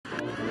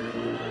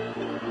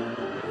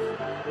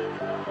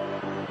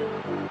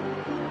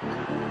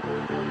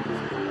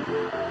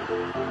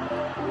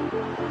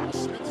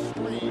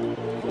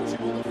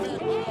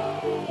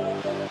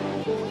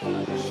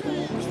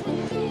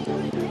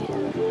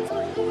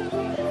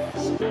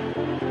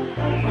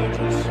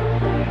Rodgers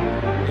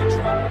in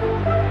trouble.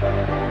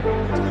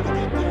 He's going to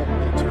get there.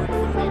 He turned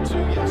 32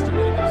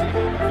 yesterday. Does he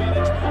have a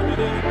vintage moment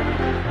in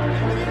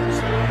the end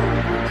zone?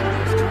 It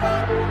is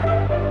caught.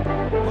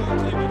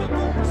 Barkley with a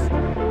burst.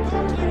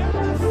 Barkley down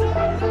the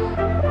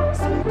sideline.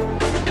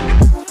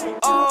 Saquon.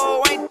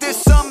 Oh, ain't this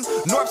some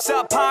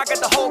north-south pie? Got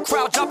the whole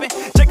crowd jumping.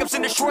 Jacobs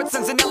in the shorts,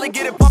 Cincinnati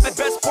get it bumping.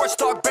 Best sports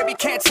talk, baby,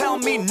 can't tell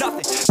me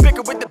nothing.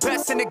 Bicker with the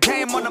best in the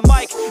game on the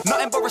mic.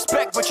 Nothing but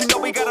respect, but you know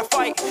we gotta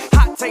fight.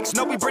 Hot takes,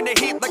 no, we bring the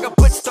heat like a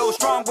blitz stove.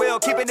 Strong will,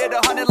 keeping it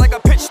 100 like a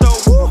pitch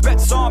stove. Woo.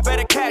 Bets on,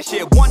 better cash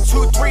it. 1,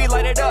 2, 3,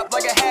 light it up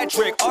like a hat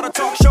trick. All the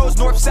talk shows,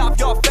 north-south,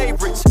 y'all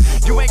favorites.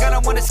 You ain't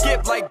gonna wanna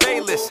skip like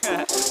Bayless.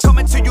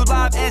 Coming to you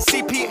live and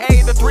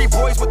CPA. The three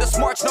boys with the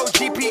smarts, no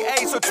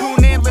GPA. So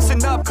tune in,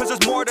 listen up, cause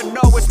there's more to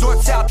know. It's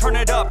north-south, turn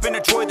it up and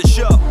enjoy the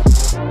show.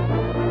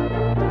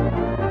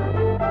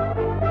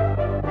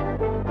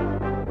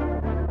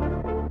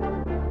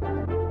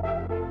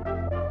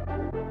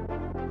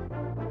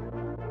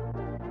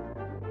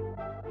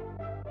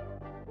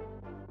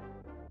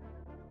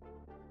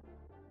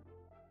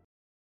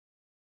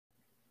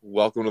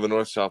 Welcome to the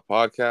North South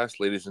Podcast,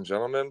 ladies and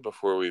gentlemen.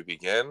 Before we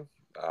begin,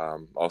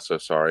 also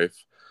sorry, a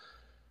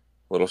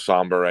little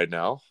somber right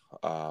now.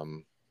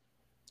 I'm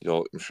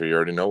sure you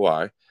already know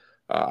why.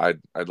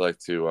 I'd like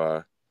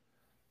to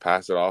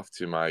pass it off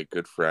to my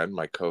good friend,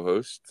 my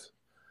co-host,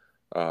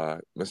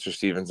 Mr.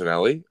 Steven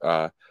Zanelli,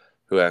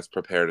 who has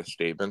prepared a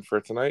statement for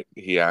tonight.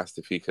 He asked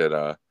if he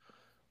could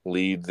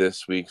lead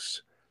this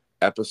week's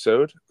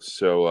episode.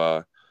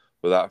 So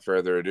without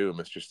further ado,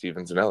 Mr.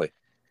 Steven Zanelli.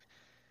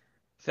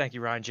 Thank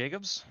you, Ryan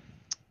Jacobs.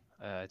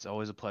 It's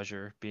always a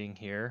pleasure being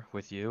here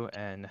with you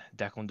and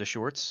Declan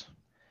DeShorts.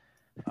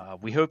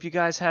 We hope you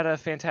guys had a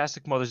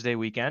fantastic Mother's Day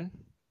weekend.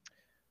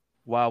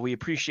 While we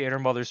appreciate our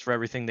mothers for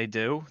everything they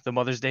do, the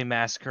Mother's Day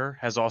massacre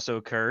has also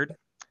occurred.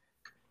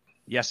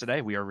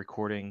 Yesterday, we are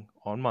recording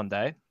on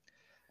Monday,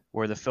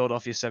 where the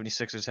Philadelphia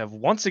 76ers have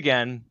once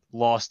again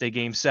lost a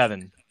Game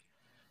 7.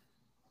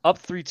 Up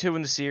 3-2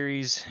 in the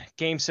series.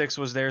 Game 6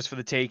 was theirs for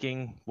the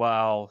taking,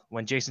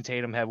 when Jason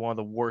Tatum had one of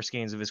the worst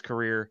games of his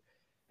career,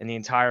 and the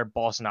entire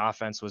Boston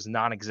offense was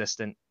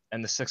non-existent,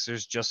 and the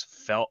Sixers just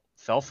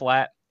fell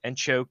flat and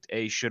choked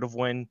a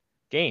should-have-won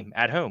game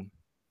at home.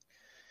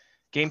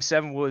 Game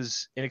 7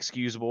 was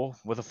inexcusable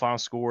with a final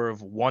score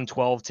of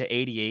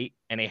 112-88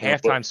 and a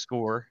halftime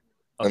score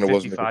of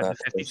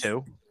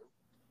 55-52.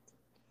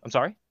 I'm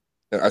sorry?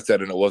 I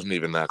said, and it wasn't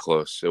even that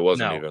close. It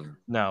wasn't even.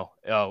 No.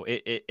 Oh,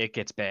 it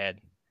gets bad.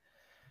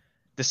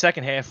 The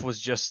second half was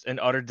just an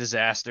utter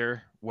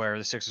disaster where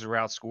the Sixers were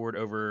outscored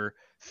over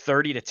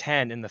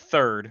 30-10 in the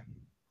third.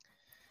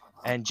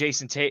 And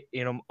Jason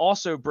Tatum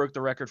also broke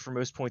the record for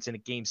most points in a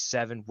Game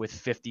 7 with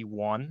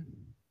 51.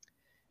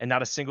 And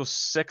not a single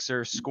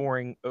Sixer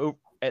scoring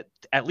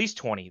at least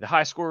 20. The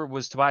high scorer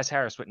was Tobias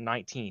Harris with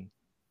 19.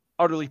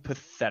 Utterly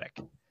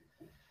pathetic.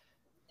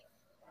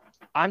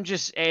 I'm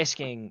just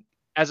asking,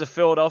 as a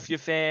Philadelphia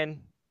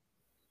fan,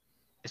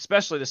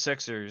 especially the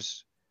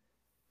Sixers,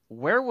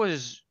 where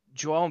was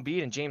Joel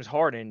Embiid and James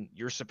Harden?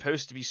 You're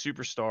supposed to be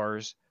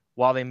superstars,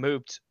 while they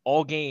moped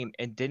all game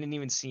and didn't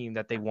even seem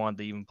that they wanted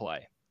to even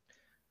play.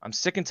 I'm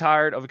sick and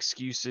tired of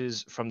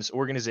excuses from this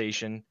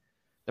organization.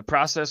 The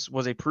process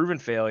was a proven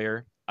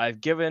failure.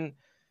 I've given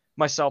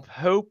myself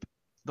hope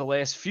the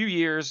last few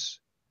years,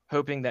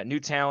 hoping that new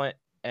talent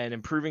and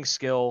improving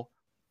skill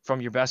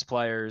from your best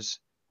players,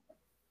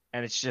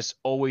 and it's just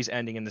always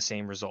ending in the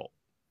same result.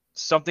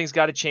 Something's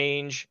got to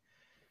change.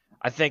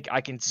 I think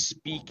I can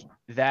speak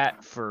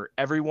that for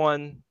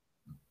everyone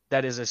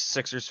that is a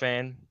Sixers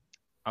fan.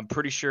 I'm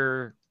pretty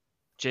sure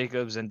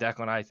Jacobs and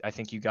Declan, I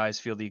think you guys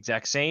feel the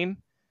exact same.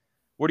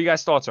 What are you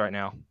guys' thoughts right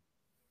now?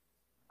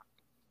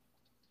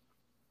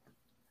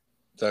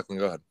 Declan,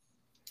 go ahead.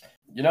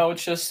 You know,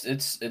 it's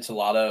a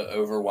lot of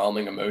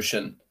overwhelming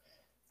emotion.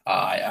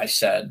 I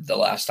said the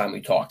last time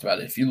we talked about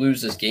it, if you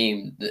lose this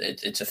game,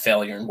 it's a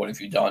failure. And what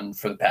have you done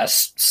for the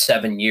past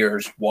 7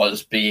 years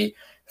was be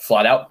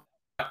flat out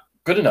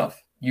good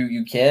enough.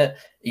 You can't.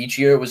 Each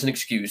year it was an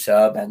excuse.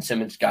 Ben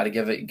Simmons got to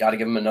give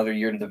him another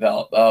year to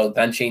develop. Oh, the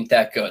bench ain't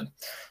that good.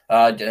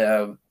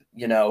 Kawhi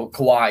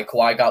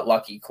got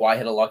lucky. Kawhi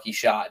hit a lucky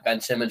shot.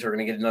 Ben Simmons, we're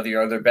gonna get another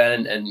year under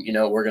Ben, and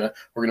we're gonna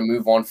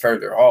move on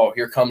further. Oh,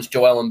 here comes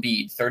Joel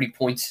Embiid, 30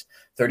 points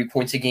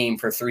a game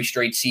for 3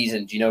 straight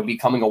seasons.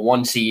 Becoming a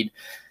 1 seed,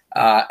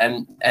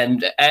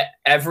 and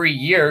every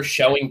year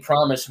showing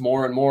promise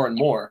more and more and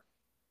more.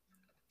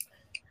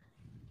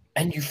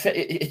 And you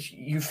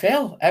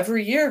fail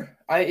every year.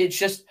 It's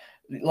just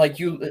like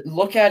you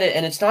look at it,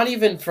 and it's not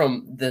even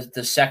from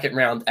the second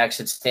round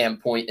exit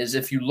standpoint. Is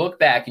if you look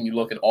back and you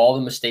look at all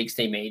the mistakes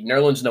they made: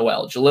 Nerlens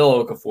Noel,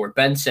 Jahlil Okafor,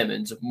 Ben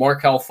Simmons,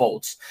 Markelle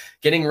Fultz,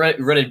 getting rid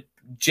of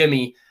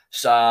Jimmy,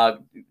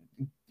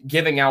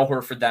 giving Al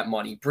Horford that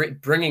money,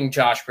 bringing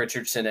Josh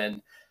Richardson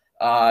in.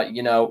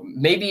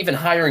 Maybe even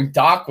hiring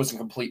Doc was a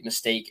complete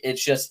mistake.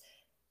 It's just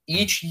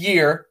each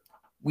year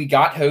we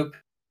got hope.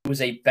 It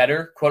was a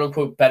better, quote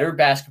unquote, better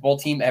basketball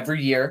team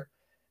every year.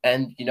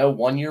 And,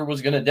 1 year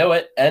was going to do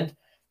it. And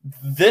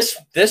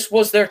this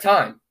was their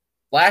time.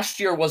 Last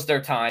year was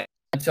their time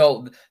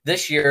until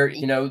this year.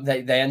 You know,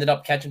 they ended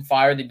up catching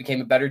fire. They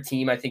became a better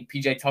team. I think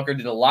PJ Tucker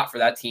did a lot for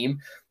that team.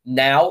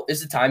 Now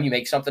is the time you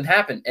make something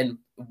happen. And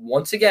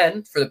once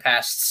again, for the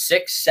past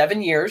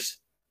 6-7 years,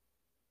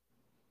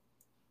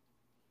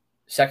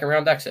 second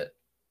round exit.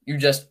 You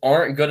just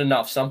aren't good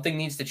enough. Something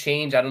needs to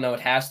change. I don't know.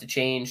 It has to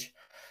change.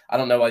 I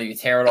don't know whether you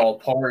tear it all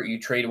apart, you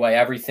trade away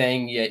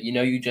everything.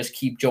 You just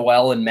keep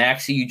Joel and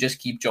Maxey. You just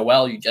keep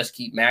Joel. You just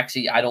keep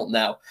Maxey. I don't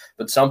know.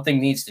 But something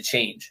needs to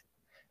change.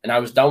 And I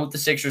was done with the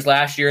Sixers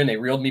last year, and they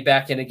reeled me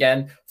back in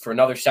again for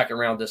another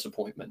second-round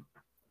disappointment.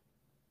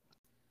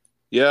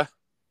 Yeah,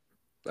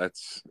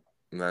 that's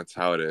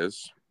how it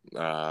is.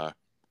 I'll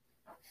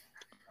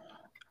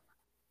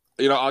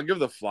give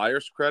the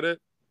Flyers credit.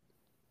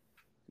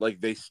 Like,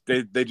 they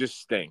just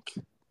stink.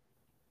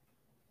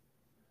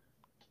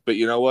 But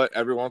you know what?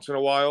 Every once in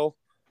a while,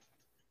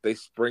 they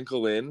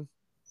sprinkle in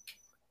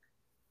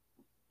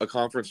a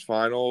conference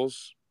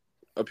finals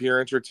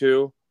appearance or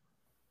two,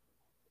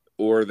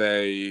 or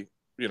they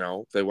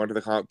went to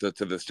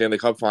the Stanley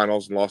Cup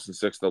Finals and lost in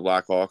 6 to the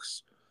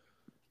Blackhawks.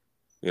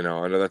 I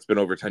know that's been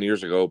over 10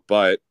 years ago,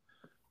 but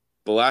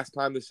the last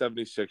time the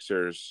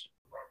 76ers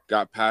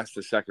got past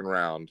the second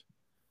round,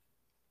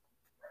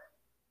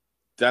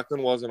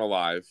 Declan wasn't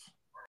alive,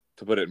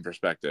 to put it in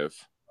perspective.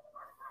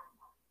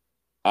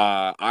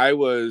 I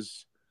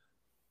was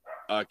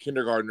a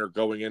kindergartner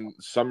going in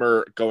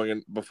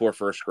before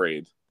first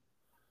grade.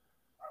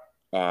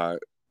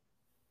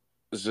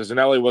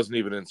 Zanelli wasn't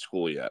even in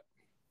school yet.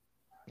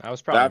 I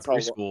was probably in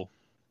preschool.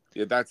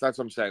 Yeah, that's what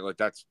I'm saying. Like,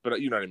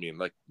 but you know what I mean?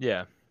 Like,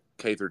 yeah,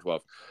 K through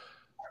 12.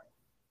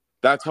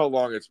 That's how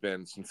long it's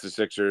been since the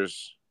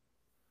Sixers,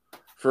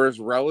 for as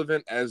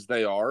relevant as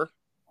they are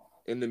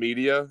in the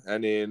media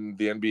and in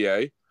the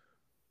NBA.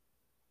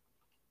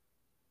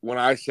 When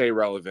I say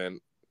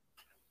relevant,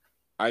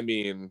 I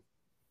mean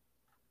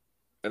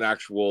an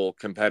actual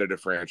competitive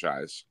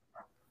franchise.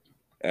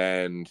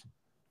 And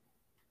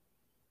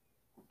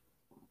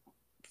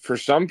for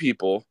some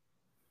people,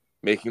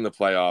 making the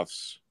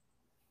playoffs,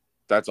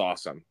 that's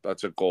awesome.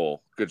 That's a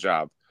goal. Good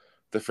job.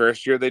 The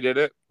first year they did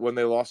it, when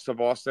they lost to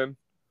Boston,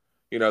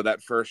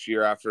 that first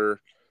year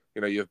after,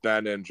 you have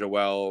Ben and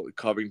Joel,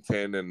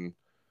 Covington, and,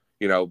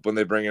 when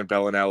they bring in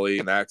Bellinelli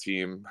and that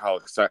team, how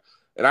exciting.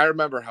 And I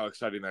remember how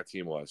exciting that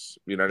team was.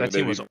 That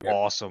team was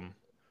awesome.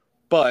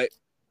 But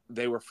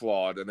they were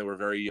flawed and they were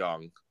very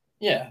young.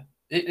 Yeah.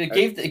 It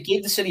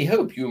gave the city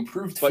hope. You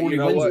improved 40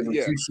 wins over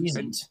 2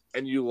 seasons.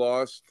 And you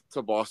lost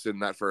to Boston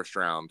that first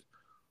round.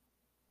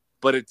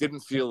 But it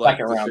didn't feel like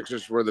the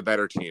Sixers were the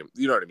better team.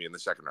 You know what I mean? The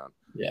second round.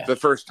 Yeah. The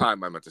first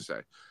time, I meant to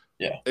say.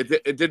 Yeah.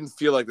 It didn't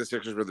feel like the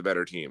Sixers were the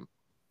better team.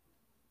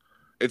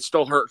 It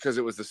still hurt because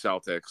it was the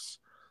Celtics.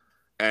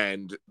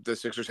 And the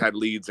Sixers had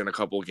leads in a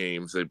couple of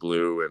games they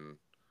blew. And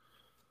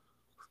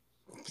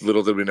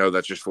little did we know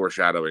that's just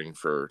foreshadowing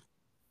for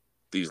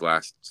these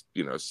last,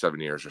 7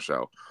 years or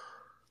so.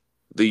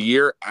 The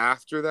year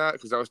after that,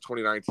 because that was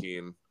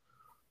 2019,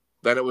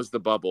 then it was the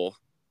bubble.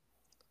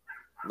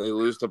 They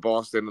lose to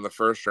Boston in the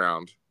first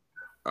round.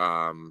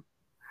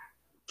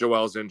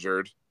 Joel's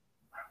injured.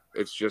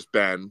 It's just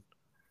Ben.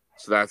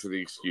 So that's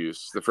the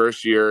excuse. The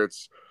first year,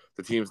 it's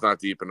the team's not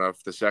deep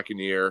enough. The second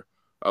year,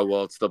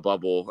 it's the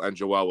bubble, and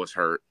Joel was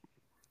hurt.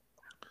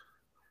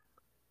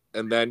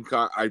 And then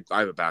I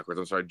have it backwards.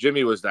 I'm sorry.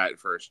 Jimmy was that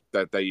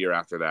year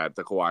after that,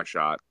 the Kawhi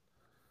shot.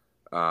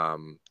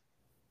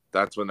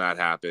 That's when that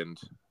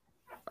happened.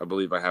 I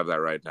believe I have that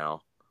right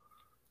now.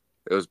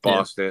 It was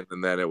Boston,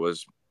 and then it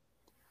was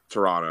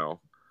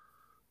Toronto.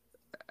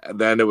 And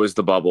then it was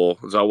the bubble.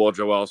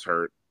 Joel's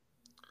hurt.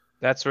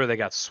 That's where they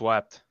got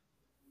swept.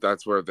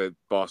 That's where the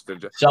Boston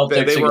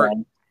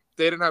Celtics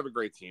they didn't have a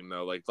great team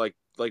though. Like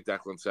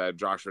Declan said,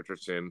 Josh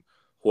Richardson,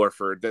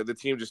 Horford. The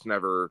team just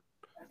never.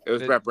 It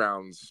was Brett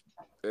Brown's.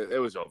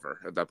 It was over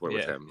at that point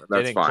with him.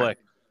 That's fine. Click.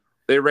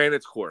 They ran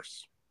its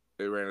course.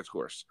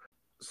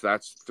 So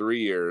that's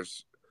 3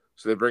 years.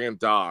 So they bring in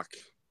Doc,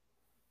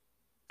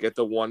 get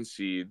the 1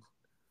 seed.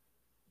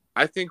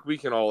 I think we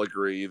can all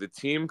agree the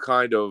team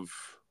kind of,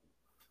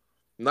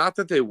 not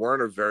that they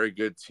weren't a very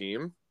good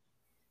team,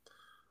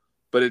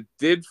 but it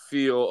did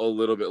feel a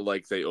little bit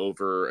like they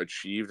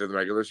overachieved in the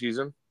regular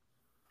season.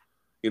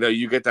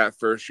 You get that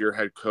first year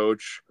head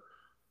coach,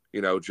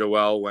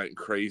 Joel went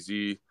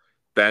crazy.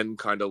 Ben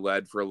kind of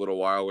led for a little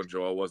while when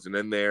Joel wasn't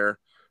in there.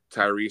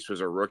 Tyrese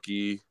was a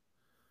rookie.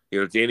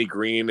 Danny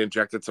Green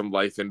injected some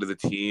life into the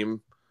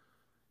team.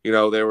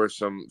 There were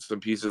some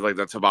pieces like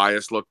that.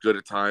 Tobias looked good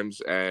at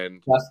times,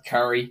 and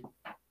Curry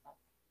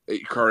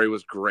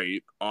was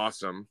great,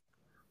 awesome,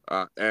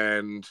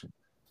 and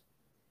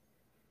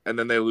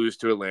then they lose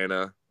to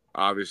Atlanta.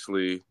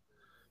 Obviously,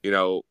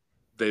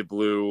 they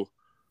blew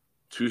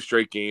 2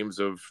 straight games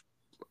of.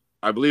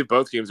 I believe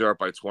both games are up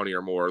by 20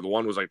 or more. The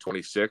one was like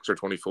 26 or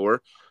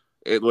 24,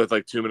 with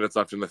like 2 minutes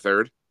left in the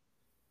third.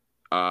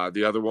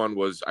 The other one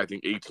was, I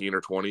think, 18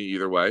 or 20,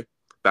 either way,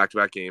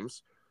 back-to-back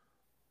games.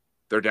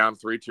 They're down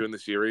 3-2 in the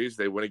series.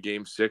 They win a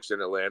game 6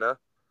 in Atlanta.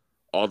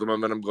 All the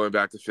momentum going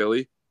back to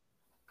Philly.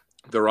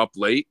 they're up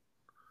late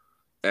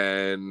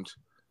and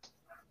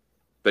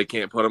they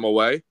can't put them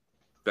away.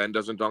 Ben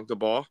doesn't dunk the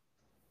ball,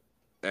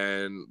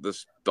 and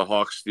the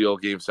Hawks steal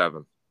Game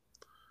 7.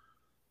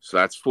 So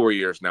that's 4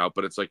 years now.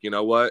 But it's like, you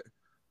know what?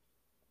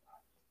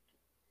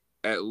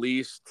 At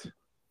least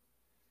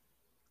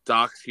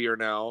Doc's here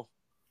now.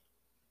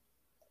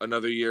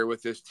 Another year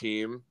with this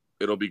team.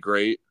 It'll be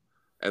great.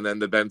 And then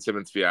the Ben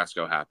Simmons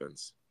fiasco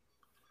happens.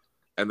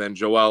 And then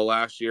Joel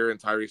last year and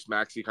Tyrese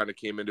Maxey kind of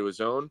came into his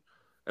own.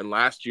 And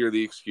last year,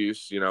 the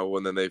excuse,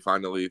 when then they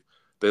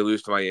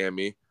lose to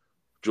Miami.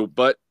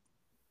 But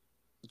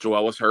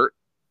Joel was hurt.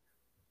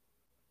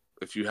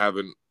 If you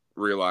haven't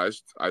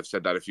realized, I've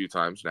said that a few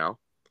times now.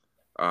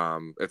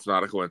 It's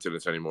not a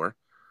coincidence anymore.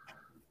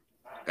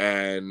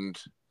 And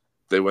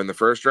they win the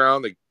first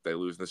round. They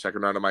lose in the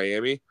second round of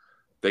Miami.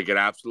 They get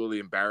absolutely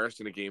embarrassed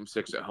in a Game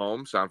 6 at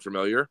home. Sound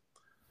familiar?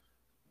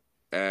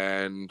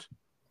 But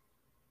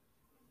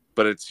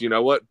it's, you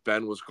know what?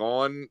 Ben was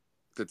gone.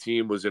 The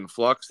team was in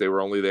flux. They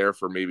were only there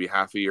for maybe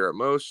half a year at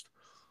most.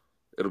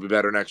 It'll be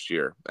better next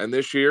year. And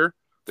this year,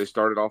 they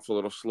started off a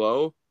little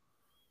slow.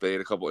 They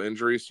had a couple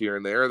injuries here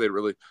and there.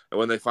 And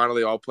when they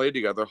finally all played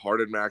together,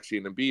 Harden, Maxey,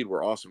 and Embiid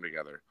were awesome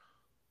together.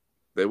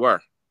 They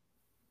were.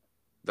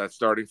 That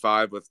starting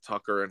five with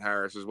Tucker and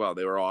Harris as well.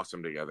 They were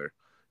awesome together.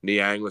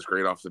 Niang was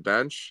great off the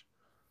bench.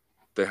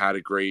 They had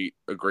a great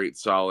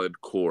solid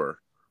core.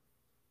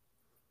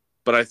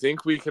 But I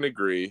think we can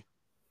agree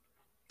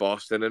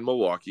Boston and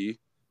Milwaukee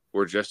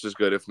were just as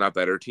good, if not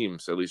better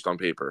teams, at least on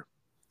paper.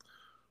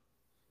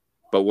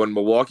 But when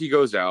Milwaukee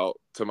goes out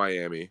to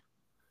Miami,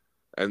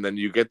 and then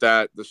you get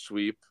the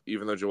sweep,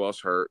 even though Joel's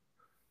hurt,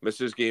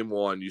 misses Game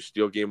 1, you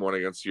steal Game 1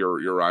 against your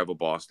rival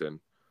Boston,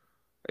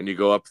 and you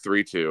go up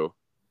 3-2.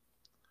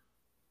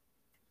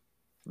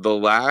 The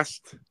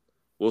last,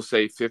 we'll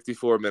say,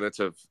 54 minutes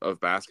of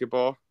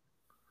basketball,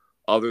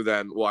 other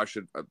than,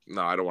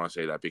 I don't want to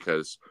say that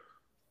because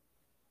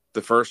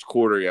the first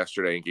quarter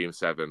yesterday in Game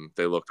 7,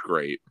 they looked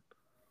great.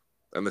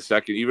 And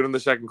even in the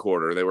second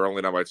quarter, they were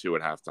only down by 2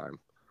 at halftime.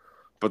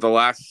 But the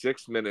last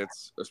 6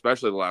 minutes,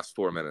 especially the last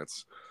 4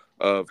 minutes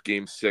of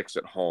Game 6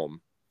 at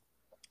home,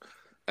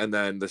 and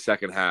then the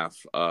second half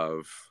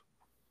of,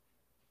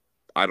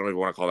 I don't even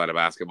want to call that a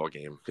basketball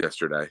game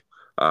yesterday.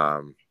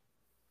 The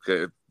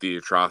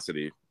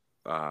atrocity.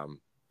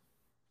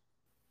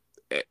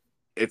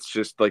 It's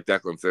just like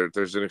Declan.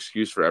 There's an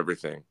excuse for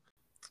everything.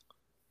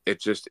 It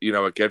just,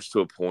 it gets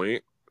to a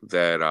point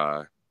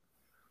that,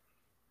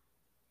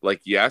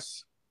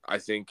 yes, I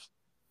think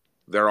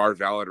there are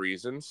valid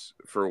reasons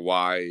for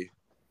why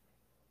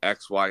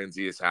X, Y, and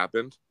Z has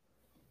happened.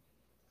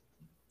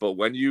 But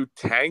when you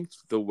tanked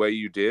the way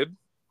you did,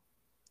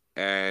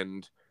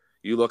 and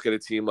you look at a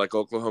team like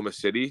Oklahoma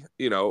City,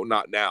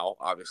 not now,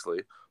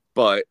 obviously,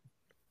 but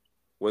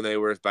when they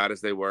were as bad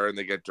as they were and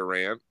they get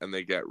Durant and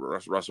they get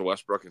Russell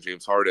Westbrook and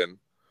James Harden,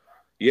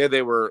 yeah,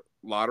 they were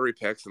lottery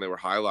picks and they were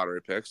high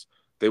lottery picks.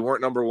 They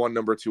weren't number 1,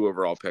 number 2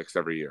 overall picks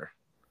every year.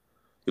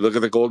 You look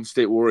at the Golden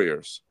State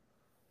Warriors,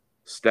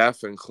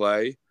 Steph and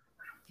Clay,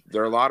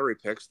 they're lottery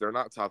picks. They're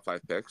not top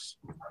 5 picks.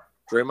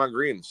 Draymond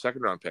Green,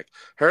 second round pick.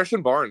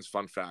 Harrison Barnes,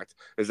 fun fact,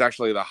 is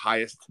actually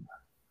was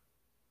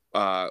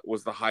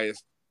the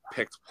highest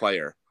picked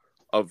player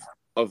of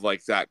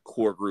that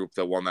core group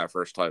that won that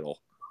first title.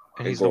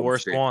 And he's the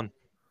worst one.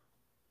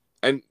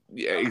 And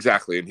yeah,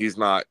 exactly. And he's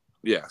not.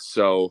 Yeah.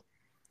 So,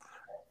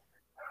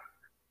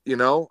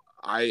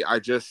 I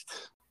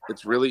just,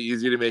 it's really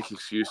easy to make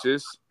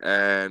excuses,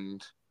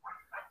 and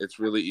it's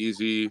really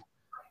easy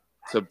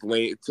to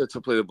blame,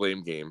 to play the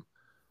blame game.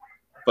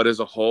 But as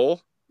a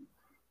whole,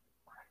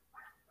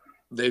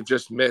 they've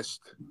just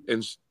missed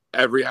in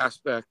every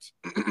aspect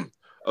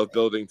of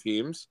building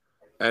teams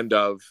and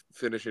of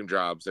finishing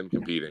jobs and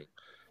competing.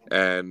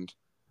 And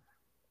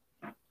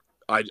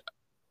I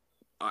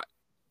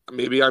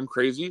maybe I'm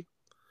crazy.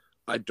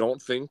 I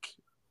don't think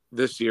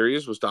this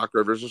series was Doc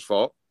Rivers'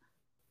 fault.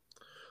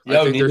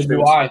 Neither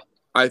do I.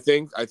 I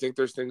think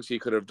there's things he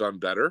could have done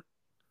better.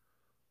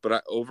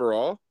 But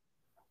overall,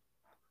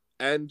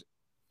 and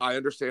I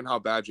understand how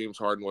bad James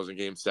Harden was in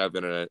Game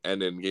 7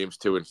 and in Games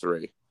 2 and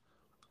 3.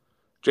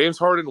 James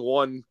Harden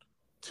won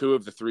 2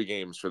 of the 3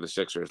 games for the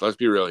Sixers. Let's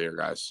be real here,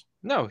 guys.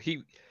 No,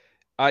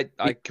 I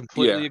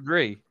completely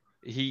agree.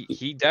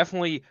 He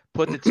definitely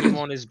put the team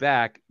on his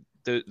back.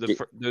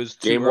 Those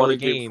 2 Game 1 early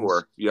and Game games.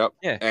 4. Yep.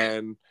 Yeah.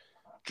 And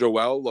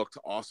Joel looked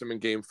awesome in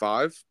Game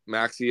 5.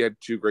 Maxey had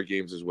 2 great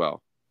games as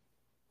well.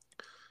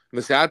 And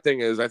the sad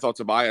thing is, I thought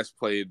Tobias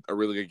played a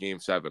really good Game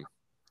 7.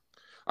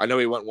 I know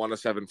he went 1 of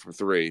 7 from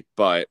 3,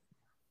 but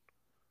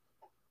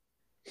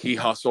he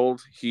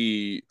hustled.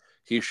 He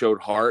showed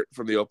heart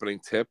from the opening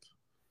tip.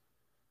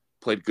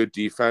 Played good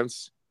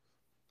defense.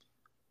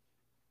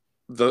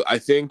 I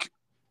think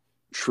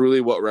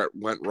truly what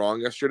went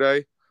wrong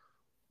yesterday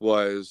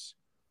was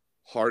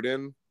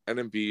Harden and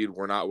Embiid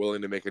were not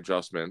willing to make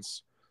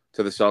adjustments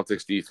to the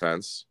Celtics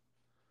defense.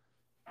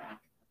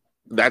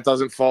 That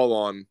doesn't fall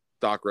on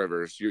Doc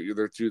Rivers.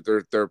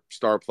 They're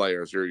star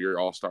players. You're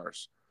all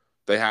stars.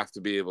 They have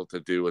to be able to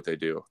do what they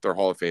do. They're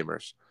Hall of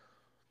Famers.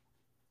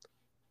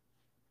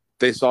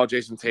 they saw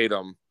Jason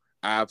Tatum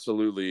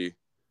absolutely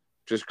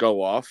just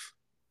go off,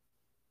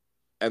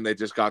 and they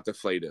just got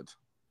deflated.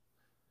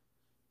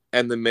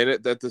 And the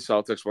minute that the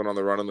Celtics went on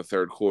the run in the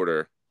third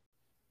quarter,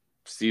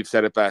 Steve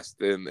said it best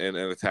in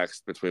a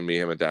text between me,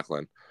 him, and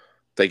Declan.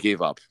 They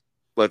gave up.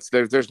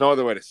 There's no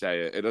other way to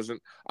say it. It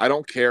doesn't. I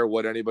don't care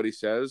what anybody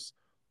says,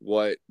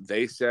 what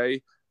they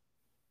say.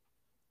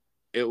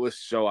 It was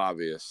so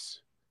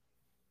obvious.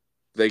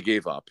 They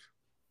gave up.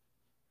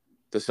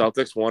 The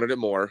Celtics wanted it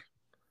more.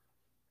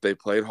 They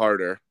played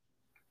harder,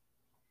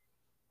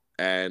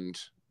 and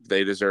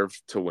they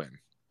deserved to win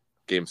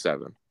Game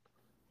 7.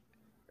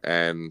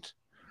 And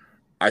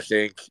I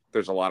think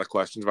there's a lot of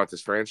questions about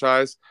this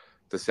franchise.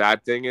 The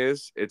sad thing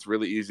is, it's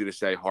really easy to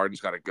say Harden's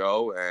got to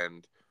go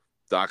and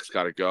Doc's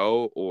got to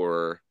go,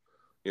 or,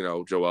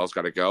 Joel's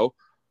got to go.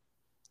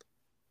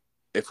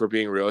 If we're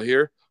being real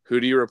here, who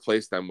do you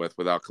replace them with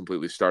without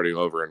completely starting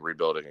over and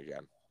rebuilding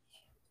again?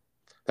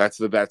 That's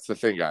the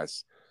thing,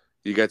 guys.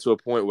 You get to a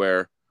point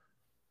where,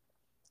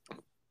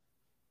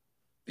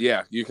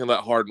 yeah, you can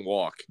let Harden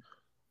walk.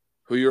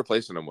 Who are you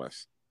replacing him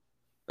with?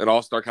 An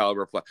all-star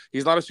caliber player.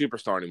 He's not a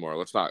superstar anymore.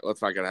 Let's not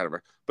get ahead of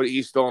her. But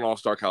he's still an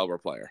all-star caliber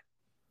player.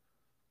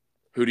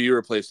 Who do you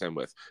replace him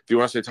with? If you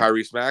want to say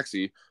Tyrese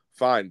Maxey,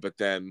 fine. But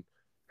then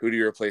who do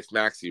you replace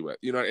Maxey with?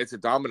 It's a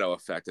domino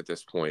effect at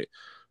this point.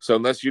 So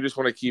unless you just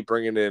want to keep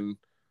bringing in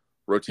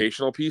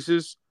rotational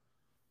pieces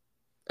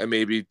and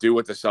maybe do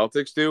what the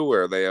Celtics do,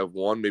 where they have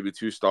one, maybe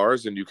two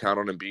stars, and you count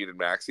on Embiid and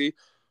Maxey,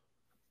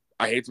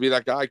 I hate to be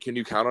that guy. Can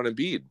you count on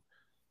Embiid?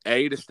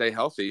 A, to stay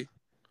healthy,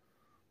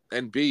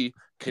 and B,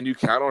 can you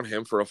count on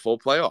him for a full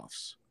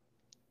playoffs?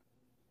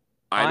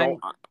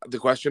 The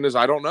question is,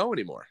 I don't know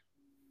anymore.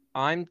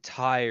 I'm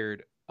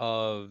tired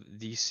of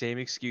the same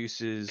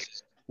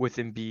excuses with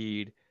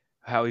Embiid,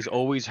 how he's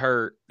always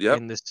hurt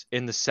in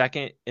the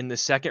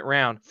second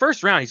round.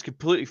 First round, he's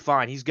completely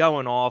fine. He's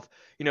going off,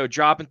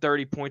 dropping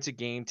 30 points a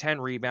game, 10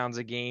 rebounds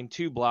a game,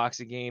 2 blocks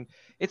a game.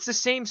 It's the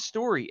same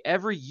story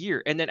every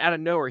year. And then out of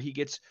nowhere, he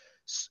gets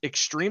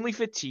extremely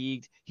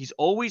fatigued. He's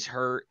always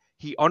hurt.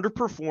 He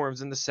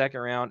underperforms in the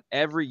second round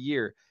every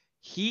year.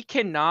 He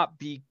cannot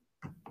be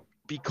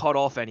cut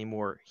off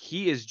anymore.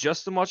 He is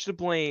just as much to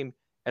blame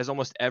as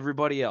almost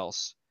everybody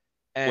else.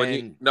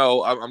 And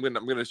I'm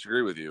gonna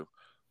disagree with you.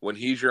 When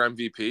he's your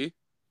MVP,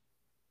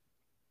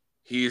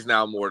 he's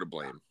now more to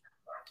blame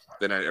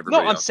than everybody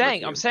else.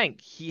 I'm saying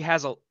he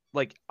has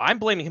I'm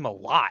blaming him a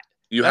lot.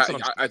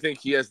 I think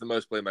he has the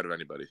most blame out of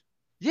anybody.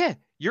 Yeah,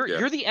 you're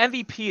the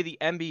MVP of the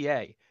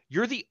NBA.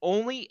 You're the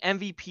only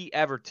MVP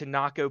ever to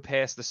not go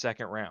past the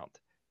second round.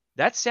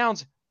 That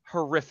sounds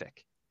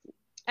horrific.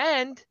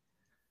 And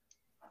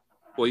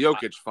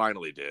Jokic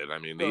finally did. I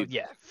mean,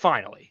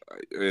 finally.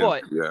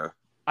 But yeah,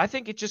 I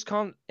think it just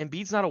comes.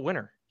 Embiid's not a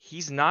winner.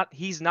 He's not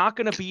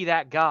going to be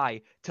that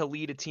guy to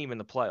lead a team in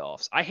the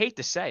playoffs. I hate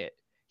to say it.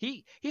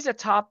 He's a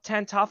top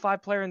 10, top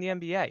 5 player in the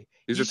NBA.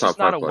 He's a top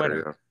 5 player.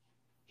 Winner. Yeah.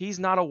 He's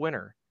not a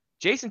winner.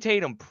 Jason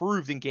Tatum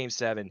proved in Game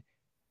 7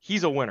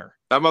 he's a winner.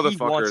 That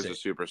motherfucker is a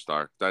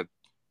superstar.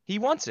 He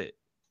wants it.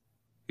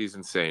 He's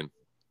insane.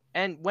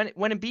 And when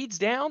Embiid's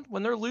down,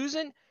 when they're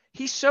losing,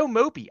 he's so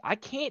mopey. I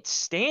can't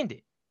stand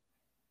it.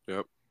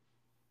 Yep.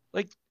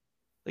 Like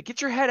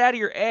get your head out of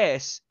your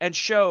ass and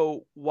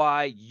show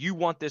why you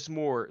want this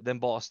more than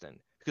Boston.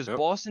 Because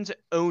Boston's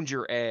owned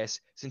your ass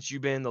since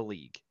you've been in the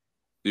league.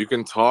 You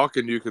can talk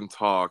and you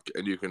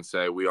can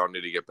say we all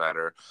need to get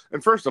better.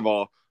 And first of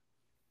all,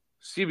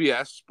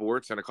 CBS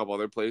Sports and a couple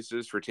other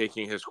places for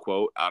taking his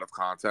quote out of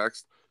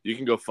context, you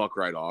can go fuck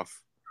right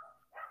off.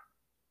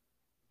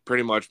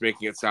 Pretty much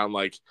making it sound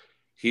like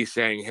he's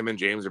saying him and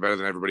James are better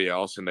than everybody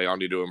else and they all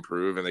need to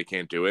improve and they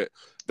can't do it.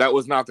 That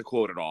was not the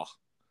quote at all.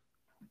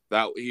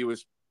 That he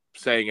was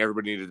saying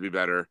everybody needed to be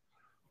better.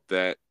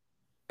 And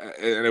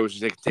it was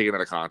just taken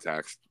out of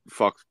context.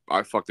 Fuck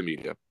the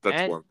media.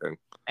 That's one thing.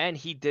 And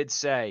he did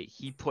say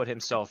he put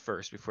himself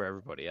first before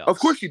everybody else. Of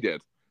course he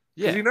did.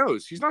 Yeah. He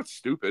knows. He's not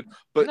stupid.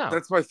 But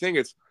That's my thing.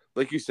 It's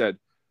like you said,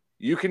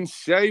 you can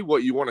say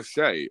what you want to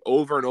say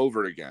over and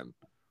over again.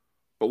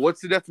 But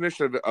what's the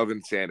definition of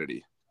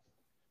insanity?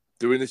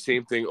 Doing the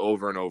same thing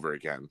over and over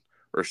again,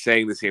 or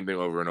saying the same thing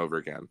over and over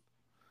again.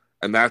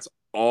 And that's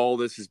all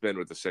this has been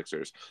with the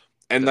Sixers.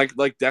 And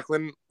like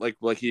Declan, like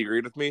he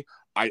agreed with me,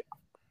 I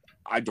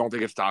don't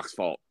think it's Doc's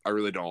fault. I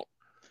really don't.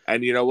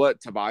 And you know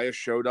what? Tobias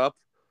showed up,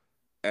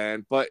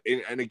 but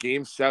in a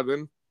Game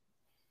 7,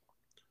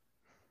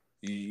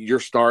 your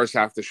stars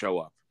have to show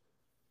up.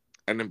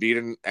 And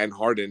Embiid and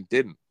Harden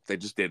didn't. They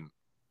just didn't.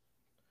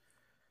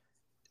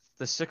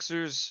 The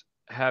Sixers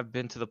have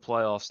been to the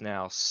playoffs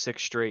now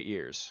 6 straight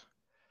years.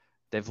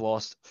 They've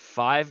lost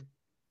 5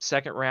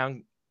 second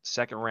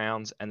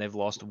rounds, and they've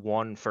lost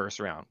 1 first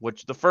round,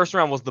 which the first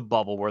round was the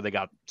bubble where they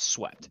got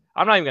swept.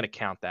 I'm not even going to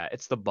count that.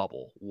 It's the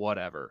bubble,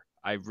 whatever.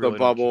 The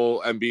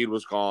bubble, Embiid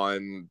was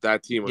gone.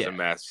 That team was a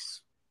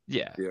mess.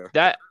 Yeah.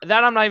 That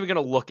I'm not even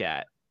going to look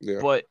at. Yeah.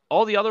 But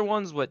all the other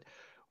ones with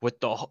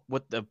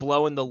the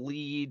blowing the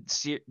lead,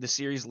 the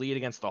series lead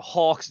against the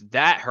Hawks,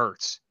 that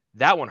hurts.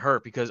 That one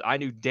hurt because I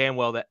knew damn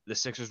well that the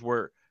Sixers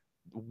were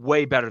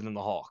way better than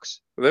the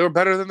Hawks. They were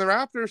better than the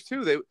Raptors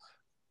too.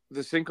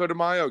 The Cinco de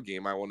Mayo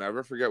game, I will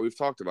never forget. We've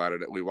talked about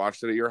it. We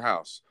watched it at your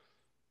house.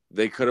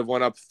 They could have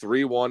went up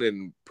 3-1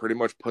 and pretty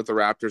much put the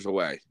Raptors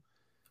away.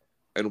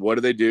 And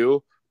what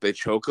do? They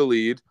choke a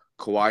lead.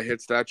 Kawhi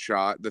hits that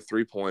shot, the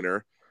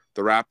three-pointer.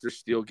 The Raptors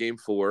steal game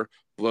 4,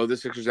 blow the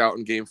Sixers out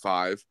in game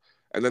 5,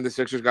 and then the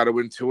Sixers got to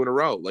win 2 in a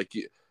row. Like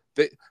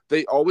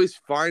they always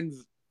find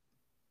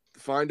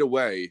a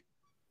way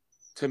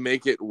to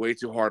make it way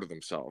too hard on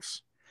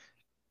themselves.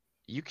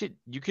 You could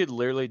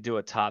literally do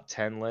a top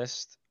 10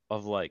 list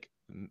of like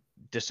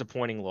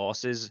disappointing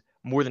losses.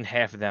 More than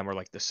half of them are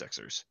like the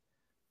Sixers.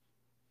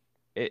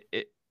 You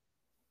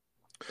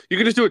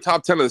could just do a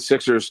top 10 of the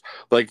Sixers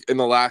like in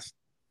the last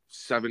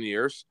 7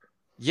 years,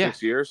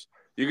 6 years.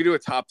 You could do a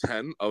top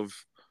 10 of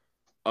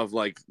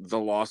like the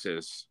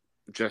losses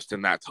just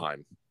in that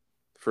time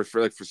for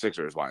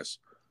Sixers wise.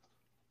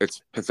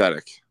 It's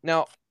pathetic.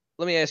 Now,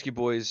 let me ask you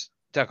boys.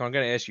 Declan, I'm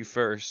going to ask you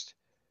first.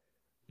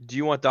 Do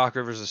you want Doc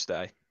Rivers to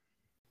stay?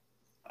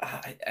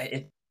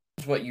 It's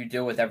what you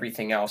do with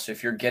everything else.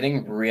 If you're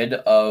getting rid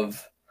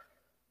of,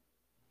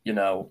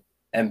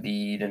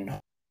 Embiid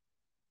and,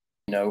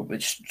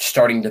 it's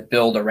starting to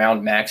build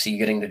around Maxey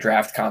getting the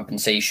draft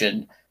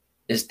compensation,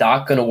 is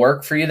Doc going to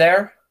work for you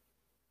there?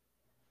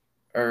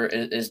 Or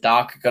is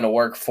Doc going to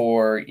work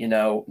for,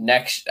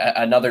 next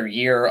another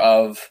year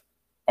of,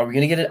 are we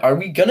going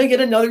to get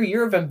another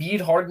year of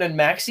Embiid, Harden, and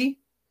Maxey?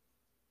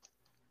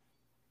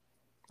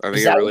 I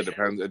think it really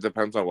depends. It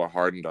depends on what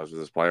Harden does with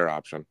his player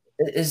option.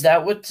 Is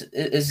that what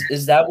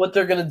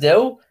they're gonna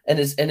do? And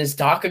is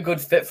Doc a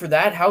good fit for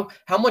that? How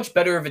much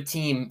better of a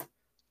team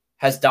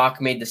has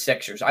Doc made the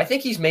Sixers? I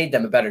think he's made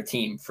them a better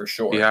team for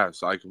sure.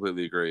 Yes, I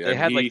completely agree. They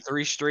had like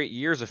 3 straight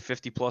years of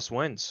 50+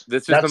 wins.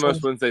 That's the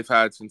most wins they've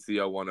had since the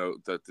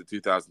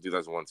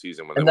 2000-2001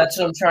 season. And that's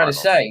what I'm trying to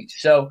say.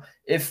 So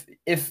if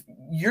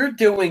you're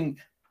doing.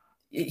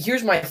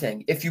 Here's my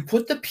thing. If you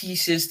put the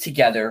pieces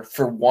together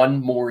for one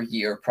more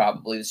year,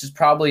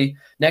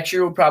 next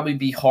year will probably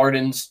be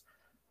Harden's.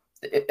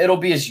 It'll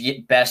be his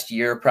best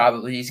year,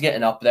 probably. He's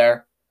getting up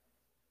there.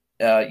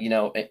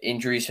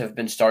 Injuries have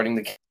been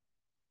starting to.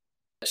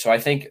 So I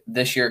think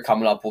this year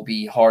coming up will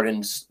be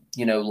Harden's,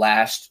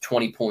 last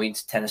 20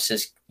 points, 10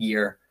 assist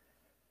year.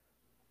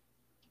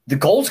 The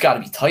goal's got to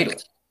be title.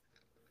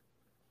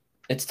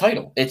 It's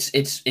title.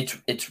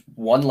 It's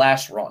one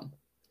last run.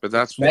 But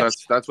that's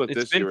what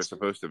this year is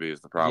supposed to be,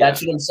 is the problem.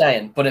 That's what I'm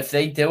saying. But if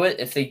they do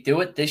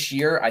it this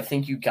year, I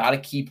think you got to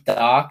keep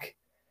Doc.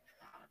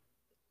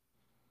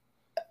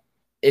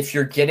 If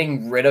you're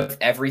getting rid of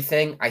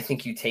everything, I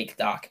think you take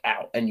Doc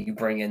out and you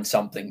bring in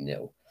something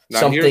new.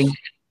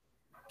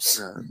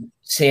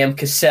 Sam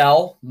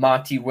Cassell,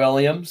 Monty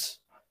Williams.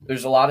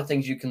 There's a lot of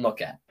things you can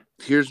look at.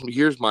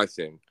 Here's my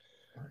thing.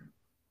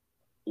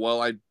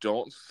 Well, I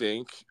don't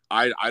think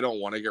I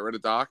don't want to get rid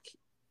of Doc.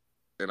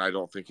 And I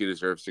don't think he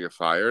deserves to get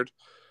fired.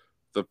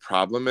 The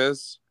problem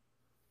is,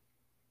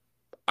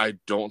 I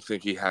don't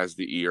think he has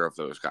the ear of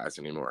those guys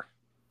anymore.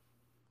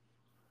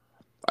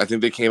 I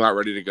think they came out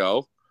ready to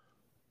go.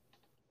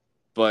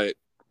 But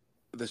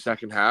the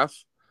second half,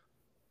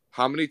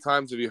 how many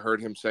times have you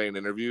heard him say in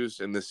interviews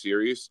in this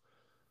series,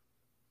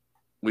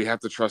 we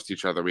have to trust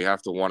each other. We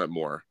have to want it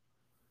more.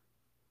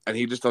 And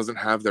he just doesn't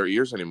have their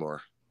ears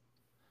anymore.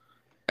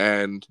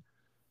 And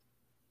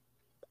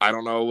I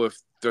don't know if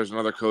there's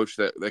another coach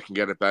that can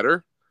get it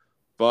better,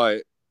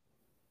 but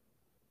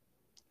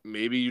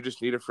maybe you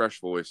just need a fresh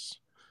voice.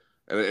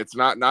 And it's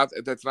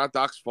that's not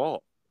Doc's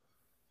fault,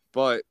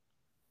 but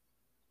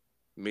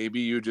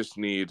maybe you just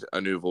need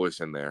a new voice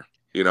in there.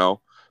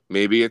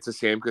 Maybe it's a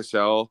Sam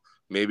Cassell,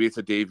 maybe it's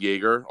a Dave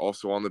Yeager,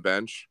 also on the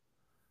bench.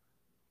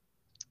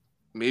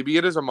 Maybe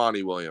it is a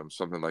Monty Williams,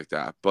 something like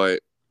that. But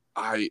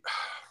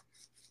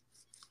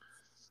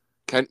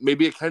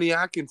maybe a Kenny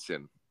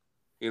Atkinson.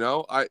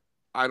 I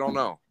don't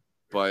know.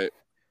 But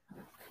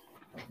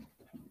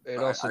it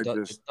also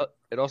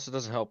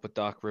doesn't help with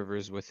Doc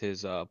Rivers with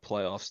his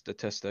playoff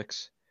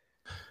statistics.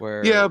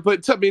 But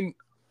I mean,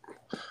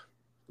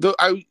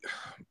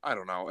 I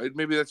don't know.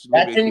 Maybe that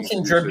didn't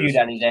contribute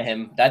any to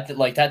him. That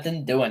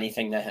didn't do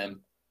anything to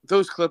him.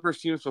 Those Clippers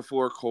teams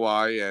before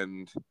Kawhi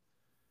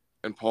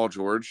and Paul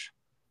George,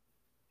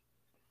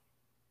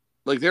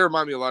 like, they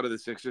remind me a lot of the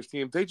Sixers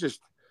team. They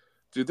just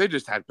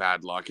had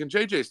bad luck. And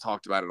JJ's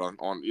talked about it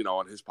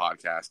on his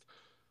podcast.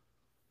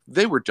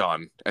 They were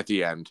done at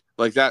the end.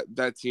 Like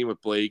that team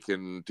with Blake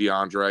and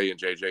DeAndre and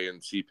JJ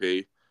and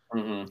CP.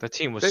 Mm-hmm. That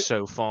team was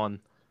so fun.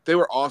 They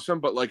were awesome,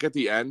 but like at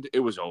the end, it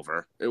was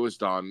over. It was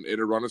done. It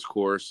had run its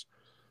course.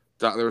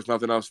 There was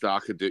nothing else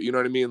Doc could do. You know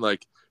what I mean?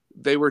 Like,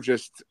 they were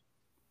just,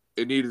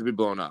 it needed to be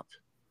blown up.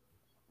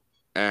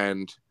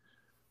 And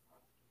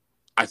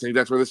I think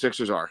that's where the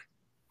Sixers are.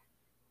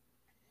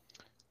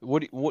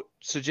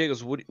 So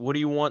Jacobs, what do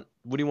you want?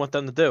 What do you want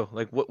them to do?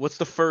 Like, what's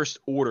the first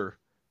order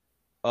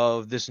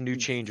of this new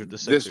change of the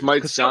Sixers? This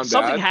might sound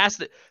something bad.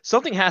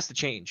 Something has to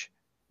change.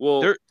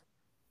 Well,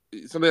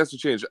 something has to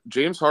change.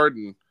 James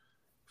Harden,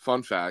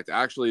 fun fact,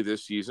 actually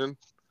this season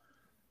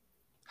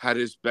had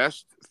his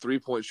best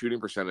 3-point shooting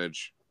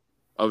percentage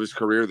of his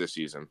career this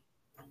season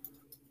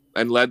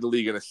and led the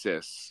league in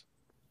assists.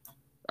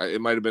 It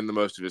might have been the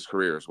most of his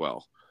career as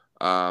well.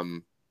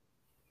 I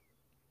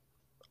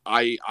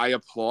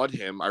applaud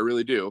him, I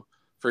really do,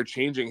 for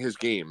changing his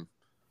game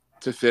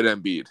to fit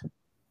Embiid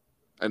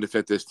and to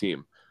fit this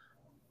team.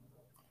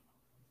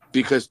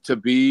 Because to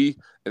be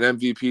an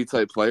MVP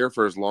type player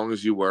for as long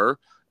as you were,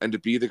 and to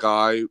be the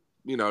guy,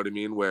 you know what I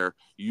mean, where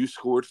you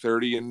scored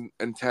 30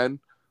 and 10,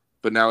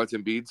 but now it's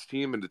Embiid's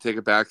team, and to take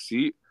a back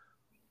seat,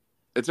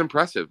 it's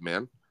impressive,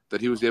 man, that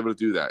he was able to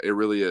do that. It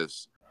really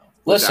is.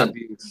 Listen,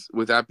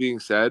 With that being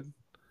said,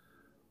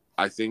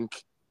 I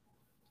think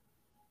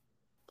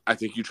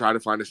you try to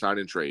find a sign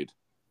and trade.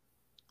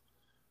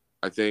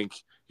 I think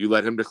you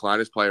let him decline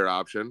his player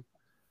option.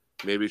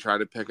 Maybe try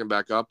to pick him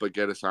back up, but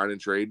get a sign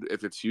and trade.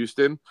 If it's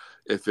Houston,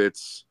 if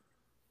it's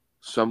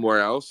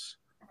somewhere else,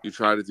 you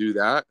try to do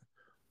that.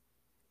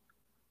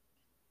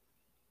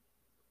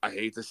 I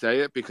hate to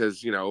say it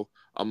because, you know,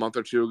 a month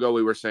or two ago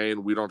we were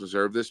saying we don't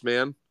deserve this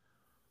man.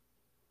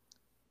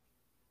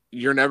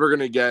 You're never going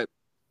to get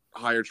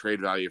higher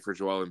trade value for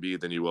Joel Embiid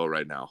than you will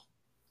right now.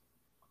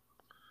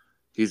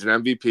 He's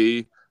an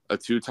MVP, a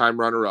 2-time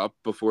runner-up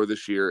before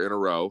this year in a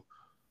row,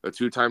 a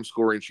 2-time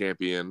scoring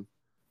champion.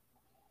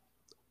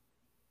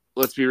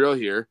 Let's be real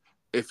here.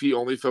 If he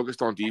only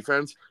focused on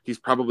defense, he's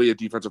probably a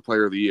defensive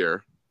player of the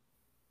year.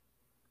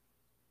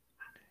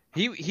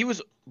 He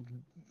was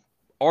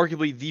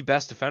arguably the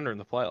best defender in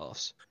the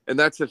playoffs. And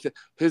that's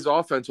his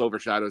offense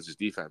overshadows his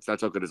defense.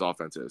 That's how good his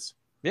offense is.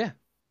 Yeah,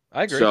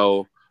 I agree.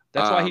 So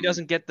that's why he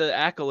doesn't get the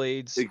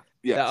accolades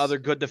yes, that other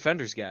good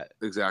defenders get.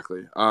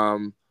 Exactly.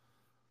 I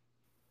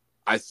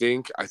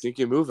think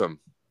you move him.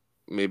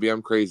 Maybe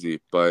I'm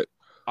crazy, but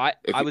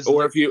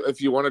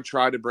if you want to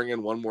try to bring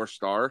in one more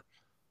star,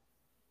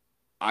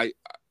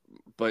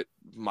 but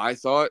my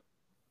thought,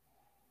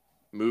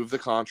 move the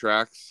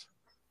contracts,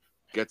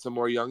 get some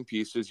more young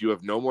pieces. You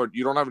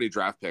don't have any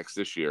draft picks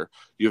this year.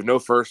 You have no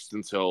first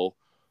until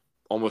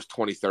almost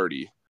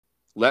 2030.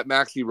 Let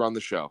Maxey run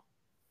the show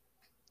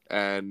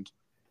and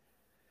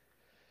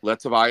let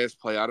Tobias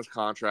play out his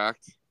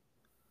contract.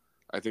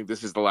 I think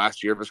this is the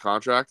last year of his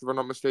contract, if I'm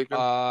not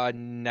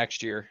mistaken.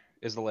 Next year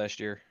is the last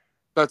year.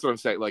 That's what I'm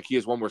saying. Like, he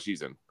has one more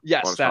season.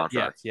 Yes, on his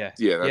contract. Yeah.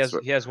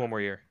 He has one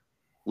more year.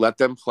 Let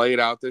them play it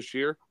out this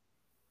year,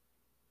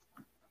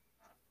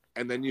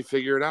 and then you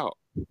figure it out.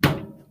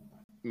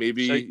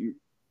 Maybe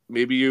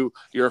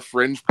you're a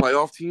fringe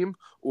playoff team,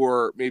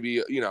 or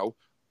maybe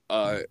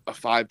a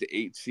 5 to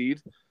 8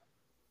 seed.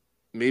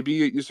 Maybe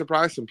you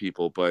surprise some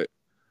people, but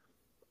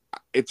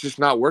it's just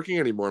not working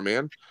anymore,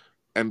 man.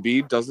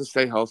 Embiid doesn't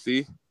stay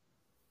healthy,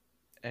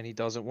 and he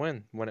doesn't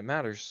win when it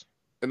matters.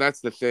 And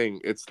that's the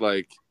thing. It's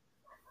like,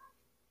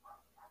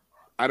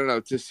 I don't know,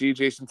 to see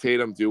Jason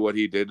Tatum do what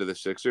he did to the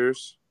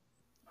Sixers.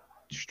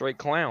 Straight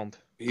clowned.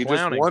 He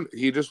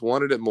just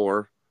wanted it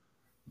more.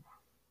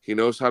 He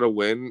knows how to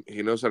win.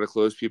 He knows how to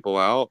close people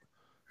out.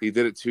 He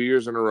did it 2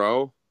 years in a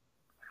row.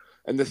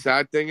 And the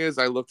sad thing is,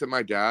 I looked at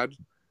my dad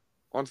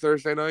on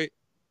Thursday night.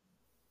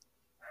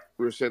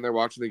 We were sitting there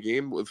watching the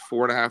game with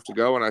 4.5 to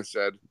go, and I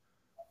said,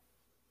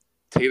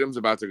 Tatum's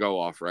about to go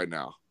off right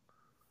now.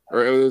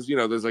 Or it was,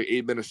 there's like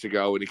 8 minutes to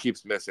go, and he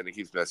keeps missing.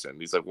 He's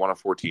like 1 of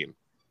 14.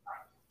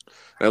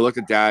 And I looked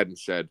at Dad and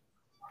said,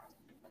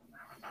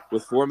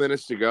 with 4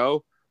 minutes to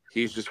go,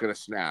 he's just going to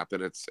snap,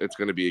 and it's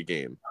going to be a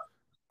game.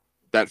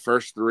 That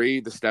first three,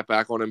 the step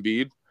back on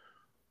Embiid,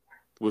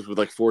 was with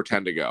like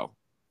 4:10 to go.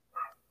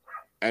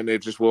 And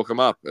it just woke him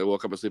up. It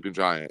woke up a sleeping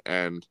giant.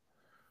 And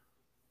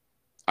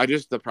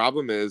the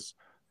problem is,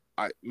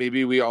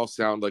 maybe we all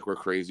sound like we're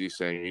crazy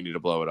saying you need to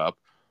blow it up.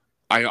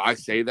 I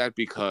say that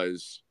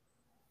because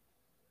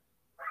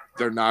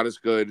they're not as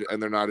good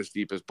and they're not as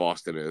deep as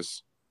Boston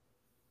is.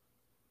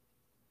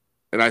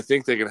 And I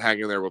think they can hang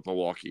in there with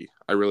Milwaukee.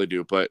 I really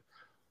do. But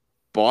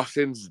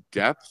Boston's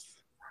depth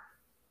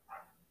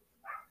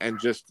and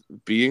just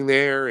being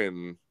there,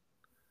 and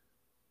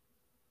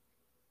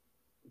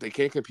they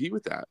can't compete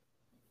with that.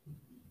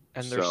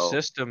 And their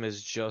system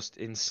is just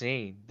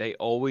insane. They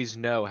always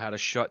know how to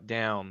shut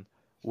down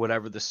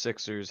whatever the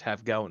Sixers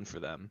have going for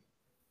them.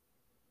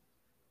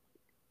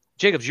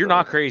 Jacobs, you're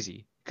not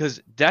crazy,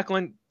 because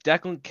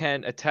Declan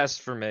can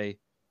attest for me.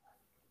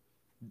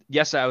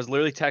 Yes, I was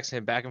literally texting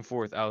him back and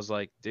forth. I was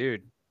like,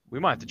 dude, we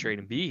might have to trade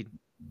Embiid.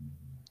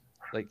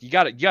 Like, you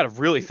gotta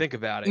really think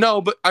about it.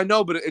 No, but I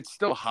know, but it's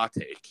still a hot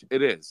take.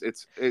 It is.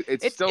 It's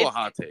still a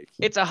hot take.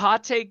 It's a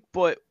hot take,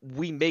 but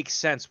we make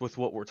sense with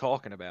what we're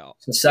talking about.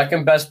 It's the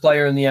second best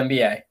player in the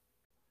NBA.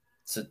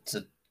 It's a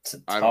tough.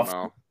 I don't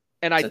know.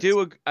 And I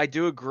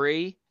do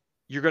agree.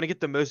 You're gonna get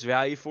the most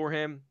value for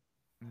him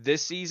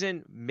this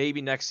season,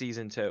 maybe next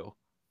season too.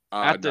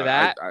 After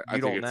that, I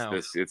you think don't know.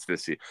 It's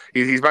this season.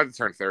 He's about to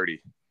turn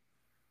 30,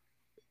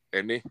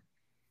 isn't he?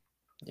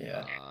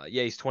 Yeah.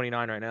 He's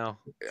 29 right now.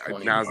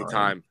 29.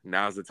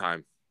 Now's the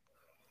time.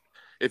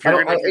 If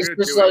you're gonna do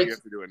it, you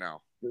have to do it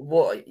now.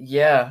 Well,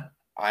 yeah.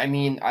 I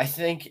mean, I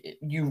think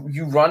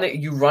you run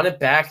it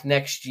back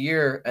next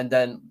year, and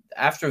then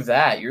after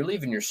that, you're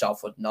leaving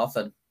yourself with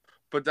nothing.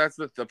 But that's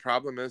the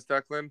problem is,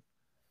 Declan.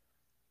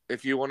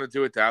 If you want to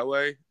do it that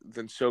way,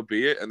 then so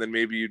be it. And then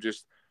maybe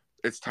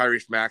it's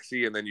Tyrese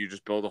Maxey, and then you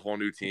just build a whole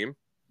new team.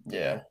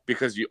 Yeah.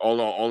 Because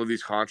all of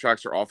these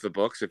contracts are off the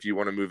books if you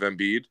want to move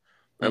Embiid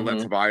and let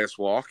Tobias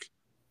walk.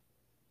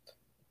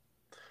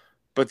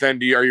 But then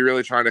are you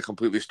really trying to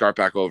completely start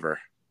back over?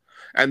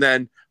 And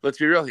then let's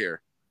be real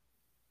here.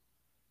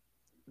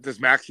 Does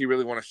Maxey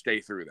really want to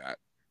stay through that?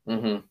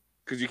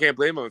 Because you can't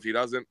blame him if he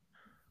doesn't.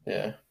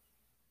 Yeah.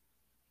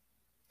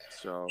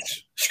 So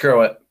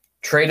screw it.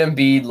 Trade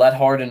Embiid, let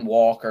Harden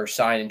walk, or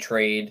sign and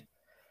trade.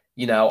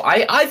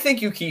 I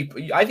think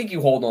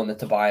you hold on to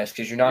Tobias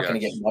because you're not going to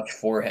get much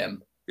for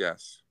him.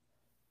 Yes.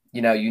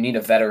 You need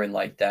a veteran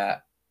like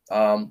that.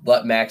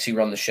 Let Maxey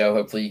run the show.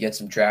 Hopefully you get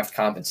some draft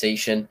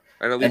compensation.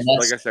 And at least,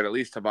 like I said, at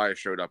least Tobias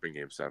showed up in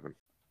Game 7.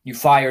 You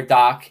fire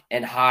Doc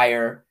and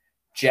hire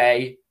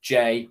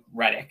J.J.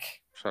 Redick.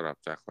 Shut up,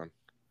 Declan.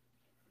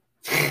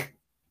 That's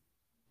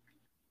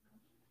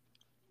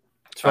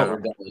what we're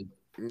doing.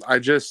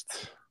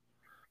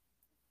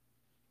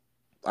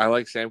 I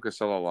like Sam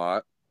Cassell a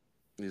lot.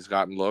 He's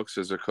gotten looks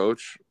as a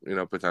coach,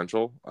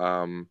 potential.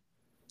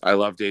 I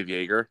love Dave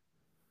Yeager.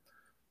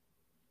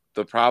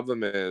 The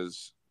problem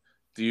is,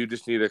 do you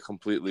just need a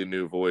completely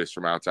new voice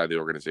from outside the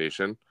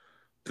organization?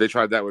 They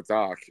tried that with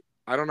Doc.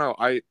 I don't know.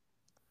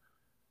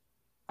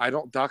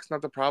 Doc's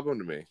not the problem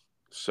to me.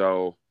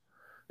 So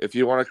if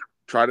you want to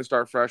try to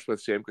start fresh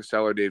with Sam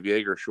Cassell or Dave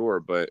Yeager, sure.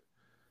 But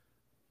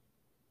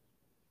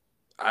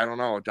I don't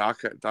know.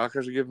 Doc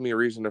hasn't given me a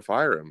reason to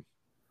fire him.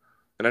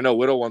 And I know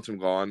Whittle wants him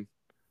gone.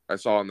 I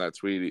saw in that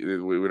tweet,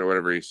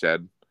 whatever he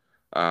said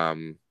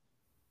on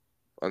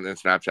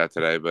Snapchat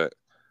today. But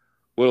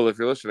Whittle, if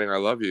you're listening, I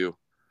love you.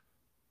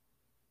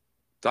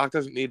 Doc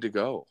doesn't need to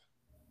go.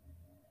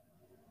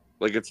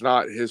 Like, it's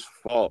not his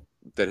fault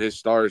that his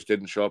stars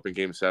didn't show up in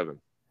Game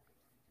 7.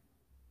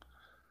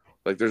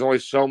 Like, there's only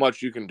so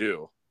much you can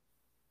do.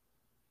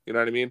 You know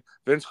what I mean?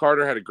 Vince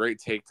Carter had a great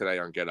take today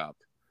on Get Up.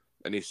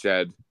 And he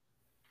said,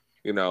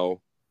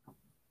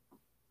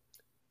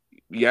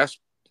 yes,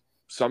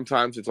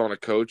 sometimes it's on a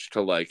coach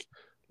to, like,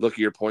 look at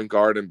your point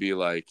guard and be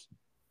like,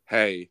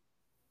 hey,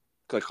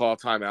 like, call a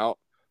timeout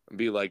and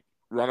be like,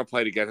 run a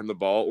play to get him the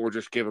ball, or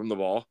just give him the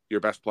ball, your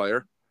best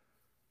player.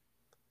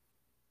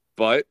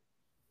 But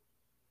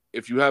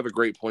if you have a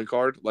great point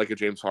guard like a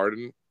James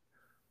Harden,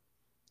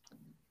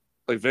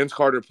 like Vince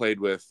Carter played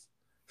with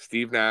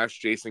Steve Nash,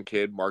 Jason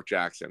Kidd, Mark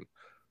Jackson,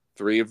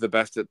 3 of the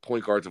best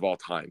point guards of all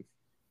time.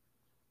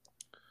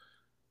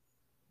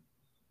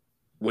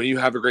 When you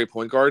have a great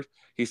point guard,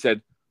 he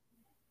said,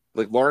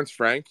 like Lawrence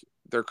Frank,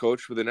 their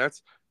coach for the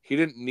Nets, he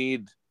didn't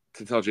need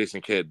to tell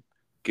Jason Kidd,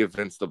 give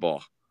Vince the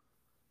ball.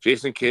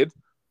 Jason Kidd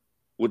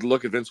would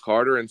look at Vince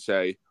Carter and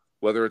say,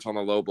 whether it's on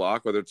the low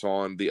block, whether it's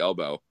on the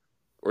elbow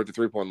or at the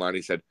 3-point line,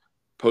 he said,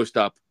 post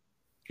up,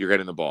 you're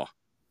getting the ball.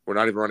 We're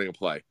not even running a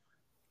play.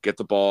 Get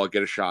the ball,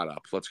 get a shot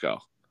up. Let's go.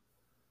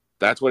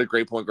 That's what a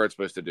great point guard's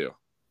supposed to do.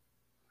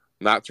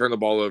 Not turn the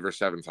ball over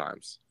 7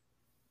 times.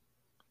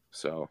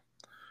 So,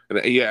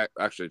 and yeah,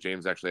 actually,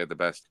 James actually had the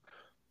best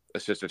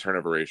assist to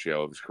turnover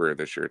ratio of his career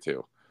this year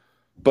too.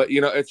 But,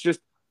 it's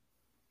just,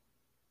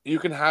 you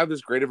can have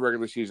as great of a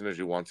regular season as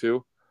you want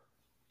to,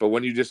 but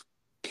when you just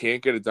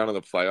can't get it done in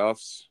the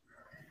playoffs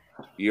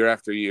year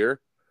after year,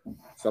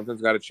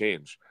 something's got to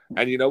change.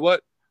 And you know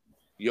what?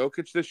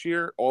 Jokic this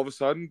year, all of a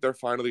sudden, they're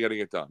finally getting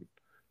it done.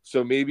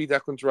 So maybe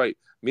Declan's right.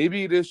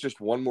 Maybe it is just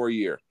one more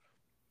year.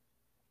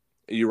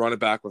 You run it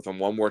back with them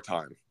one more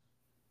time.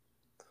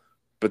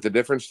 But the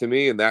difference to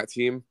me in that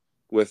team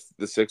with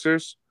the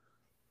Sixers,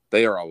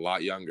 they are a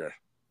lot younger.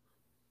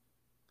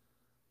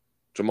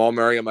 Jamal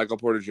Murray and Michael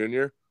Porter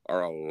Jr.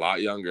 are a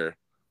lot younger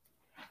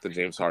than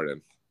James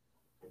Harden.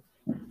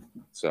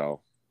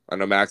 So I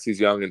know Maxey's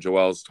young and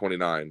Joel's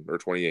 29 or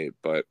 28,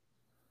 but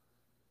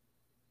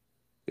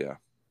yeah.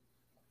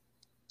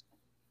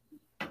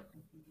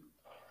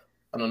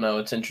 I don't know.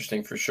 It's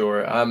interesting for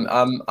sure. It's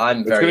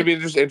going to be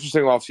just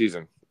interesting off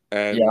season,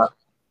 and yeah,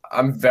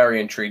 I'm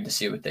very intrigued to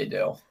see what they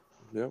do.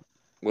 Yep.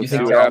 You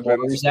think Daryl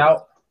Morey's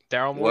out?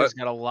 Daryl Morey's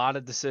got a lot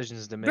of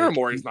decisions to make. Daryl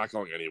Morey's not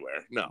going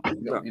anywhere. No.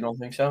 You don't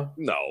think so?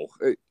 No.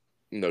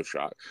 No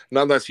shot.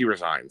 Not unless he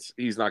resigns.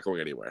 He's not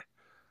going anywhere.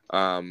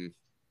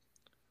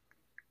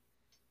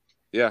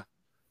 Yeah.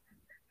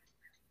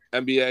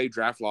 NBA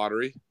draft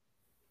lottery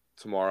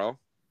tomorrow.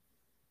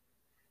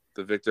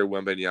 The Victor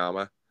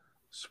Wembanyama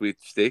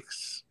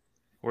sweepstakes.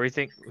 Who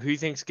do you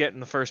think's getting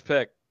the first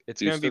pick?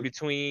 It's going to be Houston.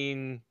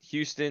 Between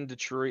Houston,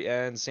 Detroit,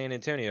 and San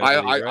Antonio.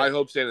 I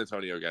hope San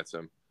Antonio gets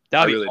him.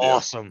 That'd be really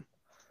awesome.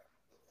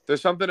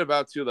 There's something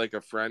about too, like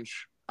a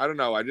French. I don't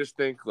know. I just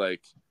think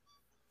like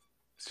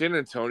San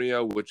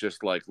Antonio would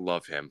just like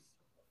love him.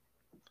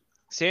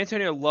 San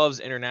Antonio loves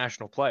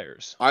international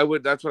players.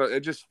 That's what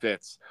it just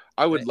fits.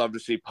 I would love to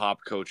see Pop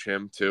coach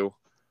him too.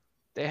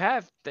 They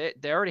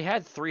already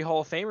had 3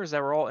 Hall of Famers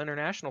that were all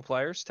international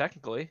players.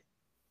 Technically,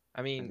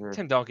 I mean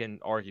Tim Duncan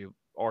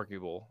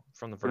arguable.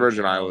 from the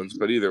Virgin Islands,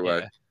 but either way.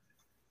 Yeah.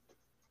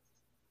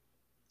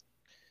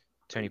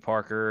 Tony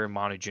Parker,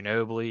 Manu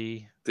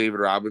Ginobili. David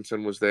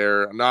Robinson was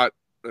there. Not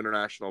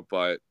international,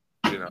 but,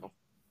 you know.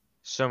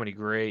 So many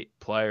great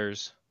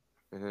players.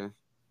 Mm-hmm.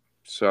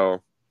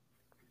 So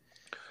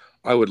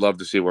I would love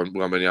to see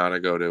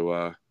Wembanyama go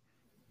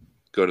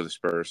to the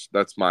Spurs.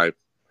 That's my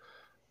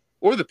 –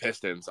 or the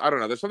Pistons. I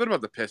don't know. There's something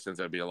about the Pistons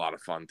that would be a lot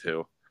of fun,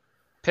 too.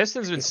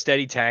 Pistons been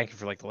steady tanking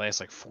for like the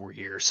last 4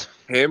 years.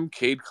 Him,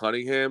 Cade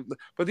Cunningham.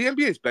 But the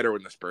NBA is better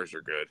when the Spurs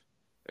are good,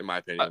 in my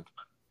opinion.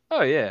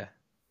 Oh, yeah.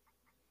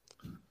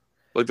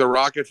 Like the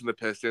Rockets and the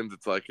Pistons,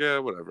 it's like, yeah,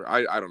 whatever.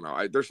 I don't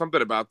know. There's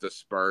something about the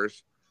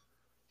Spurs.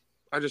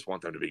 I just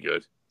want them to be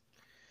good.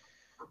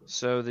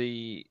 So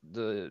the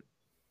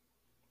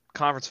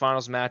conference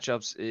finals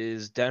matchups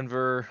is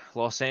Denver,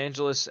 Los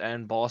Angeles,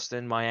 and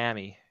Boston,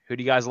 Miami. Who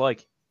do you guys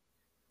like?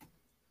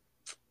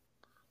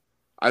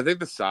 I think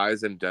the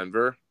size in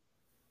Denver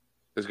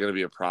is going to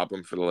be a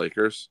problem for the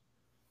Lakers.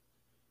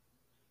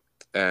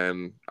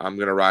 And I'm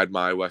going to ride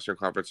my Western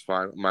Conference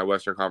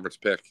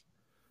pick.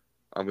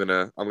 I'm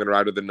gonna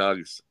ride with the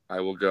Nugs.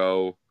 I will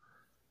go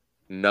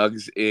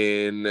Nugs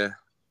in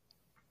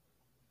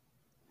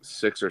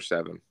 6 or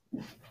 7.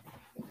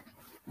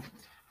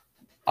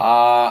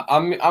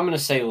 I'm gonna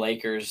say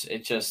Lakers.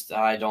 It just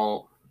I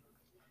don't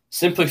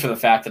simply for the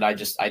fact that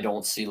I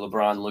don't see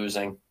LeBron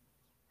losing.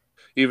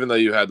 Even though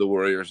you had the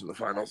Warriors in the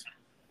finals.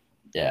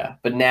 Yeah,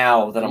 but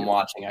now that I'm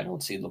watching, I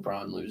don't see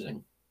LeBron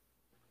losing.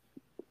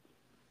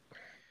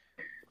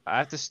 I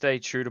have to stay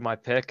true to my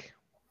pick.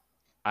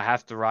 I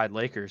have to ride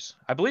Lakers.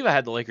 I believe I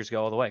had the Lakers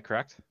go all the way,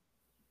 correct?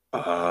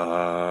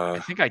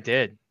 I think I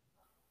did.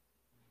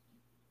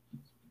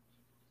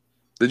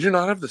 Did you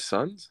not have the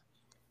Suns?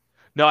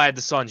 No, I had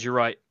the Suns. You're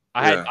right.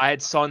 Yeah. I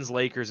had Suns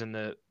Lakers in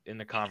the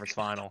conference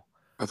final.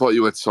 I thought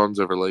you had Suns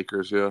over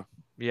Lakers, yeah.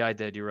 Yeah, I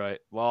did. You're right.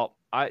 Well,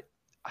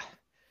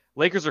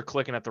 Lakers are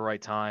clicking at the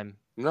right time.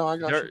 No, I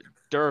got you.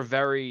 They're a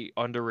very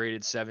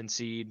underrated 7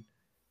 seed,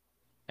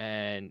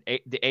 and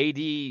the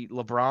AD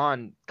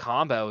LeBron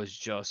combo is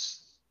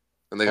just.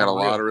 And they got a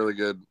unreal. lot of really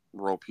good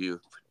role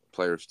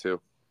players too.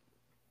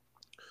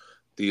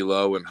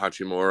 D'Lo and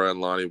Hachimura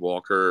and Lonnie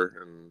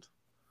Walker, and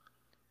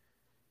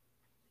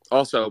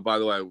also, by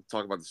the way,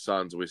 talking about the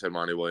Suns, we said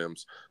Monty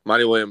Williams.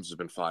 Monty Williams has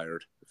been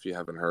fired. If you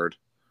haven't heard,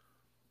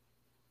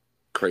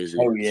 crazy.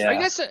 Oh yeah. Are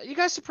you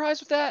guys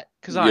surprised with that?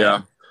 Because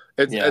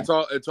it's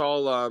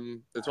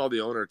all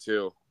the owner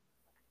too,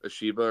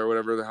 Ashiba or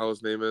whatever the hell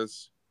his name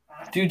is.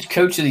 Dude's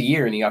coach of the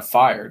year and he got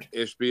fired.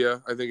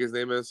 Ishbia, I think his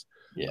name is.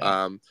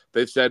 Yeah.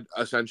 They've said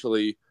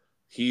essentially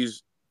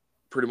he's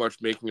pretty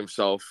much making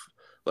himself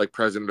like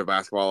president of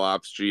basketball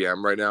ops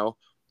GM right now,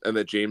 and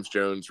that James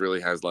Jones really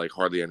has like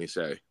hardly any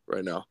say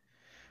right now.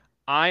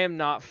 I am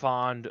not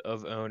fond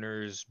of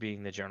owners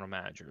being the general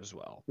manager as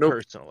well. Nope.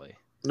 Personally.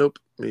 Nope,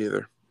 me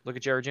either. Look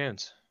at Jerry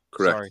Jones.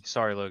 Correct.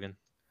 Sorry, Logan.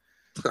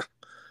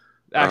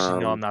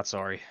 Actually, no, I'm not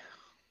sorry.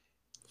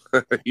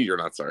 You're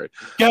not sorry.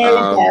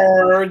 Go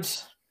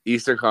Birds!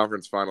 Eastern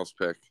Conference Finals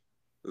pick,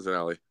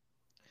 Zanelli.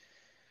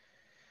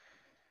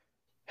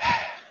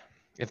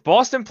 If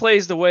Boston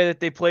plays the way that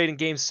they played in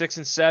games 6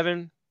 and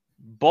 7,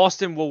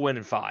 Boston will win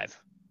in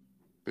 5.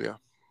 Yeah.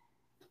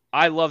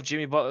 I love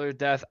Jimmy Butler to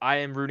death. I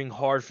am rooting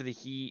hard for the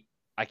Heat.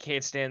 I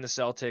can't stand the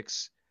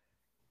Celtics.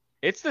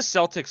 It's the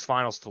Celtics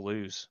finals to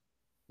lose.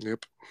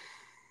 Yep.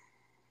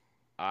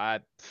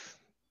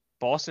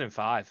 Boston in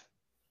 5.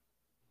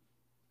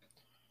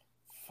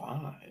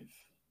 5.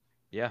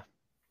 Yeah.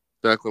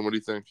 Declan, what do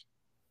you think?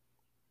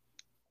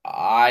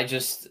 I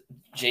just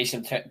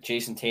Jason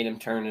Tatum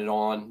turned it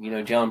on.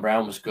 Jaylen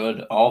Brown was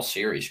good all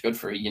series. Good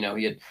for he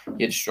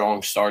had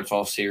strong starts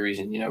all series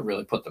and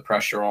really put the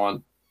pressure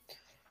on.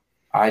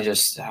 I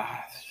just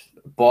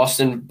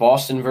Boston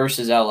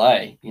versus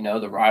LA.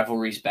 The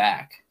rivalry's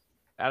back.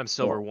 Adam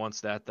Silver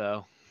wants that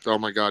though. Oh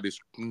my God,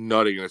 he's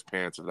nutting in his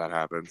pants if that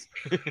happens.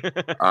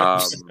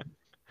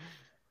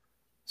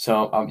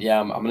 So I'm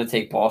gonna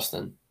take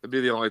Boston. It'd be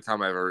the only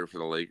time I ever root for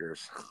the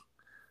Lakers.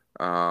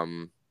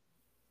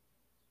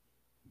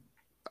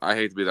 I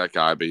hate to be that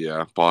guy, but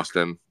yeah,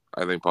 Boston.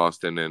 I think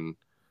Boston in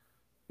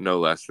no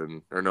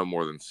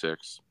more than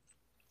 6.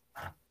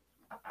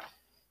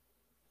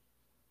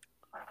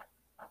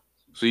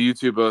 So you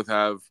two both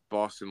have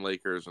Boston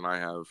Lakers, and I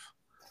have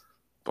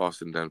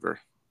Boston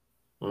Denver.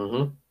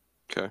 Mm-hmm.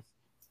 Okay.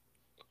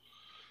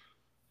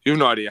 You have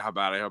no idea how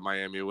bad I hope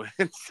Miami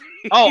wins.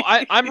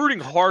 I'm rooting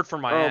hard for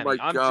Miami. Oh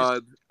my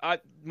God.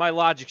 My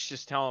logic's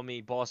just telling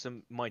me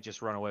Boston might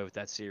just run away with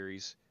that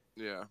series.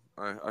 Yeah,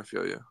 I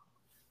feel you.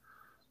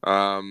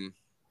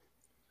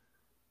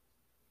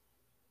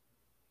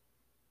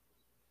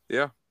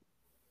 Yeah,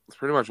 it's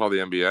pretty much all the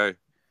NBA.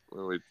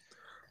 We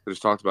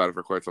just talked about it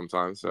for quite some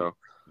time, so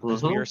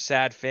because we are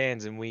sad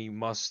fans and we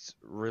must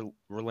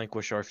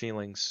relinquish our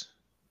feelings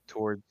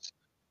towards.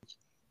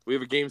 We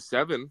have a game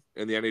 7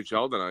 in the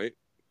NHL tonight.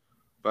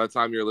 By the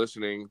time you're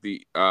listening,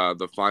 the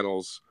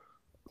finals,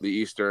 the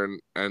Eastern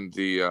and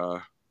the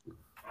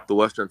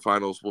Western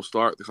finals will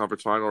start. The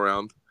conference final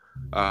round.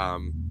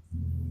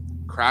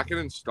 Kraken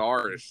and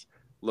Stars.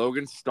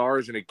 Logan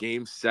Stars in a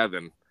Game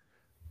 7.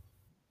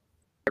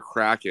 A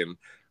Kraken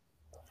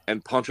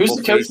and punchable Who's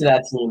the coach face. of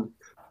that team?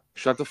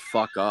 Shut the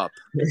fuck up.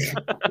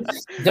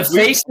 The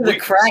face of the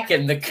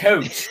Kraken, the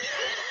coach.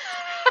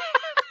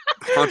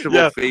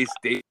 Punchable face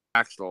Dave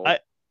Axtell.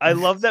 I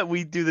love that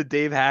we do the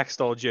Dave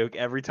Hackstall joke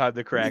every time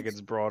the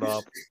Kraken's brought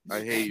up.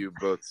 I hate you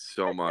both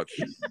so much.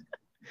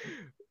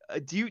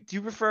 Do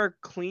you prefer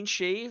clean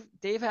shave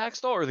Dave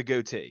Hackstall or the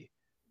goatee?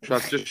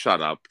 Just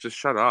shut up. Just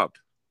shut up.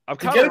 I'm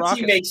The kind of goatee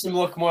rocking. makes him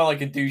look more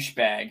like a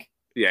douchebag.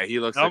 Yeah, he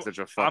looks like such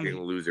a fucking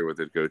loser with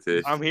his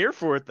goatee. I'm here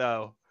for it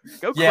though.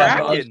 Go Yeah,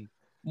 Kraken.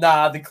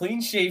 Nah, the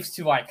clean shave's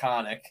too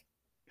iconic.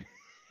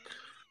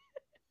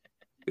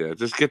 Yeah,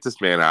 just get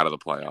this man out of the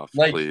playoffs,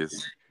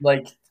 please.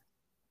 Like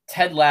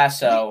Ted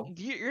Lasso.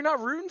 You're not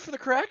rooting for the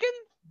Kraken?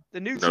 The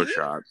new No team?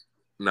 shot.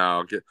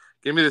 No,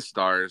 give me the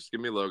Stars. Give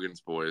me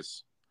Logan's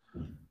boys.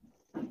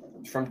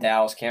 From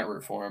Dallas, can't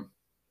root for him.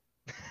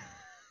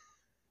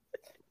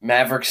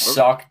 Mavericks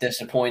suck,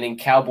 disappointing.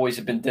 Cowboys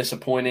have been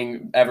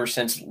disappointing ever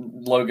since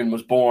Logan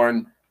was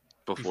born.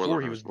 Before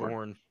he was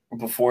born.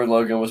 Before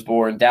Logan was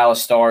born.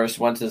 Dallas Stars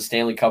went to the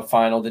Stanley Cup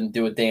final, didn't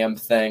do a damn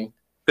thing.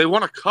 They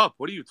won a cup.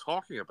 What are you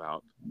talking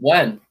about?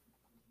 When?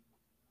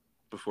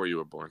 Before you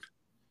were born.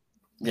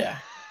 Yeah.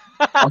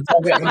 I'm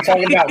talking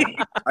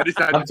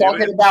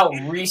about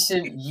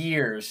recent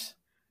years.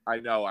 I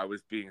know. I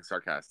was being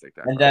sarcastic.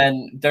 And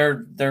then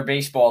their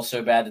baseball's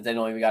so bad that they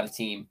don't even got a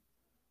team.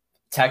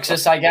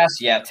 Texas, I guess.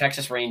 Yeah,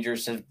 Texas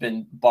Rangers have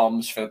been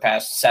bums for the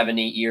past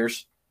 7-8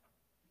 years.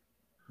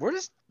 Where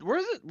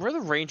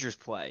the Rangers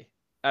play?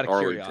 Out of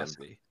Arlington.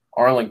 curiosity.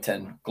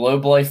 Arlington.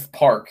 Globe Life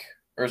Park.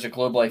 Or is it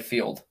Globe Life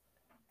Field?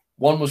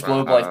 One was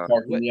Globe Life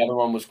Park and the other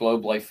one was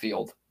Globe Life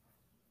Field.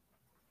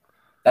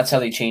 That's how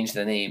they changed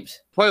the names.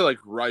 Play like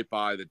right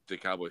by the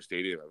Cowboy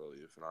Stadium, I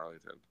believe, in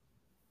Arlington.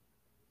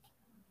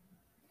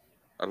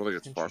 I don't think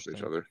it's far from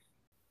each other.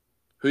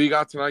 Who you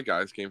got tonight,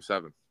 guys? Game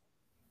 7.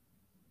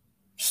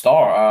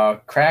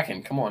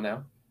 Kraken. Come on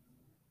now.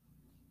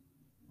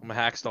 I'm a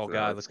Hackstall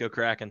guy. Let's go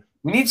Kraken.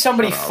 We need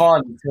somebody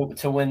fun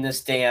to win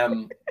this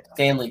damn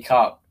Stanley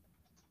Cup.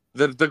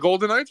 The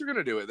Golden Knights are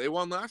gonna do it. They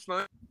won last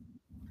night.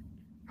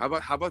 How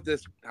about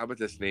this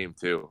name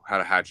too? Had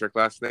a hat trick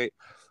last night.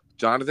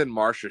 Jonathan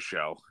Marcia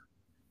Show.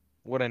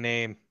 What a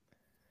name.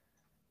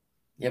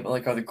 Yeah,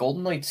 but are the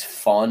Golden Knights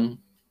fun?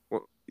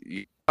 Well,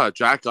 yeah,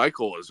 Jack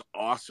Eichel is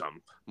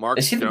awesome. Mark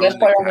is he the Stone, best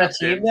player on that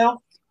team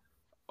now?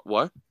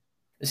 What?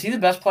 Is he the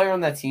best player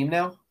on that team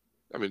now?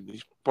 I mean,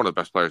 he's one of the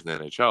best players in the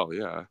NHL,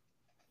 yeah.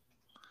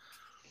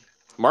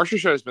 Marcia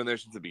Show has been there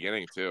since the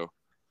beginning, too.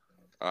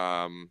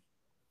 Want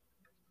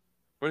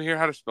to hear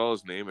how to spell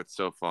his name? It's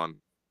so fun.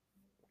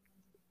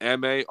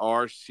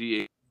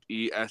 Marcehessault.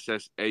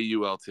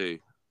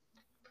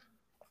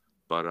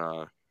 But,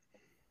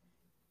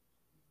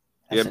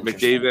 yeah,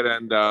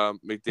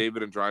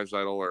 McDavid and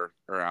Draisaitl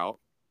are out.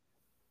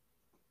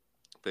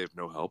 They have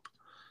no help.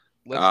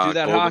 Let's do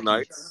that Golden hockey.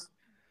 Knights.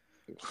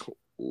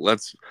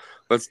 Let's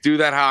do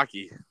that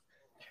hockey.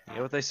 You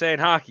know what they say in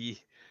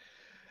hockey?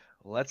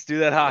 Let's do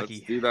that hockey.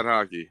 Let's do that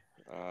hockey.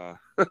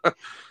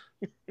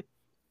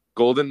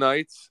 Golden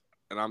Knights,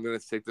 and I'm going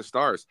to take the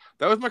Stars.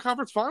 That was my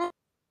conference final,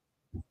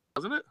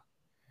 wasn't it?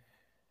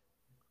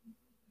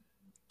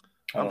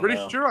 I'm pretty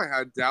sure I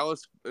had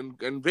Dallas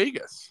and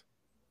Vegas.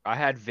 I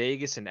had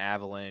Vegas and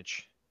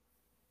Avalanche.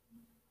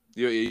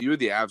 You had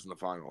the Avs in the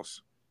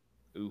finals.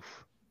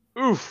 Oof.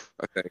 I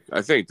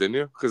think, didn't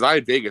you? Because I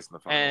had Vegas in the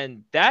finals.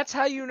 And that's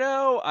how you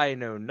know I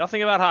know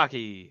nothing about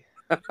hockey.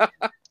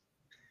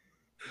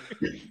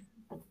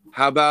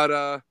 How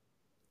about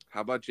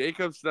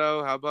Jacobs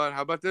though? How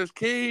about those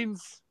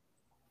Canes?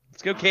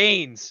 Let's go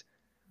Canes.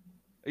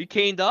 Are you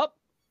caned up?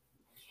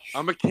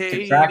 I'm a Cane.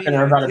 The Kraken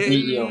are about to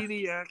beat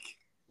you.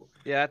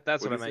 Yeah,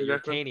 that's what I What'd meant. you You're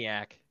a say, Declan?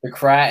 Caniac.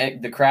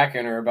 The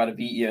Kraken are about to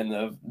beat you in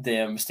the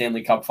damn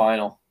Stanley Cup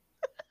final.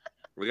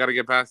 We got to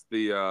get past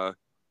the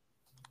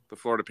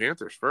Florida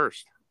Panthers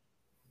first.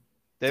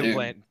 They've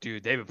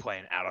been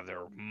playing out of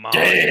their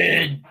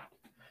mind.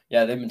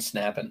 Yeah, they've been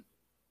snapping.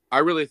 I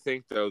really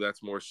think though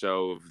that's more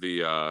so of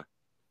the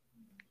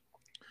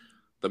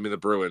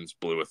Bruins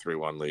blew a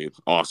 3-1 lead.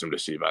 Awesome to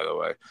see, by the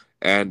way.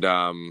 And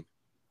then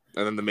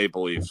the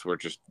Maple Leafs were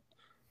just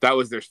that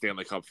was their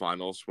Stanley Cup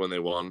Finals when they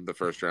won the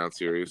first round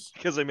series.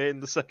 Because they made it in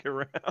the second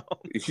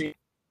round.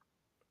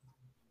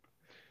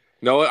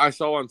 No, I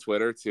saw on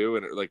Twitter too,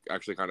 and it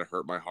actually kind of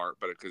hurt my heart,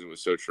 but because it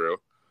was so true.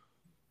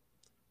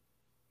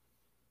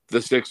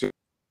 The Sixers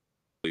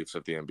Leafs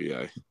of the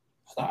NBA.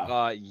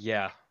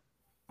 Yeah.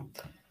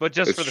 But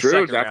just It's for the true,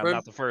 second Declan. round,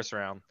 not the first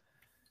round.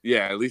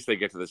 Yeah, at least they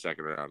get to the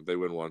second round. They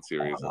win one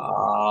series.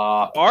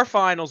 Our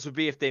finals would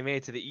be if they made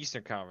it to the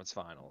Eastern Conference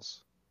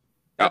Finals.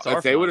 That's if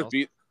our they would have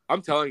finals.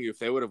 I'm telling you, if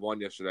they would have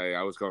won yesterday,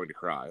 I was going to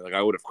cry.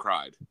 I would have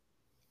cried.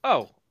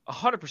 Oh,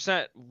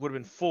 100% would have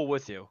been full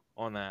with you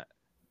on that.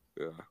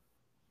 Yeah.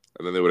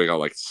 And then they would have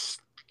got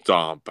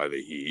stomped by the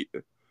Heat.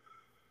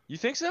 You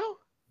think so?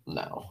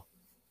 No.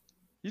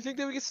 You think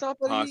they would get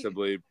stopped by the Heat?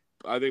 Possibly.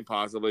 I think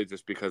possibly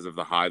just because of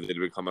the high they'd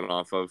been coming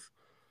off of.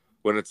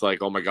 when it's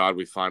like, oh my God,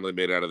 we finally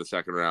made it out of the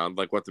second round,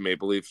 like what the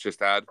Maple Leafs just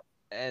had.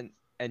 And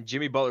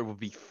Jimmy Butler will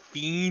be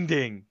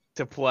fiending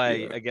to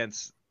play Yeah.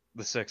 against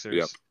the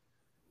Sixers.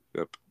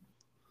 Yep.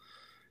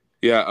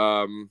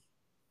 Yeah.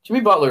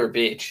 Jimmy Butler a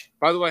bitch.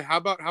 By the way, how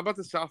about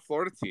the South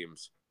Florida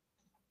teams?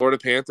 Florida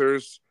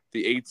Panthers,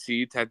 the 8th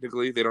seed,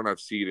 technically. They don't have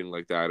seeding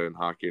like that in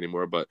hockey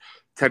anymore, but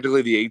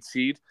technically the 8th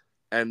seed,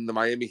 and the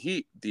Miami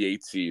Heat, the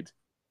 8th seed.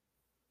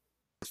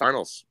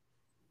 Finals.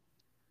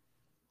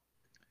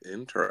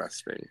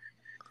 Interesting.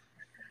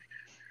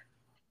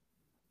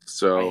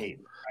 So I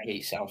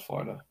hate South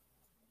Florida.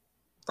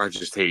 I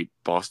just hate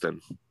Boston.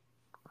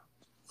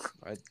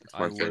 I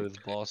my thing. loathe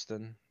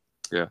Boston.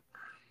 Yeah.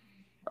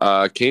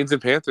 Canes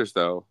and Panthers,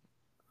 though.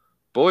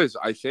 Boys,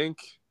 I think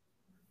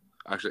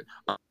actually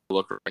I'll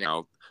look right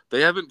now.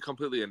 They haven't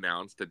completely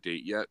announced a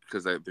date yet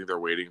because I think they're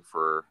waiting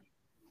for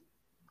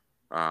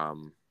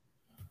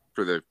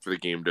the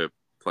game to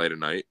play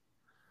tonight.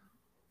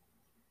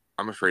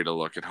 I'm afraid to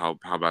look at how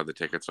bad the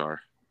tickets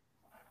are.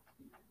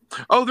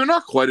 Oh, they're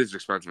not quite as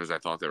expensive as I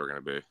thought they were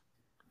going to be.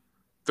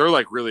 They're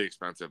like really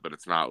expensive, but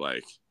it's not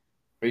like.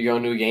 Are you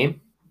going to a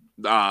game?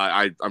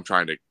 I'm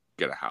trying to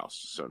get a house,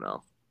 so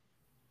no.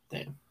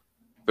 Damn.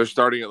 They're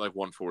starting at like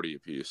 $140 a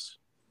piece.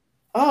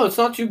 Oh, it's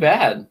not too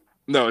bad.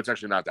 No, it's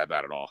actually not that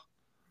bad at all.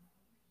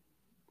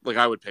 Like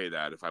I would pay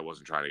that if I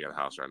wasn't trying to get a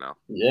house right now.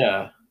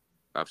 Yeah.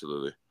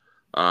 Absolutely.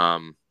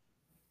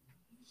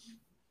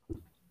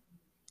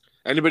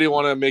 Anybody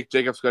want to make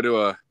Jacobs go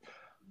to a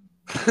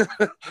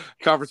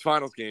conference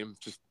finals game?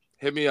 Just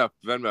hit me up.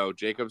 Venmo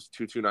Jacobs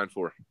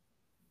 2294.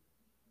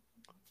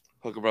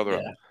 Hook a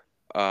brother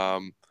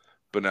up.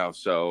 But no,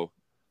 so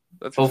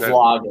that's He'll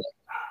vlog it.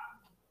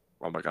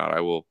 Oh my God,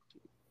 I will.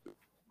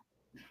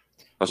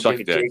 I'll suck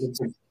your dick.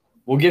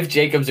 We'll give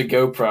Jacobs a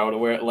GoPro to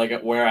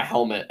wear a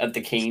helmet at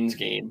the Canes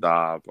game.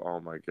 Stop. Oh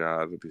my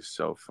God, it'd be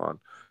so fun.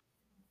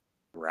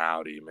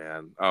 Rowdy,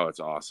 man. Oh, it's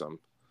awesome.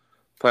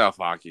 Playoff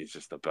hockey is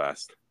just the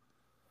best.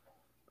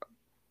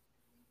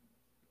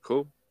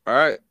 Cool. All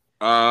right.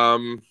 Are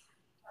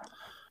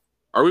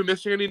we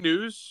missing any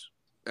news?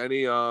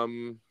 Any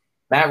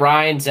Matt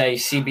Ryan's a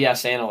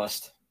CBS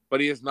analyst. But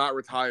he is not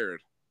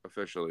retired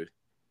officially.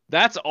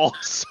 That's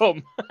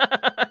awesome.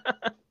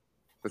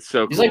 That's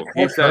so He's cool. like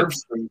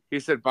he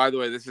said, by the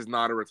way, this is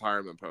not a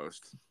retirement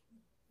post.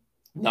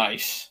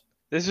 Nice.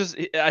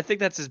 I think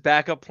that's his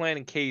backup plan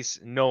in case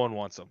no one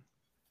wants him.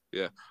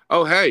 Yeah.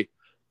 Oh, hey.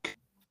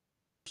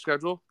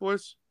 Schedule,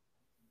 boys?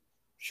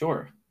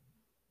 Sure.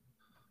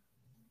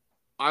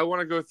 I want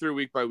to go through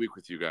week by week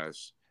with you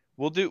guys.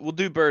 We'll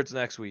do Birds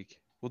next week.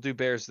 We'll do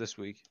Bears this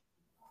week.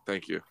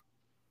 Thank you.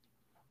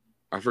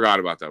 I forgot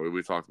about that.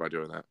 We talked about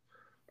doing that.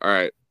 All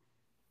right.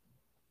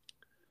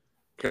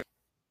 Okay.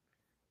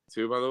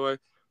 Two, by the way.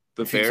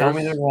 The if Bears. You tell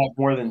me they're going to have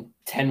more than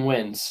 10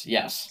 wins,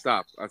 yes.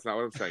 Stop. That's not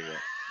what I'm saying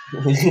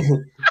yet.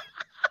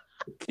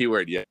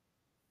 Keyword, yeah.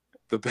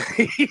 The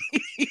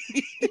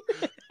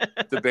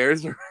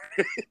Bears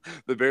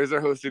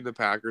are hosting the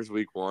Packers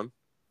week 1.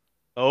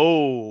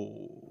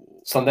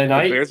 Oh. Sunday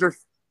night? The Bears are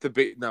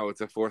no,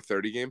 it's a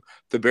 4:30 game.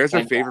 The Bears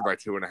are favored by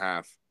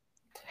 2.5.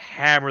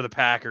 Hammer the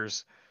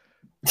Packers.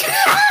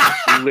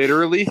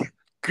 Literally,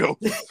 go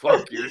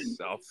fuck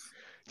yourself.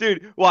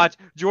 Dude, watch.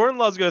 Jordan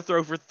Love's going to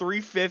throw for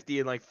 350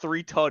 and like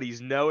 3 tutties,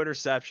 no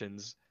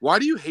interceptions. Why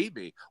do you hate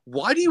me?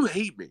 Why do you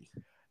hate me?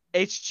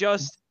 It's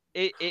just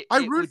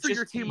I root for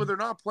your team when they're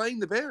not playing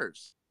the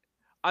Bears.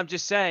 I'm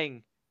just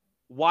saying,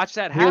 watch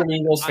that happen. You're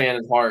an Eagles fan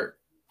at heart.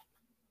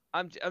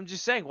 I'm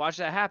just saying, watch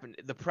that happen.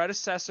 The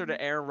predecessor to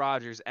Aaron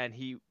Rodgers, and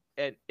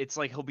it's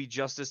like he'll be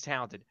just as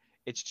talented.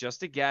 It's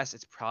just a guess.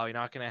 It's probably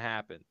not going to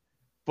happen.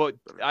 But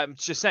I'm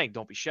just saying,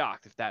 don't be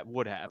shocked if that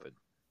would happen.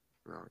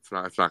 No, it's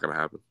not. It's not going to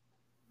happen.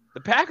 The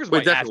Packers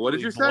Wait, might Declan, what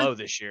did you blow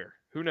say? this year.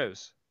 Who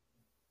knows?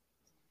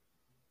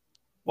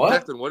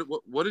 What? Declan,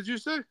 what did you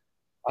say?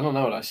 I don't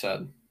know what I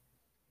said.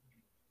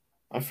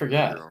 I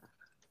forget.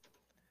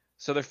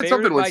 So they're It's favored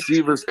something when by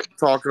Steve was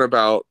talking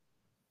about.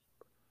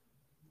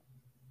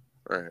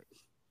 All right.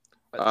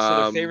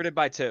 So they're favored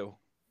by 2.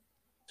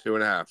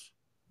 2.5.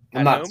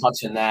 I'm not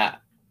touching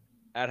that.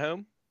 At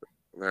home?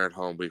 They're at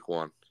home week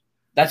 1.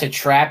 That's a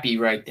trappy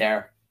right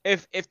there.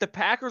 If the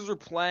Packers were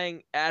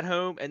playing at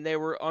home and they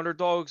were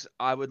underdogs,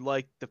 I would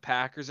like the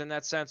Packers in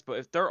that sense. But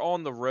if they're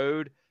on the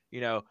road,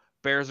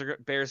 Bears fans are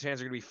going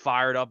to be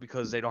fired up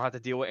because they don't have to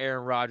deal with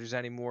Aaron Rodgers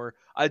anymore.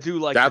 I do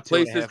like that the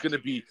place 2.5. is going to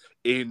be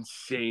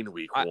insane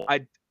week 1.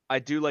 I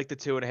do like the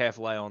 2.5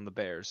 lay on the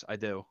Bears. I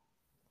do.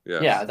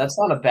 Yes. Yeah, that's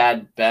not a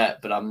bad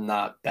bet, but I'm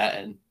not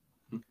betting.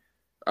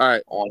 All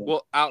right.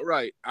 Well,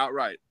 outright.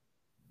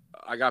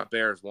 I got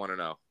Bears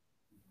 1-0.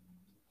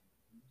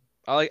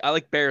 I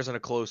like Bears in a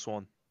close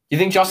one. You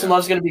think Justin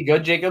Love's going to be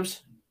good,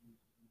 Jacobs?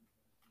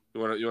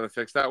 You want to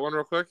fix that one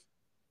real quick?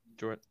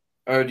 Jordan.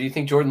 Or do you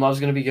think Jordan Love's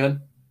going to be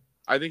good?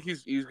 I think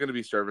he's going to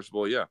be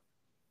serviceable. Yeah.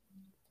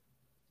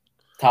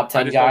 Top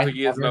 10 guy.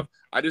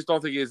 I just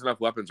don't think he has enough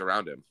weapons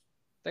around him.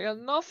 They got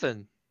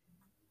nothing.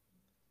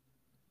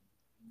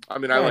 I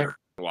mean, I like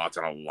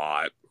Watson a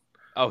lot.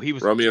 Oh, he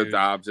was Romeo dude,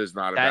 Dobbs is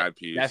not a bad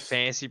piece. that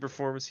fantasy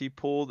performance he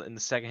pulled in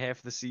the second half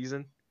of the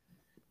season.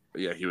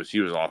 Yeah, he was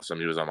awesome.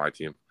 He was on my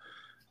team.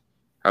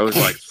 I was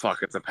like,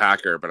 fuck, it's a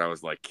Packer, but I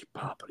was like,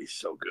 oh, but he's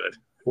so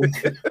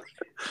good.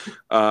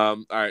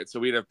 All right, so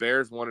we'd have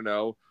Bears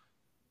 1-0.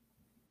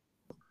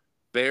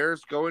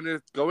 Bears going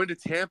to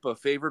Tampa,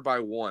 favored by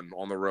 1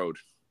 on the road.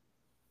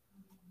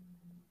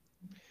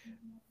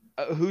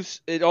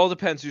 It all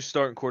depends who's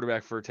starting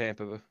quarterback for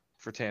Tampa.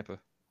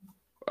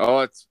 Oh,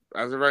 it's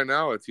as of right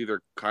now, it's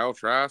either Kyle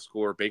Trask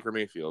or Baker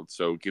Mayfield.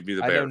 So give me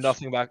the Bears.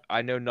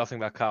 I know nothing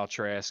about Kyle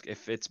Trask.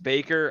 If it's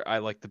Baker, I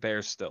like the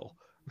Bears still.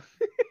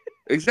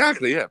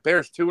 Exactly, yeah.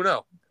 Bears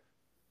 2-0.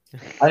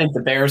 I think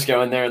the Bears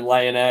go in there and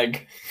lay an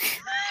egg.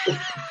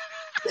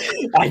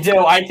 I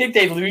do. I think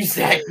they lose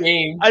that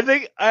game.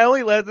 I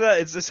only led to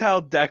that. It's just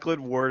how Declan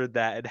worded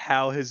that and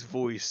how his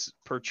voice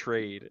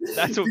portrayed.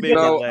 That's what made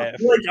me laugh.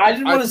 Like, I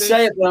didn't want to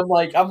say it, but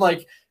I'm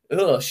like,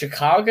 ugh,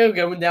 Chicago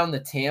going down to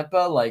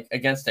Tampa, like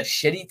against a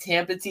shitty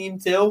Tampa team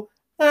too.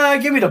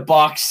 Give me the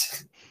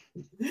Bucks.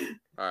 All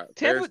right,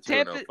 Tampa,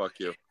 Bears 2-0. Fuck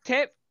you.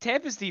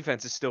 Tampa's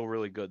defense is still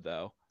really good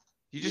though.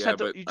 That's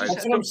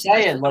what I'm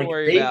saying. Like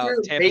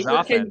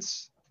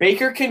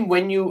Baker can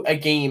win you a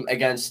game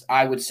against,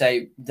 I would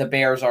say, the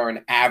Bears are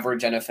an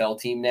average NFL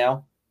team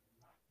now.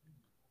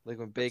 Like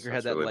when Baker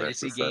had that really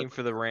legacy game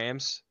for the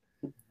Rams.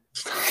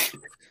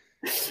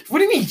 What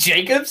do you mean,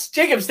 Jacobs?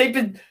 Jacobs, they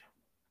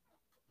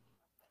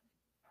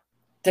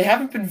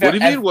haven't been very. What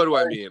do you mean? What do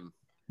I mean?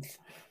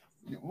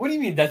 What do you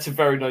mean? That's a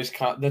very nice.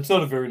 That's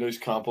not a very nice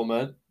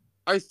compliment.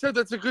 I said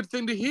that's a good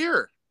thing to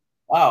hear.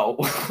 Oh,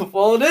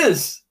 well, it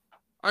is.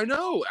 I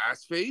know,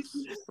 ass face.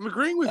 I'm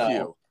agreeing with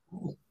you.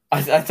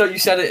 I thought you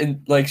said it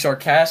in like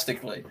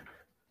sarcastically.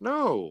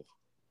 No,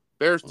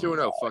 Bears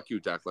 2-0. Fuck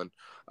you, Declan.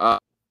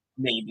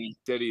 Maybe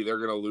City, they're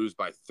gonna lose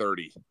by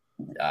 30.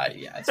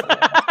 Yeah, it's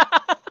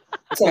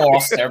a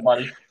loss there,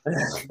 buddy.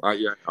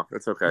 Yeah, no,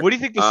 it's okay. What do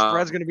you think the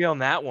spread's gonna be on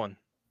that one?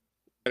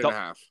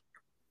 1.5.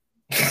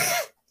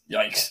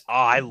 Yikes! Oh,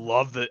 I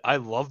love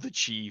the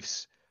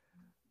Chiefs.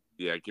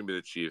 Yeah, give me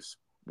the Chiefs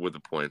with the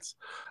points.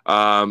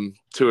 2-1.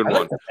 I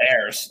like the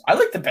Bears. I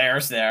like the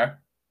Bears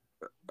there.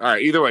 All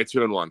right, either way,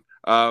 2-1.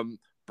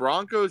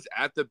 Broncos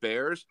at the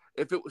Bears.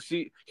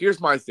 Here's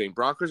my thing.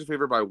 Broncos are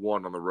favored by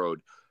 1 on the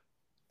road.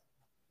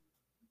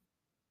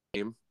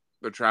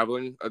 They're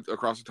traveling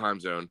across the time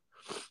zone.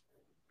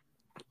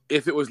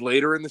 If it was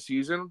later in the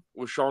season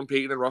with Sean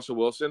Payton and Russell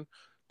Wilson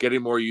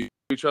getting more used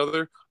to each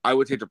other, I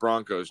would take the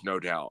Broncos, no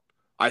doubt.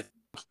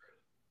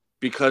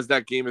 Because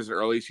that game is an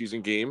early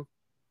season game,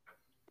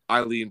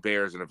 I lean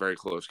Bears in a very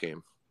close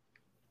game.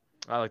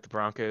 I like the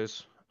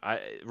Broncos.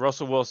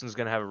 Russell Wilson's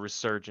going to have a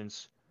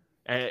resurgence,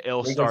 and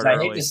it'll start early.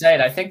 I hate to say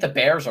it, I think the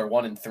Bears are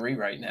 1-3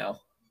 right now.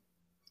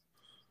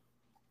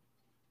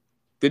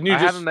 Didn't you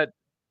just met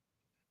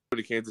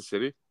to Kansas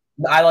City?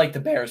 I like the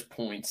Bears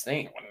points. They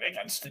ain't winning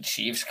against the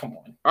Chiefs. Come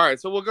on. All right,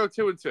 so we'll go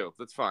 2-2.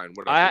 That's fine.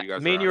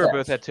 Me and you were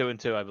both at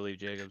 2-2, I believe,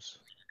 Jacobs.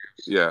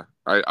 Yeah,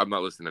 I'm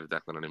not listening to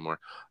Declan anymore.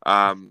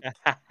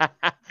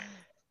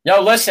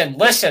 Yo, listen.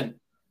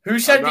 Who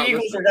said the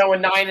Eagles are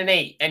going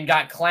 9-8 and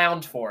got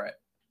clowned for it?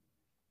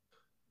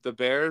 The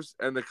Bears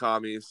and the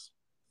Commies,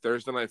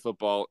 Thursday Night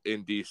Football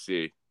in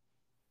D.C.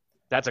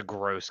 That's a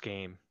gross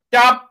game.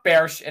 Stop,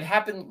 Bears. It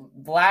happened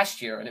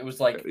last year, and it was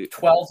like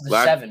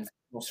 12-7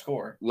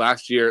 score.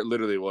 Last year, it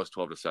literally was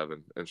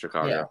 12-7 in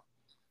Chicago. Yeah.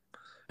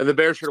 And the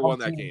Bears should have won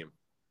that game.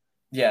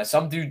 Yeah,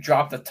 some dude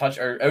dropped a touch,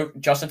 or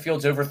Justin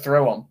Fields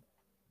overthrew him.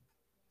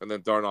 And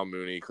then Darnell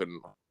Mooney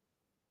couldn't.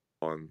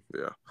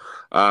 Yeah.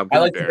 I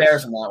like the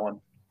Bears in that one.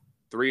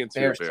 3-2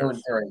 Bears.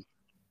 Bears. 2-3.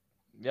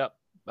 Yep,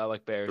 I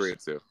like Bears.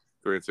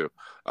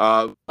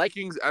 3-2.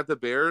 Vikings at the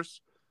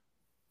Bears.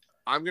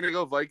 I'm gonna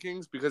go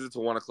Vikings because it's a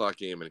 1:00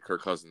 game and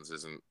Kirk Cousins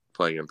isn't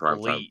playing in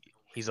prime time.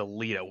 He's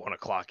elite at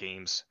 1:00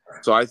 games.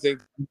 So I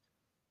think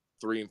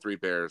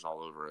 3-3 Bears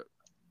all over it.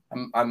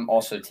 I'm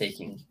also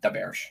taking the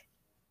Bears.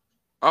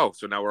 Oh,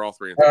 so now we're all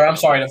 3-3. I'm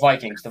sorry, the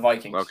Vikings.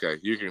 Okay,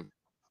 you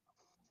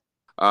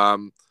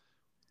can.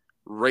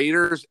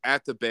 Raiders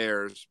at the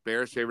Bears.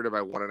 Bears favored by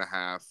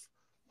 1.5.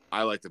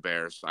 I like the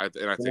Bears. I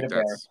think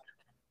that's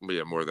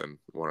more than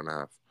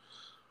 1.5.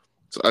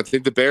 So I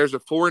think the Bears are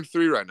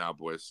 4-3 right now,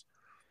 boys.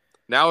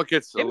 Now it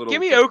gets a little.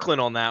 Give me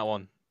Oakland on that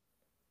one.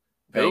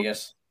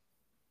 Vegas.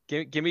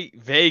 Give me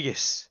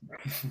Vegas.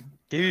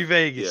 Give me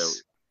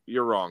Vegas. Yeah,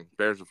 you're wrong.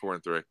 Bears are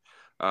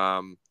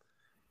 4-3.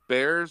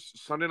 Bears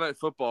Sunday Night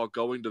Football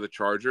going to the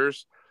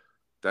Chargers.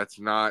 That's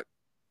not.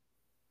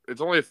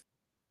 It's only a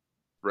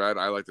spread.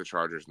 I like the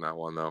Chargers in that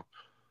one though.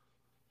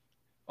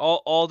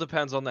 All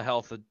depends on the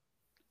health of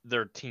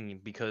their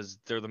team because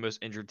they're the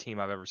most injured team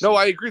I've ever seen. No,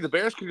 I agree. The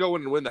Bears could go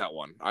in and win that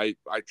one. I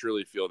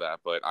truly feel that,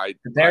 but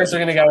the Bears are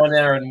going to go in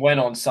there and win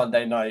on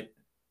Sunday night.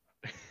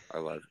 I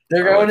love it.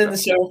 They're going in the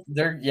show.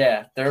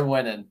 They're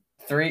winning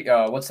 3.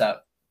 What's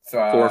that?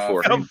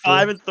 4-4.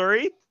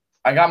 5-3.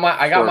 I got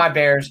my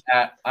Bears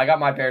at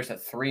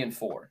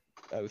 3-4.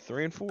 Oh,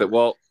 3-4.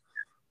 Well,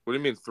 what do you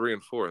mean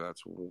 3-4?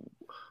 That's 1.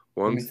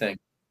 Let me think.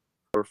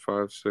 4,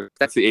 5, 6.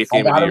 That's the 8th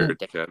game of the year,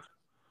 dickhead.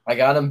 I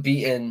got them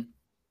beaten.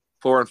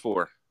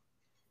 4-4.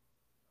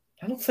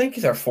 I don't think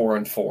they're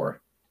 4-4.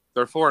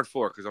 They're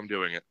 4-4 because I'm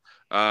doing it.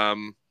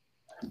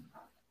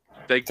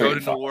 They go to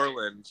 3-5. New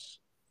Orleans.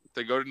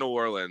 They go to New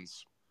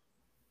Orleans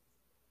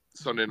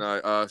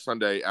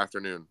Sunday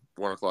afternoon,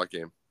 1:00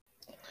 game.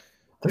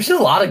 There's a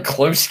lot of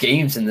close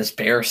games in this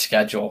Bears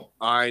schedule.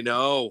 I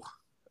know.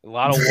 A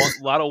lot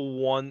of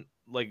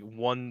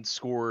one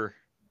score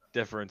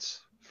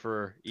difference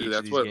for each Dude,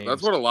 of these games.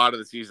 that's what a lot of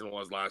the season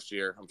was last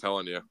year. I'm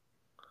telling you.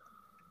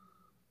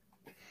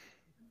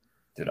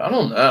 Dude, I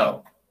don't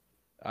know.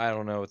 I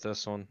don't know with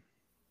this one.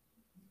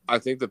 I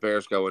think the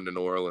Bears go into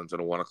New Orleans in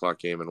a 1:00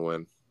 game and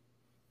win.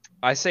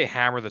 I say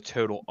hammer the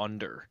total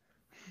under.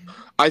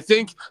 I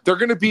think they're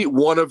going to beat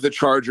one of the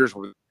Chargers,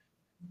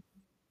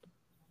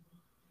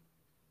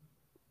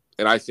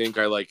 and I think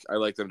I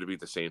like them to beat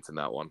the Saints in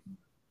that one.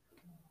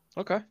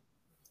 Okay.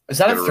 Is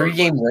that a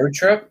 3-game road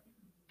trip?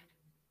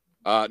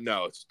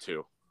 No, it's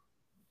 2.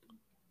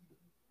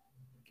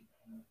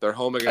 They're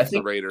home against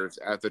the Raiders,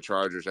 at the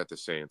Chargers, at the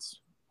Saints.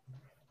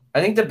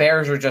 I think the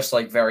Bears are just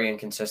like very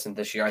inconsistent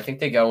this year. I think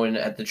they go in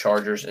at the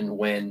Chargers and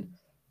win,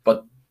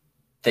 but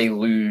they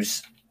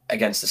lose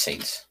against the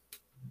Saints.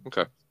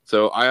 Okay.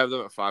 So I have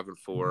them at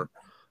 5-4.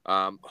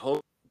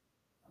 Home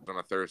on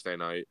a Thursday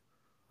night.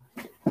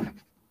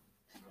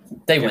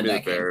 They Give win me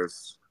that the game.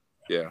 Bears.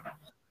 Yeah.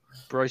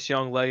 Bryce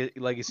Young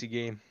legacy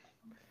game.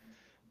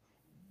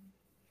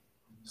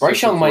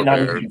 Bryce Young 6-4 might not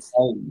Bears. even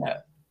play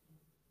yet.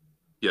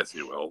 Yes,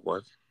 he will.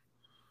 What?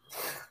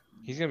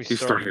 He's gonna be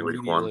He's starting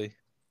week 1. immediately.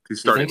 He's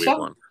starting think week so?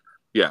 1.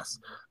 Yes.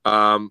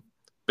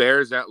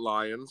 Bears at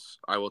Lions.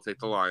 I will take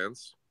the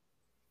Lions,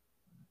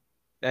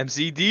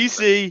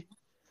 MCDC.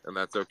 and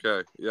that's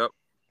okay. Yep.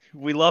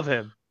 We love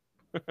him.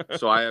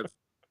 So I have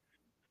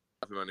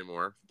him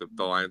anymore.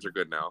 The Lions are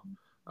good now.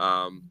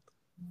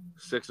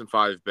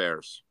 6-5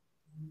 Bears.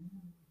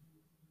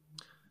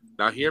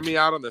 Now hear me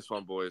out on this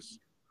one, boys.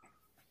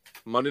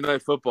 Monday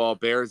Night Football,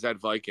 Bears at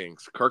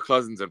Vikings. Kirk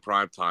Cousins in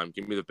prime time.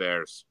 Give me the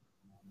Bears.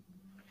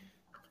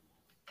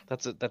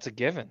 That's a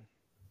given.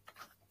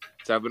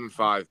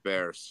 7-5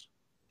 Bears.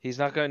 He's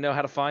not going to know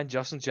how to find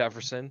Justin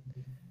Jefferson,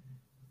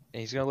 and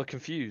he's going to look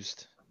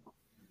confused.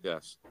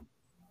 Yes.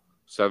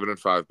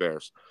 7-5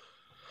 Bears.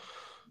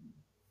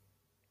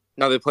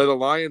 Now they play the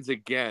Lions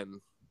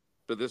again,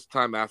 but this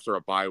time after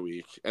a bye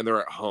week, and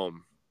they're at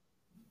home.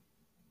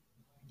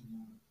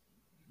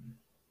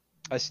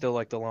 I still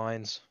like the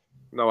Lions.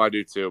 No, I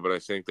do too, but I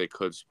think they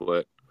could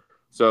split.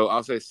 So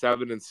I'll say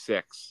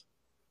 7-6.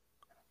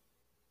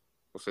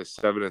 We'll say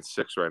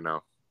 7-6 right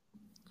now.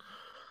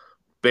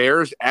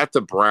 Bears at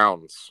the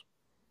Browns.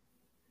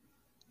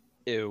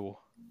 Ew.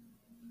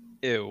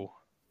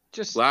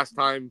 Just Last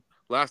time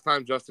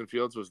Justin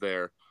Fields was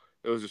there,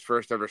 it was his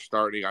first ever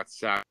start, and he got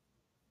sacked.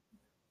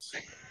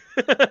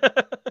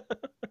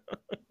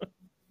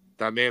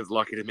 That man's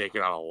lucky to make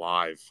it out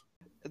alive.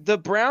 The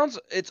Browns,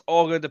 it's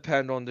all going to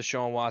depend on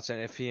Deshaun Watson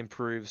if he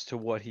improves to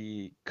what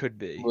he could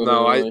be.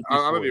 No, I'm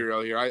going to be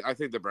real here. I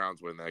think the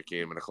Browns win that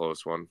game in a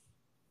close one.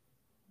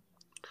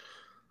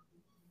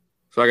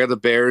 So I got the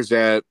Bears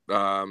at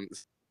 7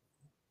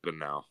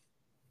 now.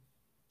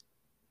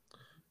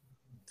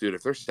 Dude,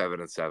 if they're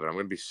 7-7, I'm going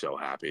to be so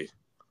happy.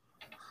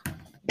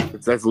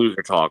 That's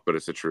loser talk, but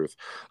it's the truth.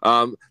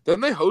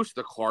 Then they host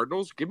the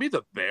Cardinals. Give me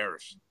the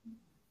Bears.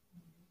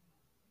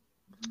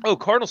 Oh,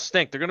 Cardinals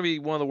stink. They're going to be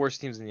one of the worst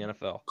teams in the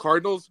NFL.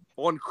 Cardinals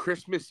on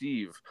Christmas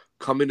Eve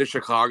coming to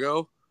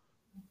Chicago,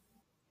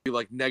 be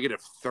like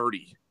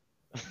 -30.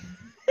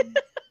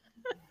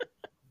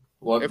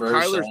 What If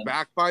Kyler's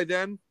back by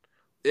then,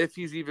 if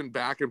he's even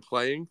back and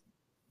playing,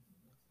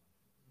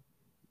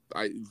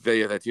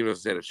 that team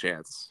doesn't stand a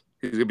chance.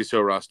 He's gonna be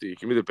so rusty.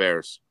 Give me the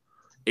Bears.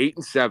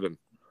 8-7.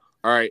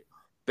 All right,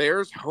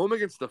 Bears home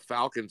against the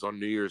Falcons on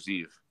New Year's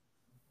Eve.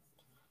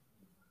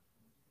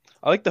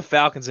 I like the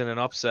Falcons in an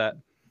upset.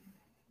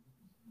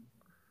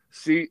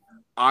 See,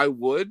 I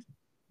would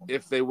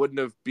if they wouldn't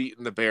have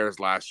beaten the Bears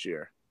last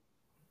year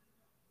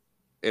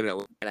in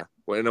Atlanta.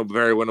 In a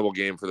very winnable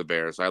game for the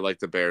Bears. I like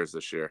the Bears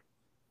this year.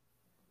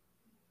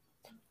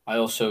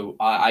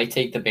 I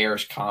take the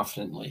Bears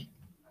confidently.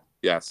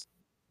 Yes.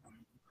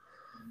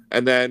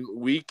 And then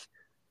week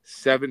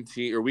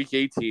 17 or week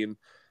 18,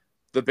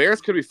 the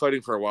Bears could be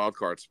fighting for a wild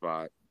card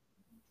spot.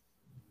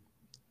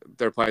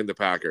 They're playing the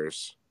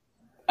Packers.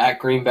 At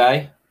Green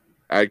Bay?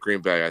 At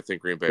Green Bay. I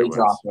think Green Bay They wins.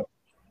 drop it.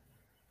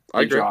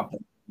 I agree. Drop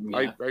it.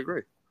 Yeah. I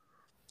agree.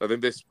 I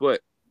think they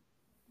split.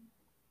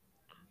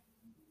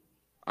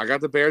 I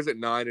got the Bears at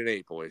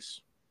 9-8,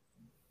 boys.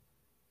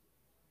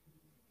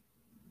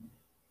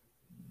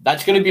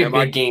 That's going to be a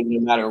big game no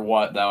matter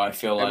what, though, I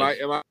feel like.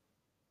 Am I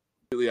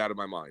completely out of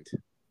my mind?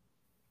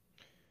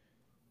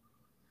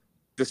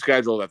 The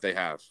schedule that they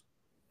have.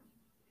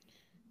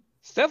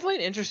 It's definitely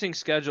an interesting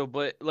schedule,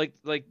 but like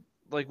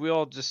we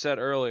all just said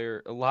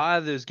earlier, a lot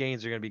of those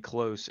games are going to be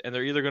close, and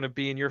they're either going to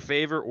be in your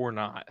favor or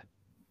not.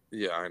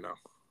 Yeah, I know.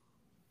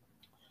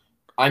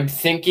 I'm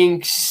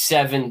thinking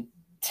 7-10,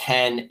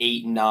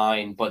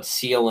 8-9, but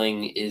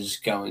ceiling is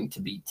going to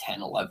be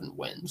 10-11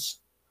 wins.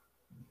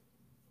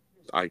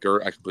 I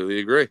completely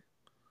agree.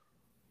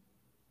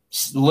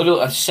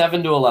 Little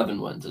 7 to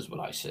 11 wins is what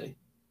I see.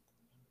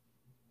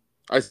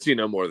 I see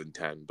no more than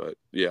 10, but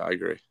yeah, I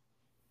agree.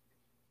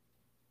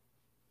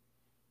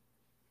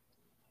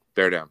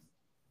 Bear down.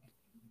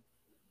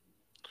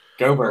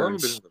 Go How long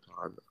have we been Birds. in the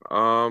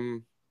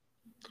pod?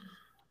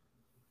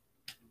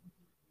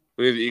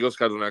 We need the Eagles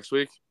schedule next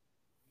week.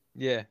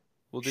 Yeah,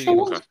 we'll do Sure.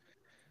 Eagles. Okay.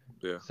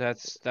 Yeah. So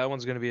that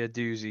one's gonna be a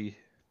doozy.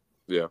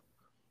 Yeah.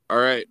 All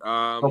right.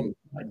 Oh,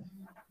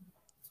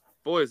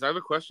 Boys, I have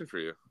a question for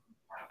you.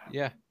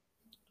 Yeah.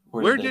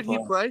 Where did he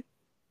play?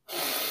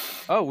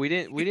 Oh, we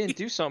didn't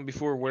do something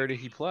before. Where did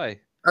he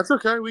play? That's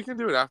okay. We can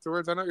do it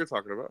afterwards. I know what you're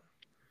talking about.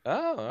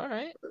 Oh, all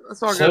right.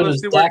 That's all So good.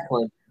 Let's does do where.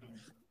 Declan.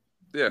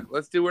 Yeah,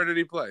 let's do where did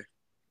he play.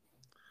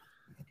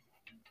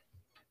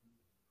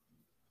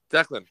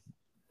 Declan,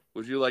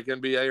 would you like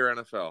NBA or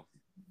NFL?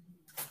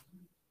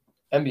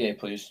 NBA,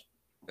 please.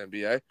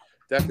 NBA.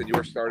 Declan, you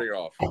are starting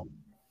off.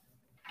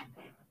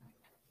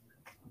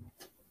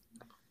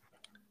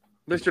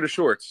 Mr.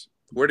 DeShorts,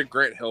 where did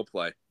Grant Hill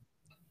play?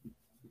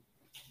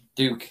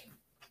 Duke.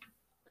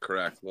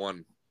 Correct.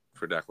 1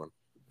 for Declan.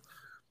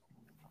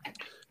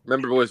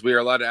 Remember, boys, we are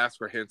allowed to ask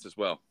for hints as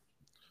well.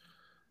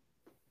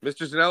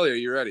 Mr. Zanelli, are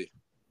you ready?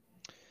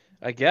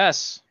 I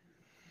guess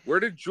Where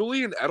did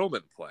Julian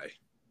Edelman play?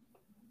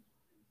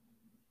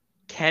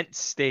 Kent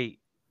State,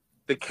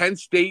 The Kent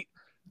State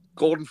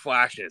Golden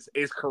Flashes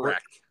is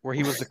correct. where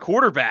he was the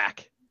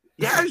quarterback.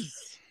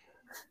 Yes.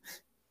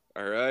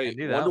 All I right.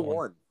 knew 1 that to one.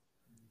 1.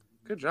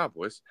 Good job,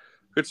 boys.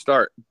 Good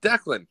start.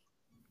 Declan,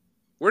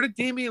 where did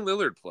Damian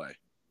Lillard play?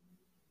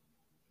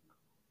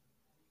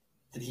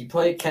 Did he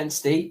play at Kent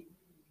State?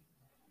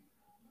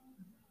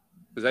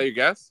 Is that your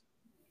guess?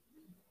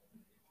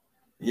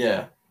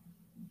 Yeah.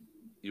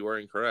 You are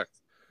incorrect.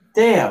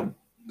 Damn.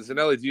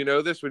 Zanelli, do you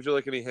know this? Would you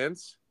like any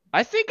hints?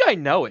 I think I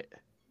know it.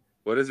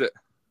 What is it?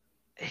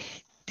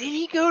 Did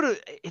he go to?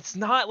 It's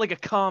not like a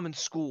common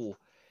school.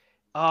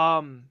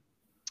 I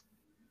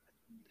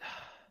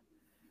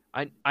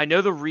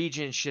know the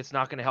region shit's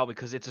not gonna help me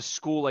because it's a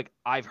school like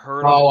I've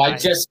heard of. Oh, I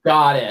just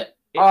got it.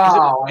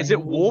 Is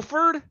it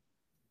Wolford?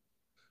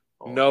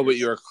 No, but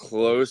you're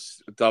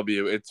close.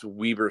 W. It's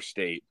Weber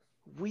State.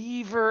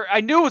 Weaver.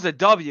 I knew it was a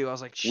W. I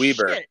was like,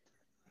 Weber. shit.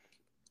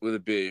 With a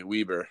B.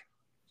 Weber.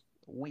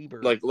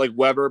 Weber. Like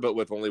Weber, but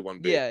with only one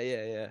B.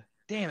 Yeah.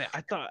 Damn it.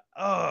 I thought,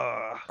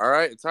 All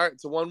right. It's all right.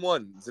 It's a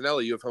 1-1.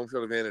 Zanelli, you have home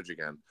field advantage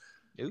again.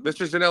 Ooh.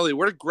 Mr. Zanelli,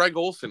 where did Greg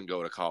Olson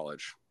go to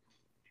college?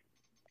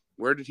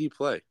 Where did he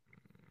play?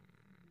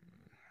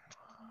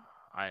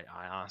 I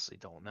honestly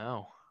don't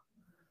know.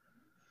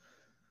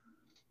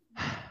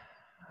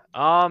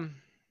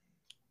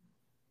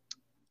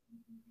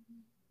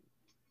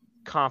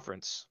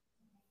 Conference.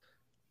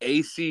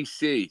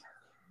 ACC.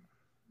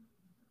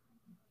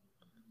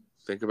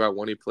 Think about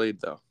when he played,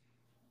 though.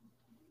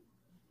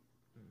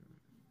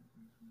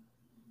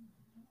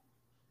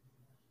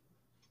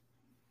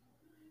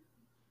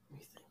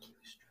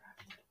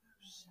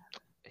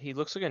 He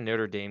looks like a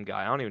Notre Dame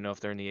guy. I don't even know if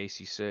they're in the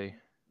ACC.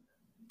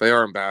 They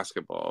are in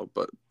basketball,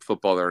 but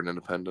football, they're an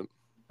independent.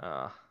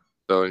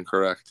 So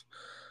incorrect.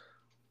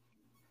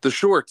 The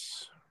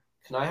Shorts.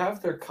 Can I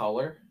have their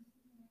color?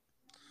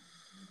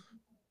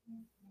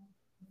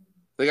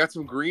 They got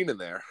some green in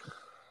there.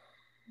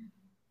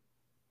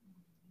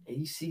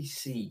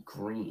 ACC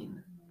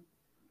green.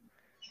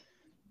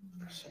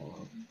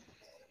 So,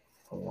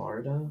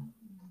 Florida.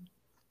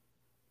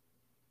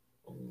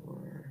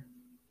 Or...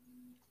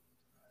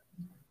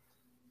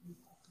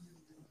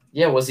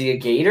 Yeah, was he a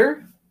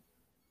Gator?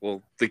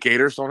 Well, the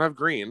Gators don't have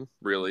green,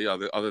 really,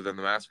 other than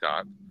the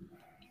mascot.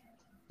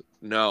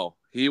 No,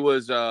 he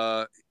was.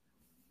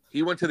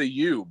 He went to the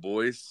U,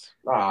 boys.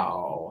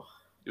 Oh.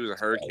 He was a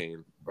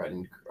Hurricane. Red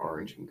and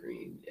orange and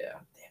green. Yeah.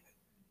 Damn it.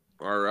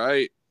 All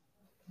right.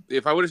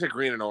 If I would have said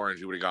green and orange,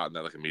 you would have gotten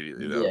that like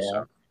immediately, though. Yeah.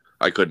 So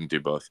I couldn't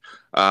do both.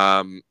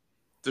 The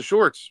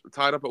Shorts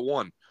tied up at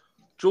 1.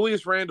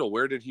 Julius Randle,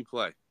 where did he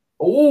play?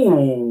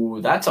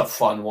 Oh, that's a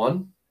fun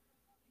one.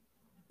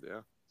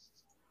 Yeah.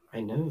 I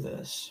know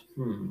this.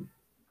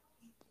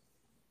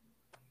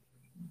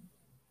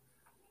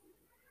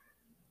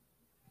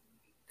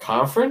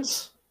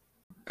 Conference?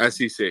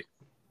 SEC.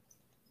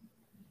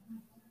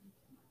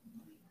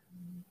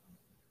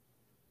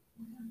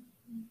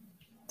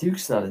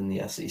 Duke's not in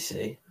the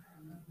SEC.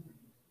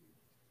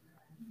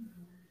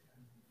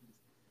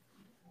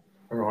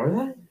 Or are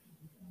they?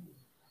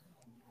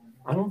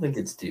 I don't think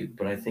it's Duke,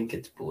 but I think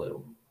it's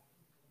blue.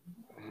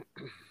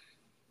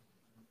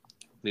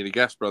 Need a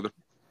guess, brother.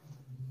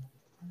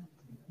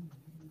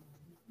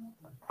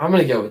 I'm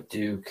going to go with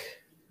Duke.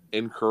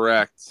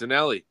 Incorrect.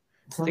 Zanelli.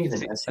 It's I not think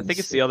even it's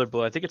SEC. the other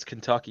blue. I think it's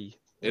Kentucky.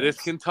 It is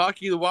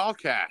Kentucky, the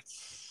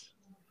Wildcats.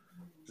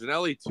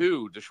 Zanelli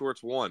 2,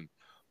 DeShorts 1.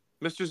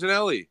 Mr.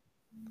 Zanelli,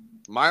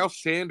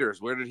 Miles Sanders,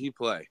 where did he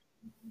play?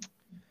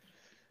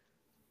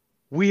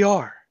 We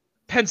are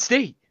Penn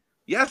State.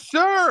 Yes,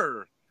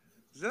 sir.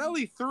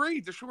 Zanelli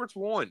 3, DeShorts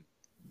 1.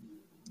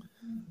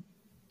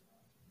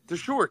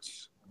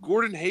 DeShorts,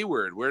 Gordon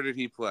Hayward, where did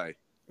he play?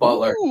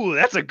 Butler. Ooh,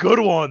 that's a good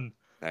one.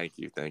 Thank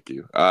you.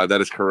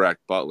 That is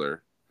correct,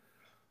 Butler.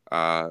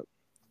 Mr.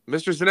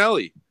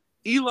 Zanelli,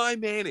 Eli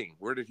Manning,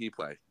 where did he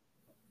play?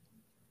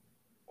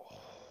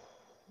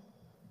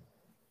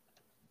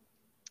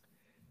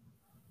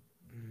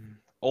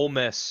 Ole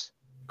Miss.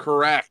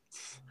 Correct.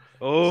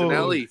 Oh,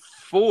 Zanelli,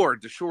 4,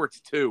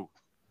 DeShorts, 2.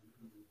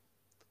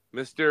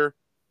 Mr.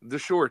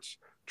 DeShorts,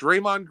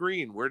 Draymond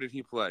Green, where did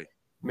he play?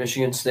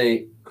 Michigan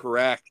State.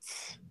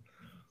 Correct.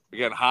 We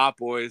got hot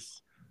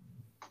boys.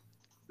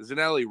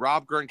 Zanelli,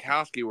 Rob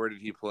Gronkowski, where did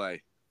he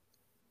play?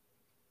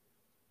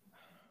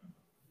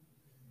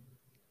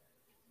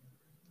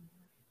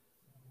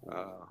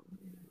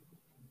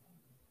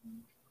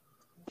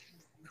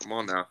 Come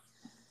on now.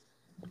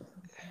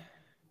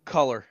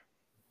 color.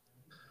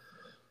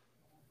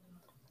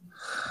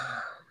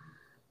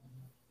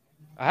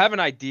 I have an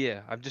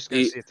idea. I'm just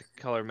going to see if the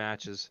color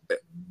matches.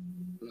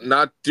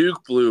 Not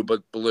Duke blue,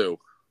 but blue.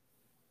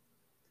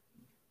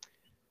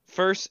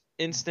 First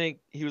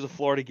instinct, he was a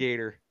Florida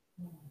Gator.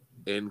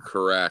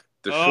 Incorrect.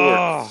 The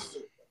Oh. shorts.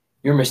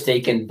 You're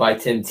mistaken by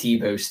Tim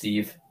Tebow,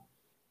 Steve.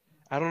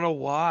 I don't know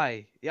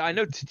why. Yeah, I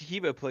know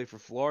Tebow played for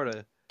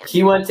Florida.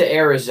 He went to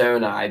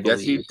Arizona, I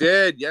believe.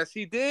 Yes,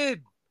 he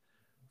did.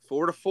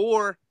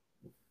 4-4.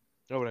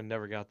 I would have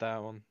never got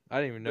that one. I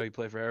didn't even know he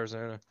played for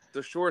Arizona.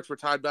 The shorts were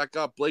tied back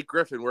up. Blake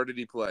Griffin, where did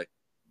he play?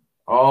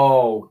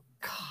 Oh,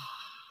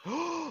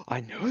 God. I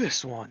know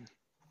this one.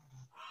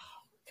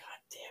 God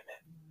damn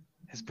it.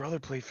 His brother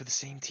played for the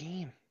same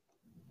team.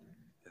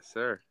 Yes,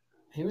 sir.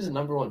 He was a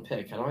number 1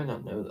 pick. How do I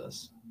not know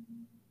this?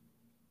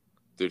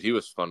 Dude, he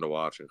was fun to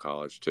watch in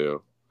college,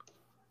 too.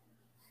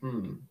 I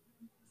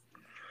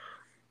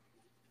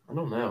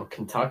don't know.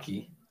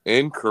 Kentucky.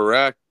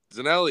 Incorrect.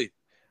 Zanelli.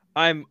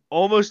 I'm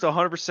almost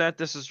 100%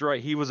 this is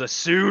right. He was a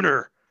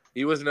Sooner.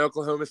 He was an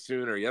Oklahoma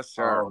Sooner. Yes,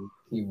 sir.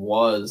 He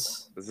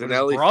was.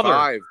 Zanelli, brother.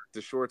 5.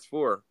 The shorts,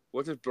 4.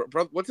 What's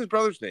his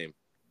brother's name?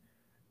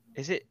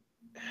 Is it?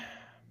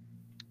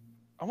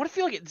 I want to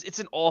feel like it's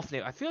an off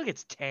name. I feel like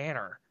it's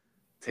Tanner.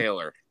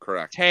 Taylor.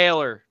 Correct.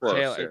 Taylor. Close,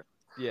 Taylor.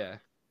 Yeah.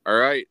 All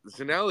right.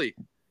 Zanelli,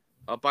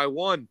 up by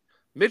 1.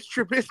 Mitch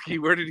Trubisky,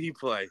 where did he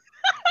play?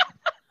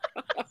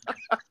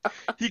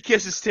 He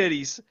kisses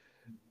titties.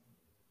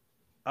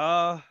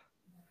 I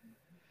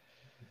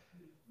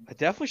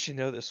definitely should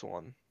know this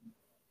one.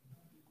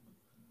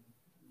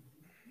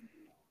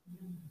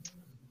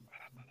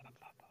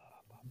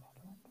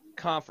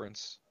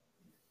 Conference.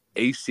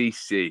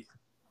 ACC.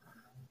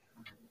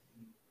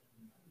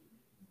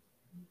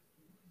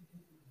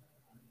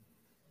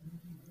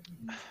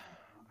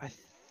 I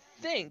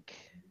think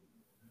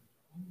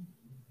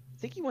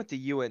he went to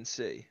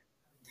UNC.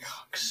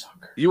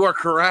 Cocksucker. You are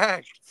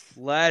correct.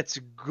 Let's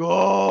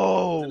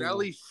go.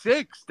 Zanelli,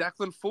 6.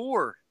 Declan,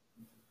 4.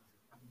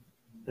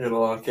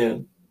 It'll lock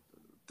in.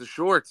 The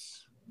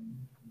shorts,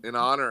 in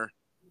honor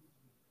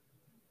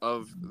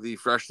of the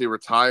freshly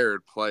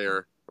retired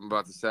player, I'm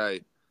about to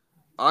say,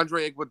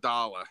 Andre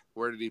Iguodala.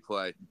 Where did he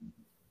play?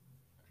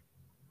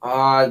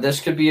 This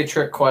could be a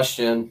trick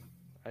question.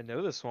 I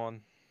know this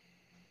one.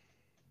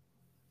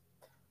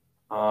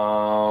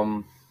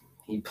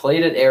 He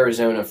played at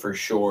Arizona for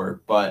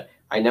sure, but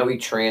I know he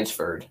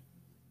transferred.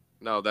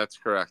 No, that's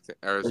correct.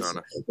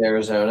 Arizona. It's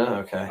Arizona,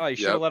 okay. Oh, you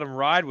should have let him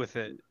ride with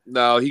it.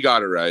 No, he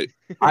got it right.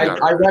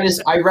 I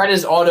read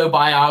his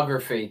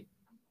autobiography.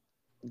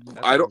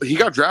 He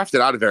got drafted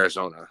out of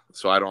Arizona,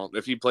 so I don't.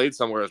 If he played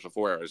somewhere else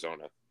before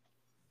Arizona,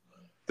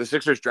 the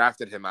Sixers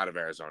drafted him out of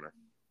Arizona.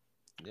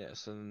 Yeah,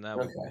 so then that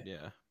would,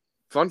 yeah.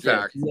 Fun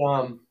fact: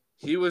 Yeah,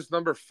 he was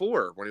number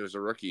 4 when he was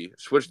a rookie.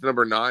 Switched to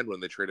number 9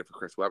 when they traded for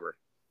Chris Webber.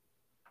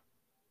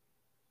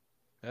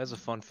 That's a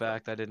fun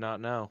fact I did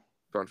not know.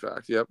 Fun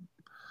fact. Yep.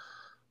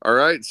 All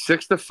right,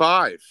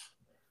 6-5.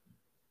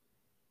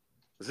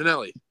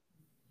 Zanelli.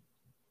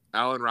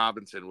 Allen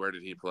Robinson. Where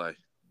did he play?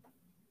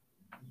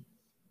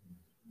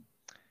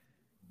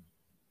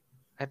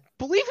 I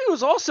believe he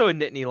was also a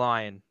Nittany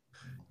Lion.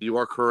 You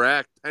are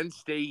correct. Penn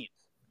State.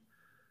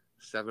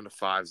 7-5.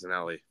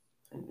 Zanelli.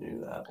 I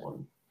knew that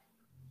one.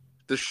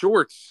 The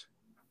shorts.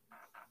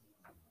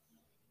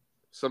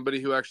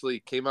 Somebody who actually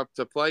came up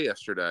to play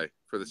yesterday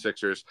for the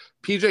Sixers.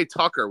 PJ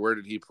Tucker, where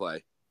did he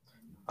play?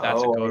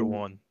 That's a good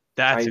one.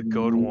 That's a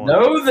good one. I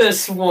know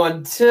this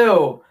one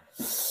too.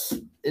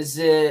 Is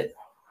it?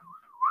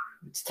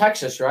 It's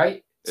Texas,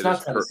 right? It's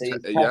not Tennessee.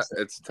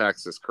 It's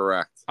Texas.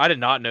 Correct. I did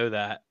not know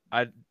that.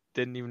 I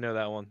didn't even know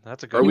that one.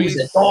 That's a good Are one. we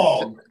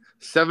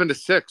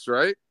 7-6,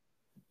 right?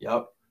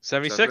 Yep.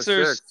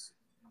 76ers.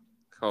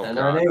 Oh, And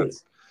God.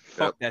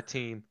 Fuck that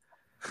team.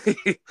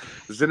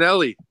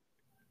 Zanelli.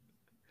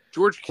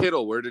 George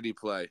Kittle, where did he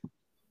play?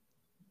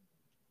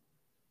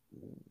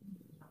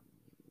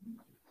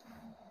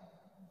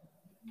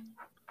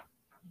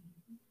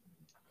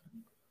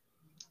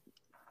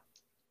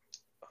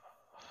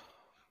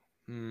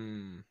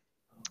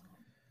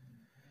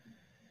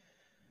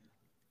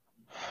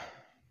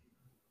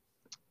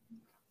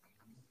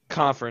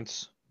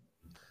 Conference.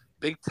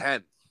 Big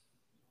Ten.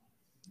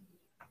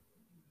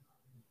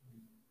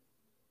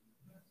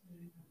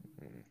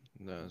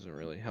 doesn't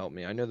really help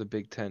me. I know the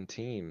Big Ten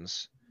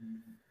teams.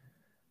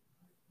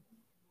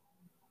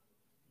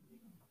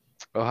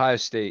 Ohio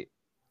State.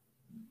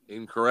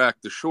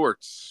 Incorrect. The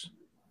Shorts.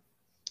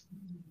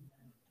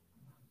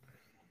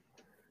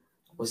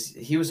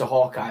 He was a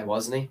Hawkeye,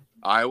 wasn't he?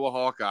 Iowa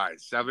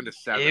Hawkeyes,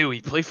 7-7. Ew,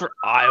 he played for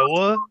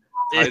Iowa?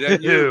 Tight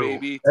end U,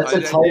 baby. That's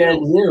a tight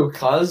end U,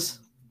 cuz.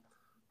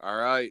 All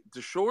right.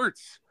 The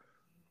Shorts.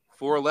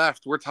 4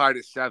 left. We're tied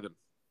at 7.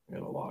 I'm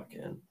going to lock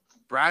in.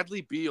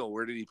 Bradley Beal,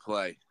 where did he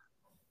play?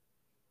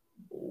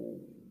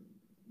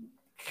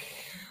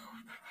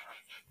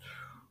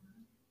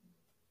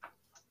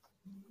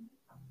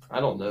 I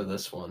don't know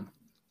this one.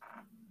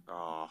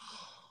 Oh.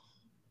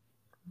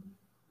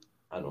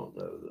 I don't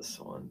know this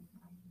one.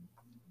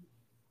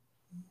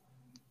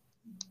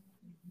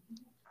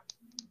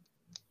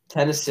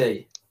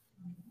 Tennessee.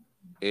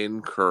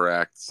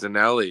 Incorrect.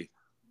 Zanelli.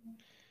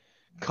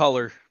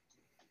 Color.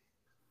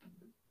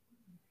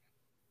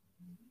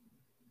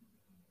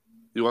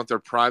 You want their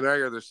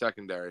primary or their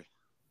secondary?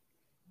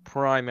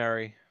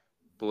 Primary.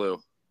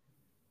 Blue.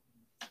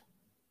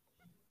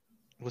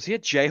 Was he a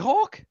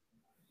Jayhawk?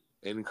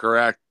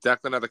 Incorrect.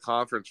 Declan had the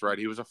conference right.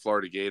 He was a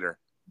Florida Gator.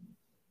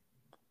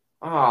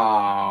 Oh.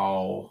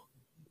 All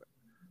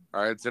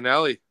right,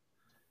 Zanelli.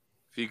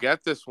 If you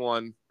get this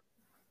one,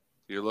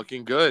 you're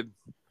looking good.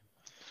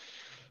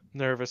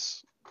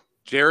 Nervous.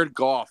 Jared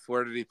Goff,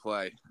 where did he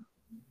play?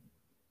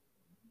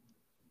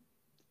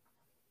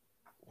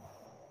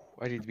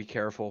 I need to be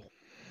careful.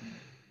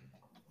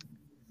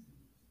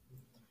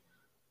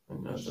 I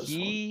know this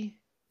one.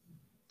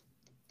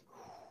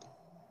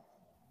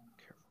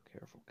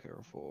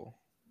 Careful.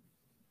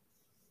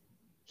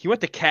 He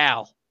went to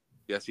Cal.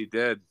 Yes, he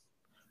did.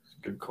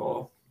 Good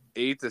call.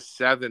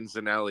 8-7,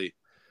 Zanelli.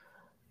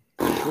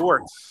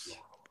 Shorts.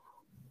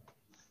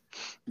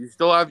 You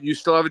still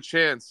have a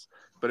chance,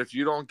 but if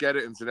you don't get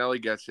it and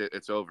Zanelli gets it,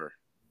 it's over.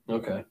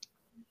 Okay.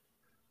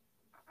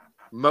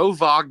 Mo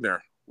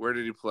Wagner, where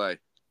did he play?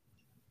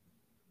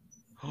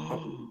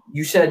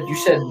 You said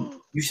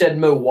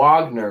Mo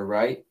Wagner,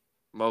 right?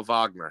 Mo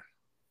Wagner.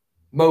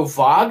 Mo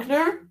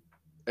Wagner?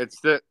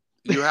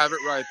 You have it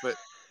right, but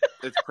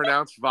it's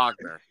pronounced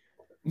Wagner.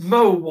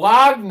 Mo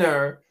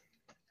Wagner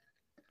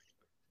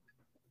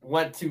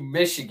went to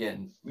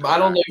Michigan. I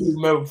don't know who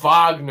Mo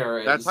Wagner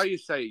is. That's how you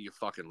say it, you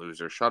fucking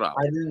loser. Shut up.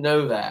 I didn't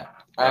know that.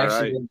 I All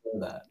actually right. didn't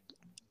know that.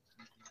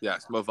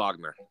 Yes, Mo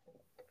Wagner.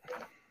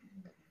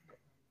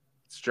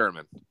 It's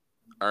German.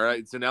 All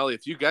right, Zanelli,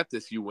 if you get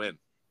this, you win.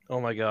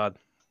 Oh my God.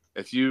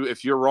 If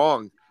you're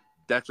wrong,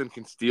 Declan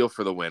can steal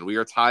for the win. We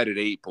are tied at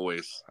 8,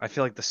 boys. I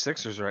feel like the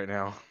Sixers right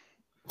now.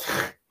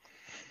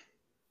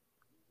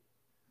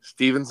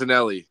 Steven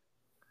Zanelli.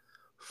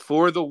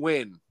 For the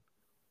win.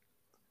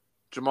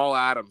 Jamal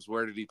Adams,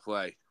 where did he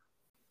play?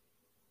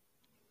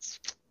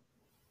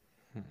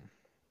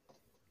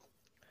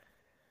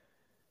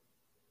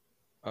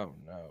 Oh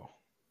no.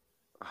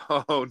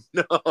 Oh,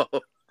 no.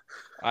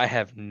 I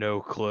have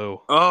no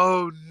clue.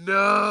 Oh,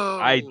 no.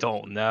 I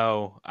don't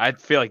know. I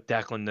feel like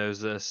Declan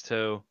knows this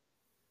too.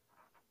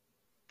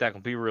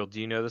 Declan, be real. Do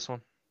you know this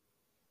one?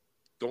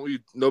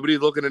 Nobody's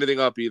looking anything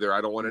up either.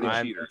 I don't want any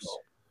I'm- cheaters.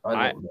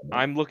 I don't know.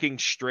 I'm looking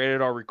straight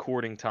at our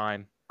recording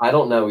time. I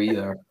don't know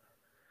either.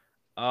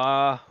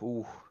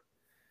 Ooh.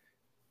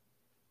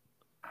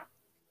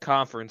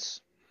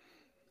 Conference.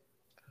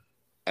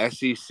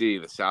 SEC,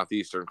 the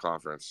Southeastern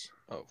Conference.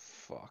 Oh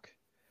fuck.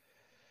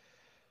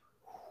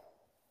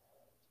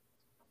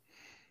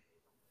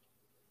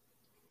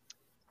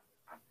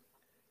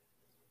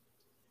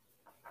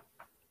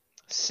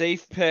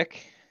 Safe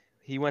pick.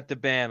 He went to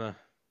Bama.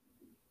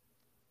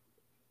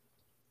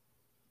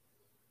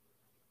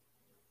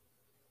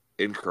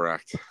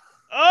 Incorrect.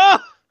 Oh!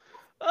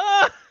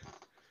 Ah!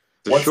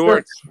 The What's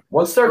Shorts.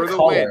 What's their For the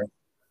color? win.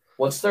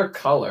 What's their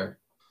color?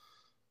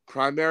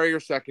 Primary or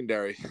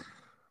secondary?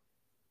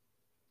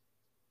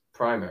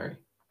 Primary.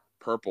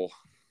 Purple.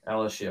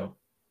 LSU.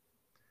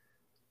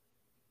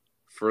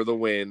 For the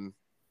win,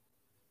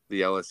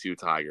 the LSU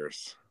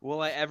Tigers.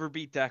 Will I ever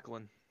beat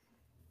Declan?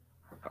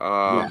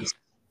 Yes.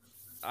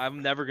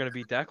 I'm never gonna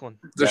beat Declan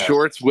The Yes.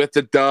 Shorts with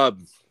the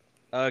dub.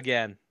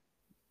 again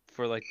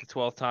for like the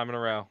 12th time in a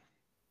row.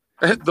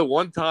 The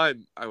one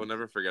time, I will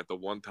never forget, the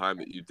one time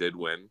that you did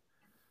win,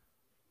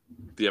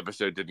 the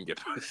episode didn't get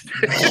posted.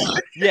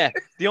 Yeah,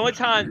 the only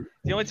time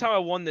I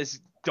won this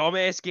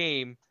dumbass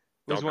game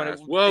was when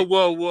Dumbass.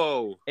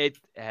 Whoa.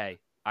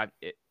 I'm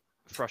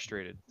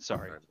frustrated.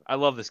 Sorry. I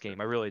love this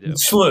game. I really do.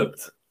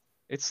 Slipped.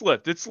 It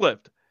slipped.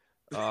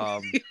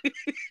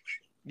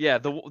 Yeah,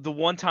 the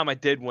one time I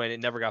did win, it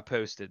never got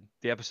posted.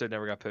 The episode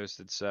never got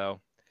posted. So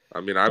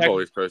I mean, I've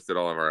always posted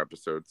all of our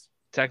episodes.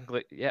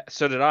 technically, yeah,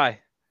 so did I.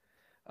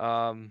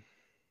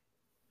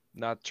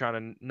 Not trying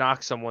to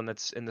knock someone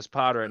that's in this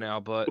pod right now,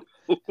 but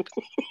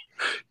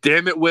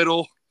Damn it,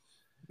 Whittle.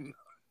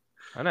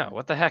 I know.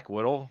 What the heck,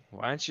 Whittle?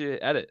 Why don't you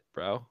edit,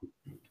 bro?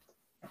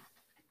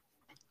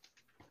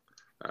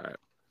 All right.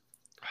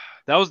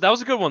 That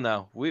was a good one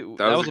though. That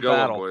was a good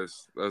battle. one,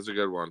 boys. That was a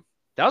good one.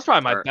 That was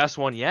probably my All right. best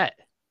one yet.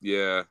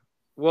 Yeah.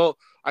 Well,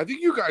 I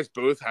think you guys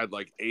both had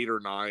like 8 or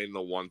 9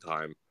 the one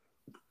time,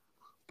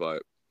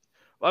 but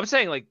Well, I'm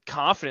saying like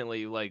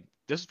confidently, like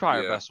this is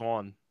probably our Yeah. best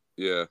one.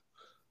 yeah.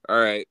 All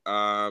right.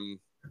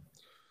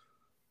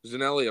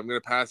 Zanelli, I'm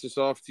going to pass this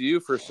off to you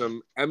for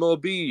some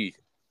MLB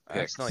I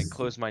picks. accidentally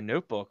closed my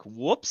notebook.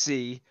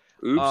 Whoopsie.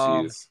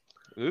 Oopsies.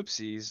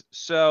 Oopsies.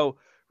 So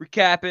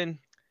recapping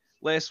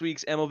last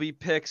week's MLB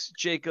picks,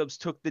 Jacobs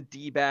took the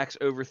D-backs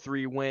over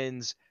 3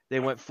 wins. They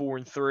went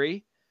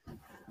 4-3.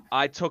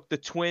 I took the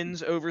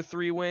Twins over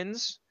 3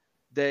 wins.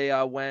 They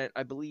went,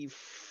 I believe,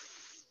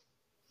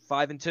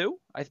 5-2.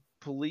 I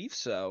believe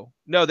so.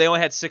 No, they only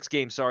had 6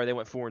 games. Sorry, they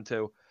went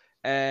 4-2.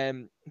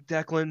 And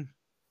Declan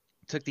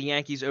took the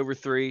Yankees over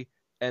 3,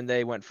 and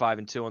they went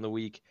 5-2 on the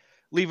week,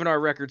 leaving our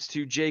records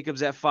to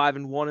Jacobs at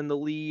 5-1 in the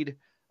lead.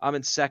 I'm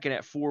in second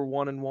at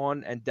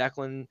 4-1-1, and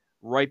Declan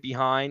right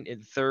behind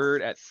in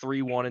third at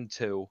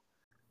 3-1-2.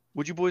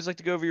 Would you boys like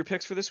to go over your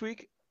picks for this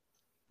week?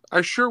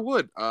 I sure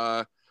would.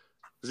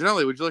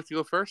 Zanelli, would you like to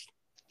go first?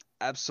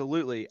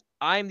 Absolutely.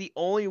 I'm the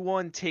only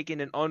one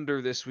taking an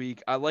under this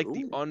week. I like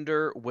the Ooh.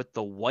 under with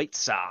the White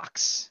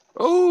Sox.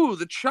 Oh,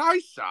 the Chai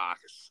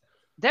Sox.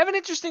 They have an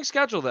interesting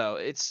schedule though.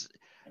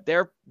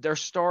 They're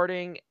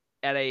starting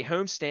at a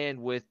homestand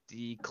with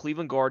the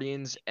Cleveland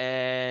Guardians,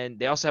 and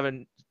they also have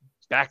a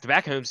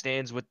back-to-back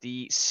homestands with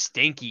the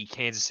stinky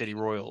Kansas City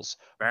Royals.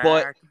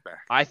 But Back.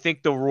 I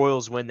think the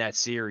Royals win that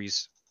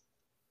series.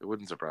 It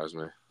wouldn't surprise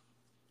me.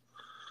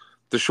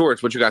 The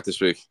Shorts, what you got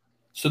this week?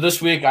 So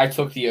this week I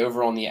took the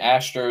over on the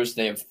Astros.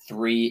 They have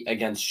 3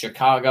 against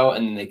Chicago,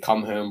 and then they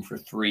come home for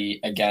 3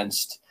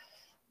 against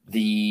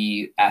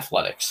the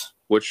Athletics.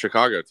 Which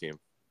Chicago team?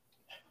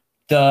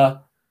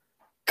 The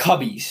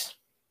Cubbies.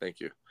 Thank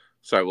you.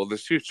 Sorry, well,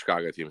 there's 2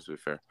 Chicago teams, to be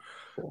fair.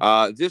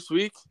 This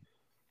week,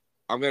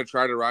 I'm going to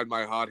try to ride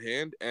my hot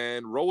hand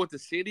and roll with the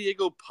San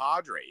Diego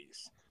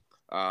Padres.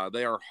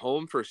 They are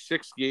home for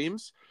 6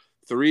 games,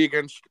 3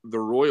 against the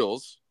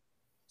Royals,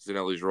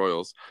 Zanelli's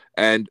Royals,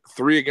 and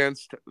 3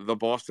 against the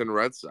Boston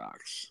Red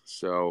Sox.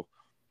 So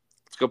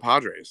let's go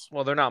Padres.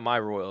 Well, they're not my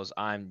Royals.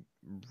 I'm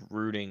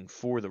rooting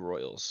for the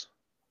Royals.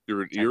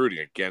 You're rooting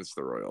against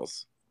the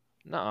Royals.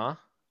 Nuh-uh.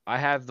 I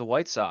have the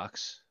White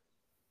Sox.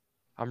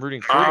 I'm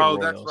rooting for the Royals.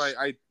 Oh, that's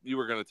right. You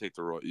were going to take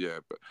the Royals. Yeah,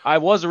 but I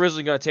was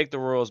originally going to take the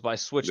Royals, but I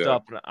switched Yeah.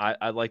 up, and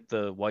I like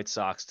the White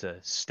Sox to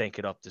stink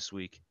it up this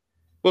week.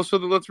 well, so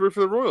then let's root for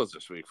the Royals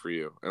this week for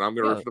you, and I'm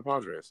going to Yeah. root for the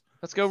Padres.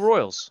 Let's go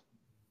Royals.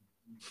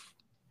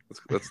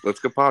 Let's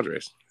go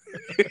Padres.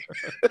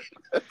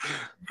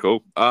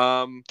 Cool.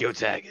 Go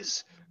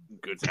Tigers.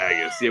 Good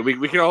Tigers. Yeah,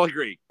 we can all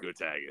agree. Good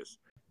Tigers.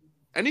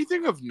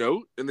 Anything of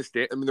note in the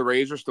state? I mean, the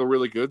Rays are still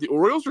really good. The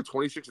Orioles are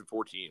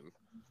 26-14.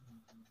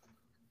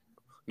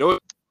 No,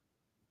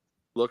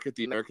 look at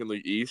the American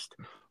League East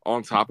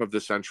on top of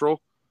the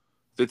Central.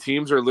 The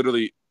teams are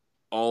literally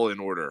all in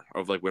order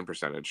of like win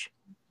percentage.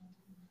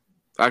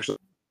 Actually,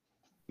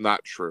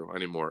 not true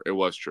anymore. It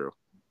was true.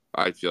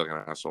 I feel like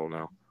an asshole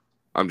now.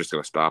 I'm just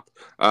gonna stop.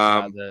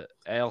 The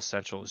AL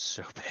Central is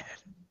so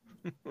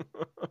bad.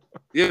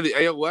 Yeah, the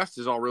AL West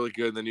is all really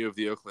good, and then you have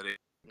the Oakland A's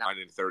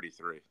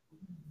 9-33.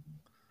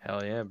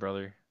 Hell yeah,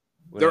 brother.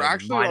 They're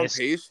actually on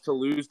pace to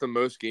lose the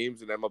most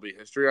games in MLB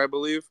history, I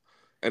believe,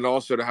 and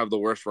also to have the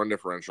worst run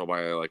differential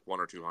by like 1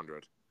 or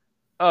 200.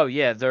 Oh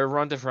yeah, their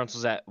run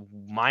differential's at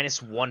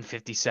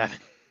 -157.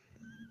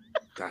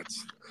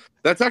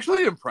 That's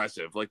actually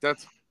impressive. Like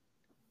that's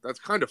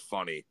kind of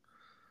funny.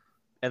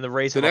 And the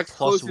Rays The have a next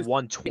plus closest-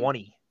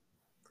 120.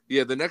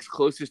 Yeah, the next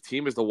closest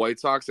team is the White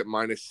Sox at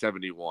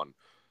 -71.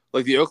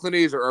 Like the Oakland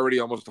A's are already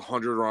almost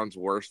 100 runs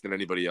worse than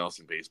anybody else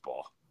in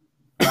baseball.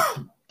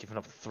 Giving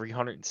up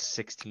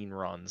 316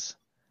 runs.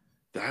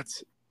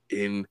 That's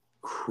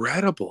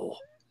incredible.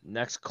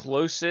 Next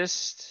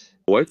closest.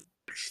 What?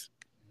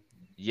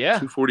 Yeah.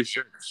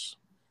 246.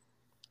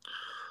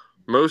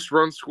 Most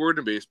runs scored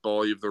in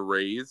baseball, you have the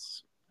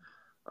Rays.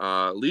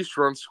 Least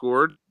runs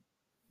scored,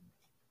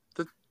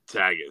 the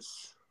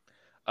Tigers.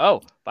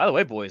 Oh, by the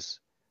way, boys,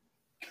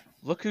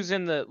 look who's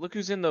in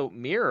the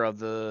mirror of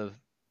the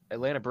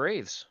Atlanta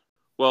Braves.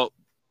 Well,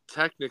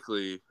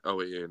 technically, oh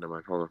wait, yeah, never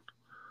mind. Hold on.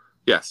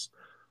 Yes,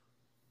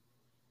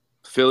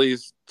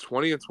 Phillies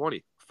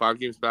 20-20, 5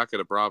 games back at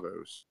the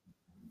Bravos.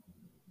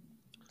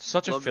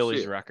 Such a Love to see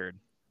Phillies it. record.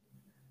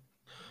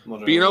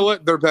 But you know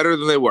what? They're better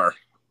than they were.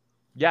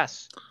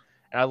 Yes.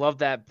 And I love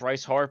that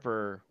Bryce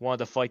Harper wanted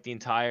to fight the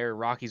entire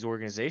Rockies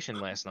organization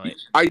last night.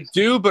 I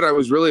do, but I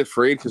was really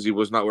afraid because he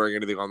was not wearing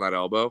anything on that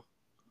elbow.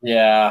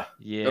 Yeah.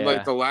 Yeah. And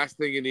like the last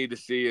thing you need to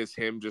see is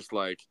him just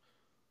like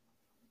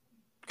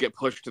get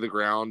pushed to the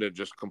ground and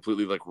just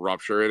completely like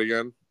rupture it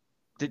again.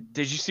 Did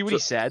you see what he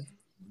said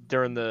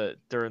during the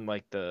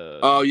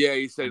Oh yeah,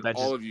 he said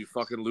benches. all of you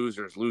fucking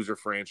losers, loser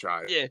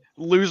franchise. Yeah,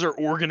 loser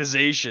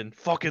organization.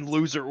 Fucking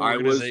loser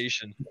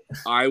organization.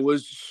 I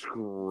was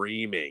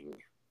screaming.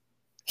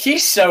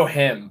 He's so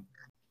him.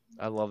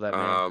 I love that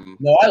man.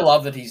 No, I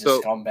love that he's So-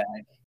 a scumbag.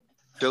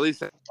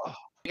 Phillies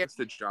against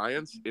the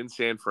Giants in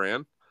San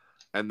Fran,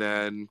 and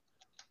then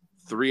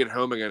 3 at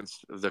home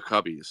against the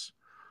Cubbies.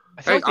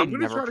 I feel hey, like they I'm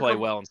gonna never try to play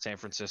come- well in San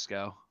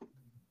Francisco.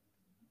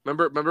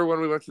 Remember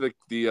when we went to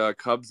the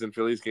Cubs and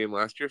Phillies game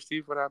last year,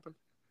 Steve? What happened?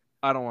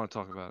 I don't want to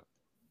talk about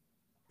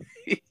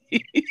it.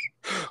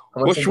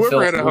 Well,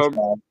 Schwarber hit a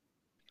home.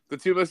 The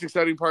two most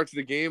exciting parts of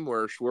the game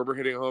were Schwarber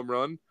hitting a home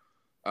run,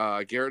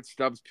 Garrett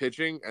Stubbs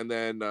pitching, and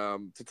then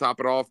to top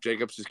it off,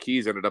 Jacobs'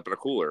 keys ended up in a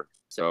cooler.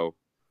 So,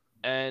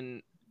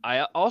 And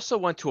I also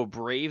went to a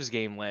Braves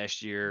game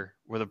last year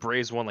where the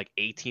Braves won like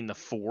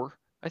 18-4,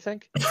 I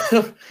think.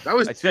 that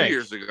was I 2 think.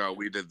 years ago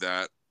we did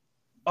that.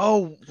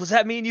 Oh, was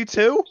that me and you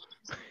too?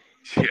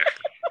 Yeah.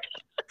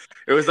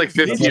 It was like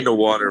 15-1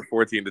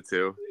 or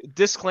 14-2.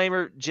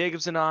 Disclaimer,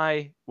 Jacobs and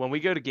I, when we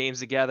go to games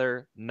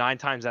together, 9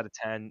 times out of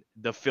 10,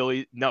 the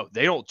Phillies, no,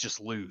 they don't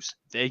just lose.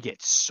 They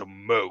get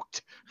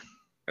smoked.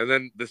 And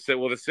then the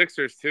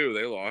Sixers too,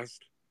 they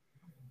lost.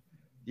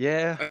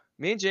 Yeah.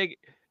 Me and Jake.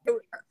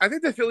 I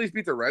think the Phillies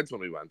beat the Reds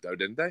when we went though,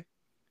 didn't they?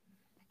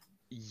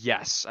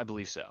 Yes, I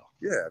believe so.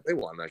 Yeah, they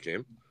won that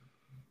game.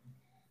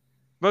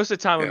 Most of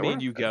the time when me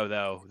and you go,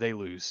 though, they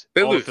lose.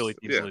 They All lose, the Philly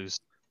teams yeah. lose.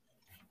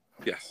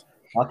 Yes.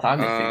 What time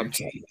they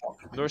figured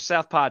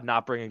North-South pod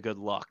not bringing good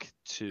luck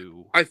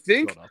to. I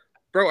think,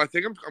 bro, I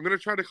think I'm gonna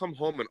try to come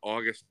home in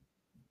August,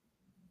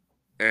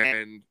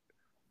 and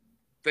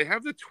they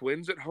have the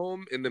Twins at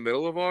home in the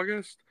middle of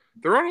August.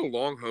 They're on a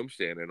long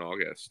homestand in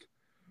August.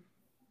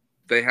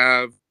 They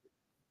have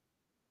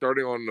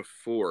starting on the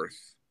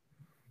 4th,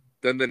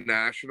 then the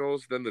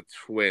Nationals, then the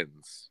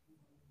Twins.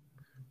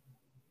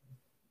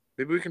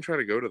 Maybe we can try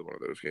to go to one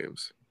of those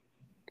games.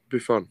 It'd be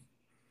fun.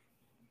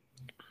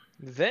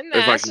 Then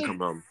if I can come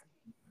home.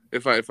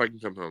 If I can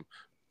come home.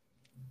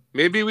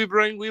 Maybe we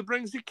bring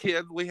the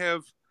kid. We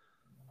have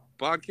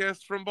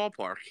podcast from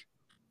ballpark.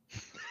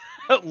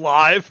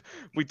 Live.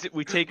 We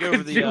take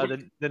over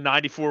the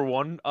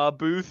 94.1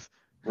 booth.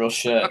 Real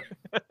shit.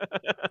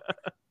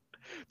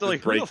 They're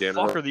like, who the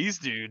fuck are these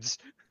dudes?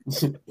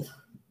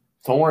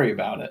 Don't worry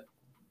about it.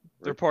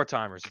 They're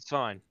part-timers. It's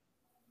fine.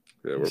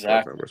 Yeah, we're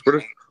part-timers.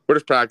 We're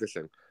just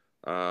practicing.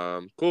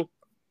 Cool.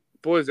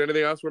 Boys,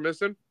 anything else we're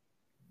missing?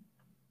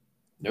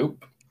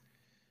 Nope.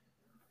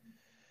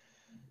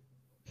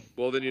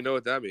 Well, then you know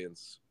what that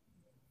means.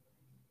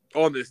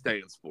 On this day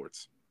in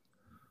sports.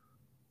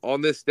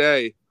 On this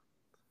day,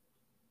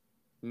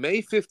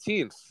 May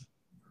 15th.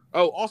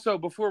 Oh, also,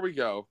 before we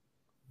go,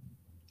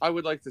 I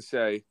would like to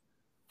say,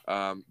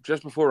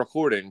 just before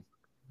recording,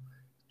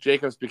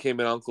 Jacobs became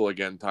an uncle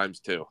again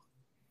 ×2.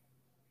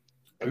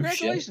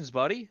 Congratulations,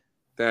 buddy.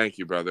 Thank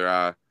you,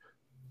 brother.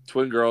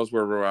 Twin girls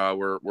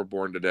were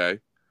born today.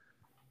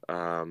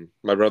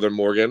 My brother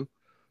Morgan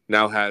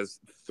now has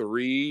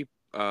three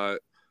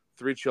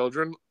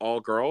children, all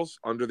girls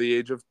under the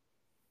age of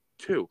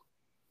 2.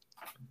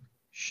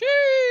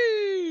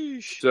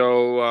 Sheesh.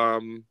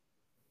 So,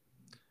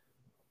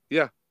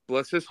 yeah,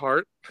 bless his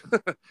heart.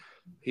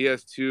 He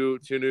has two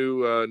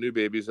new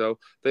babies though.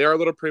 They are a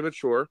little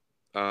premature.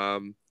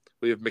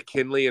 We have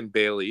McKinley and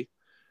Bailey.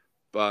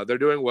 They're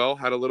doing well.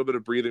 Had a little bit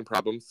of breathing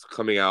problems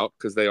coming out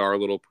because they are a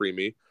little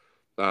preemie.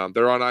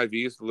 They're on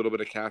IVs, a little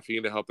bit of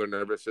caffeine to help their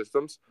nervous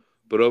systems.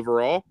 But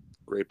overall,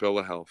 great bill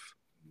of health.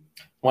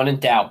 When in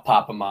doubt,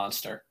 pop a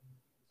monster.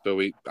 So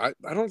I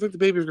don't think the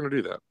baby's going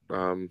to do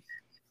that.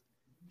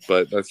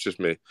 But that's just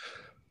me.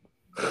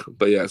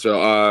 But yeah, so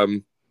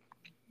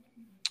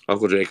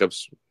Uncle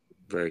Jacob's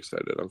very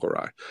excited. Uncle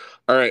Rye.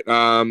 All right.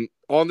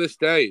 On this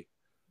day.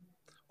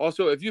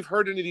 Also, if you've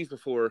heard any of these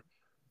before,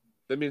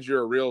 that means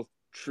you're a real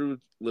true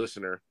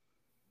listener.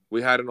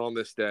 We had it on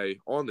this day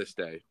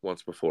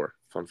once before.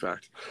 Fun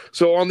fact.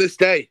 So on this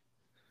day,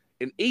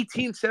 in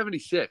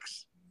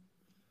 1876,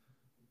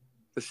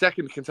 the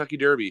second Kentucky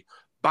Derby,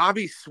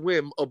 Bobby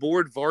Swim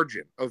aboard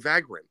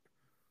Vagrant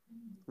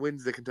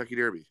wins the Kentucky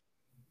Derby.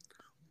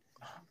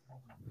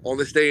 On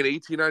this day in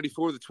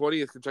 1894, the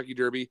 20th Kentucky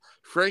Derby,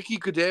 Frankie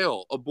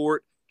Goodale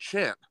aboard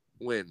Champ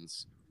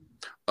wins.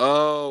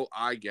 Oh,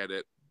 I get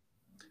it.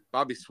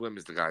 Bobby Swim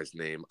is the guy's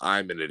name.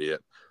 I'm an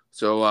idiot.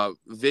 So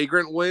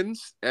Vagrant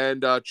wins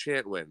and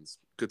Chant wins.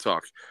 Good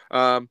talk.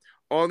 On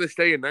this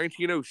day in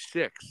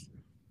 1906,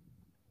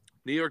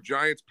 New York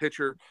Giants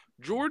pitcher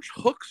George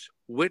Hooks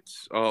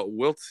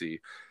Wiltse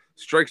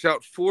strikes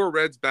out 4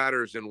 Reds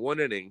batters in 1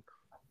 inning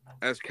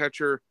as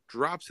catcher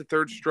drops the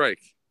 3rd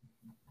strike.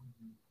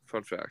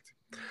 Fun fact.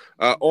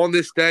 On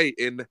this day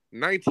in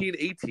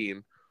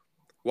 1918,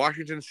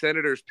 Washington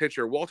Senators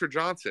pitcher Walter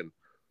Johnson,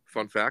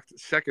 fun fact,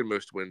 2nd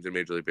most wins in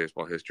Major League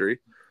Baseball history,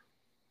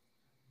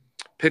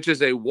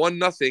 pitches a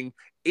 1-0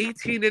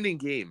 18-inning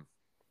game.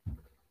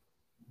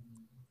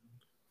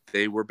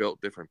 They were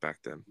built different back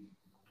then.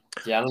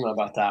 Yeah, I don't know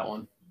about that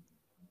one.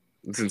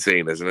 It's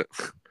insane, isn't it?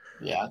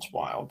 Yeah, it's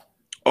wild.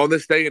 On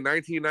this day in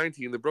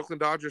 1919, the Brooklyn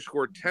Dodgers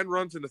scored 10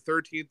 runs in the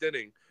 13th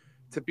inning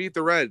to beat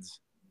the Reds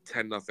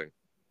 10-0.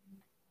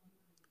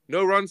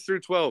 No runs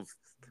through 12,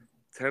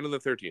 10 in the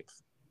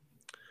 13th.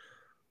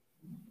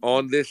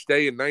 On this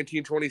day in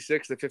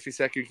 1926, the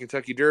 52nd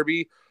Kentucky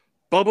Derby,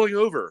 Bubbling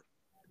Over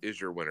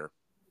is your winner.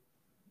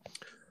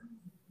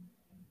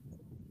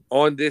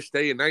 On this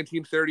day in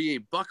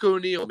 1938, Buck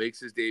O'Neil makes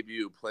his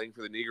debut playing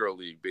for the Negro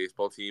League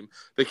baseball team,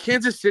 the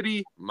Kansas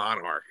City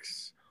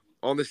Monarchs.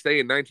 On this day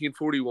in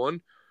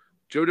 1941,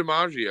 Joe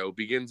DiMaggio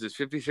begins his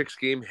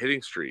 56-game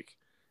hitting streak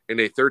in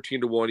a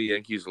 13-1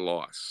 Yankees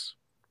loss.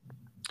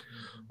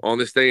 On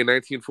this day in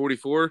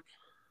 1944,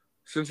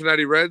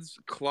 Cincinnati Reds,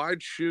 Clyde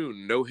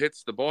Schoon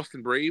no-hits the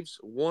Boston Braves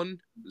 1-0.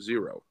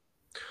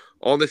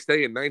 On this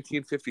day in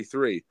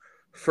 1953,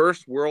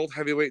 first world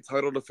heavyweight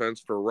title defense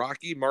for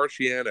Rocky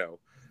Marciano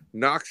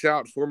knocks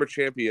out former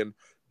champion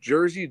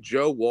Jersey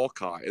Joe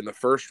Walcott in the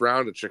first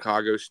round at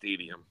Chicago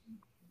Stadium.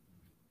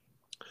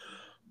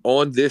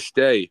 On this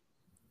day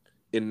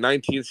in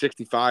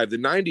 1965, the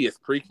 90th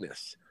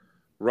Preakness,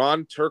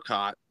 Ron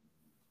Turcotte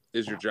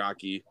is your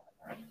jockey.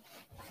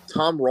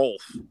 Tom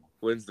Rolfe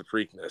wins the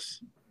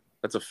Preakness.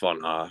 That's a fun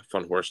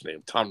horse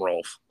name, Tom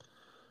Rolfe.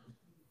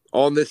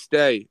 On this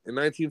day in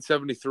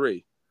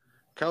 1973,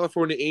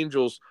 California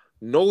Angels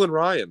Nolan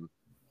Ryan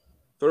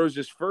throws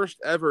his first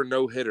ever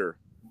no-hitter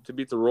to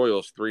beat the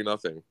Royals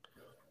 3-0.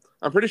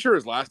 I'm pretty sure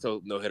his last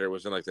no-hitter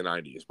was in like the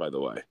 90s, by the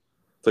way.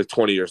 It's like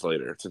 20 years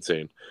later. It's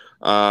insane.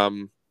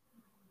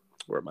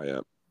 Where am I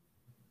at?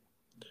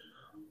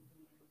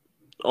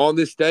 On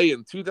this day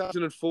in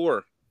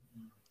 2004,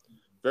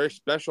 very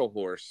special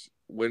horse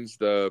wins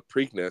the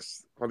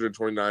Preakness,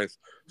 129th.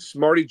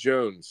 Smarty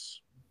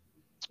Jones.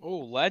 Oh,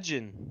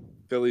 legend.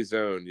 Philly's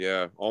own,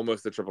 yeah.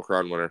 Almost the Triple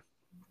Crown winner.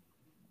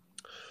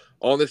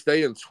 On this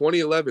day in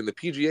 2011, the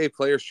PGA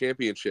Players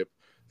Championship,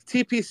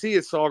 TPC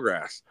at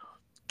Sawgrass,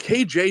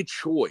 KJ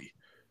Choi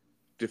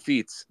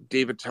defeats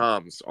David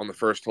Toms on the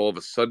first hole of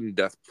a sudden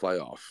death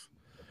playoff.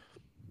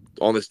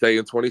 On this day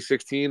in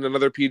 2016,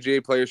 another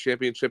PGA Players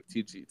Championship,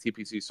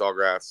 TPC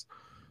Sawgrass,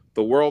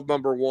 the world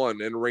number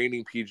 1 and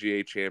reigning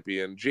PGA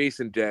champion,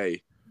 Jason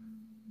Day,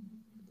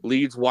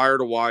 leads wire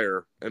to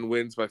wire and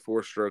wins by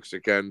 4 strokes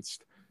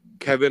against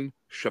Kevin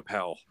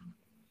Chappelle.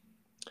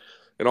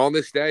 And on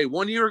this day,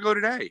 1 year ago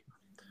today,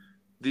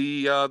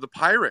 the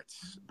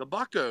Pirates, the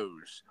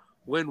Buccos,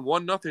 win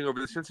 1-0 over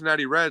the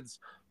Cincinnati Reds.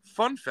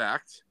 Fun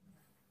fact,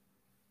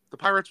 the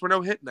Pirates were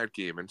no hit in that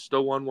game and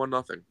still won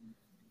 1-0.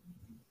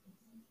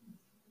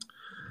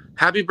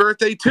 Happy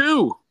birthday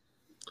to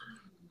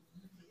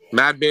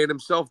Madman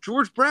himself,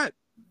 George Brett.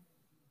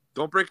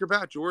 Don't break your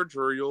bat, George,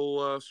 or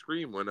you'll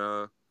scream when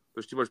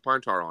there's too much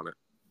pine tar on it.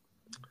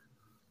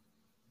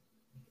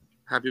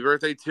 Happy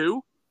birthday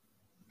to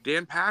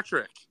Dan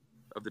Patrick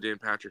of the Dan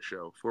Patrick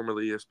Show,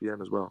 formerly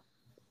ESPN as well.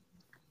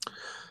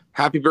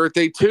 Happy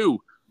birthday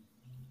to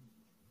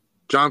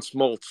John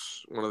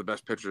Smoltz, one of the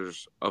best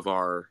pitchers of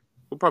our,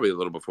 well, probably a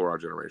little before our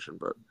generation,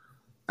 but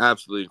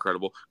absolutely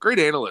incredible. Great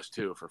analyst,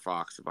 too, for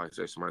Fox, if I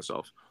say so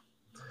myself.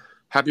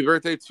 Happy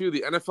birthday to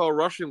the NFL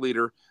rushing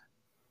leader,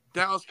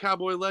 Dallas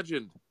Cowboy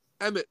legend,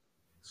 Emmitt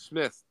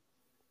Smith.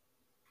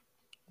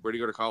 Where'd he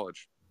go to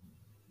college?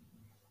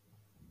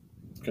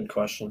 Good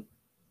question.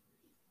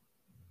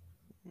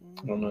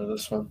 I don't know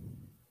this one.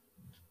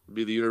 It'd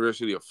be the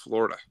University of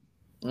Florida.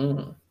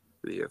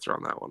 The answer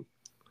on that one.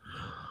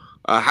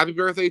 Happy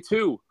birthday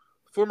to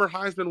former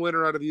Heisman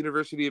winner out of the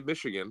University of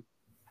Michigan,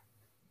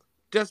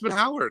 Desmond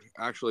Howard,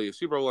 actually a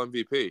Super Bowl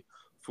MVP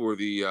for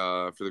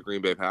the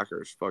Green Bay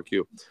Packers. Fuck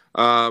you.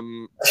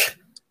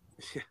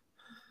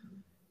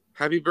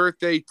 Happy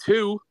birthday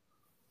to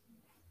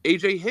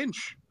AJ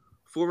Hinch,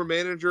 former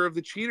manager of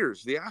the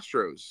Cheaters, the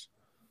Astros.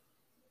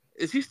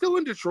 Is he still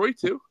in Detroit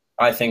too?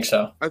 I think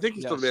so. I think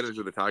he's still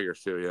manager of the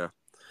Tigers too, yeah.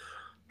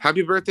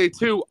 Happy birthday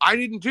to I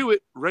Didn't Do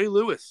It, Ray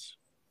Lewis.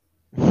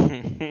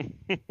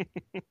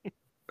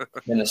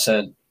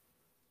 Innocent.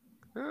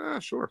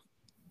 Sure.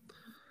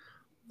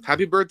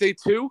 Happy birthday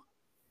to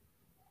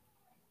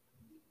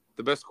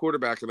the best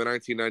quarterback in the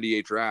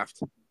 1998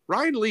 draft,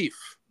 Ryan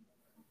Leaf.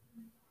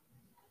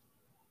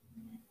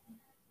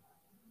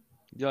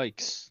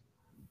 Yikes.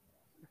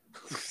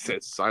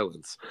 Said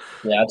silence.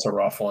 Yeah, that's a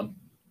rough one.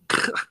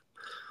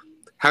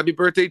 Happy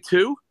birthday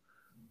to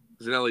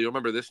Zanelli, you'll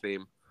remember this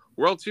name.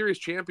 World Series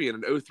champion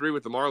in 2003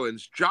 with the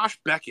Marlins, Josh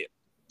Beckett.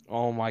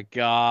 Oh, my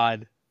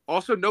God.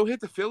 Also, no-hit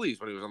the Phillies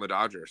when he was on the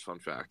Dodgers, fun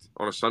fact,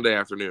 on a Sunday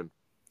afternoon.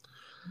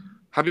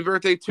 Happy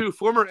birthday to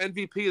former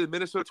MVP of the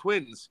Minnesota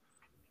Twins,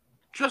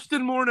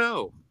 Justin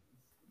Morneau.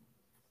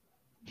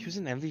 He was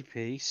an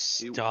MVP?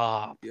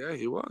 Stop. Yeah,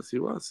 he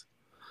was.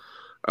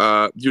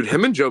 Dude,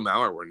 him and Joe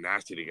Mauer were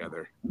nasty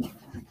together.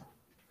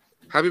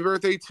 Happy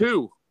birthday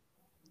to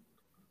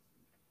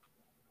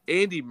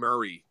Andy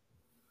Murray,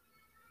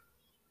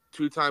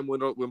 2-time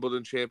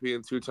Wimbledon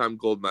champion, 2-time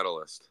gold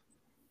medalist.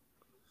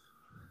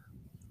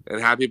 And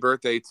happy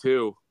birthday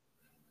to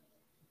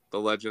the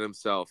legend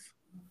himself,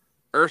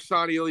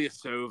 Ersan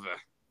Ilyasova.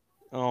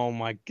 Oh,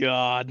 my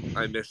God.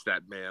 I miss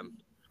that man.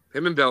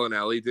 Him and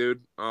Bellinelli,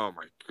 dude. Oh,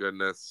 my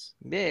goodness.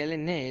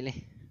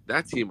 Bellinelli.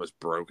 That team was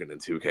broken in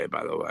 2K,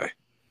 by the way.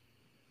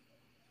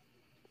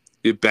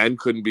 Ben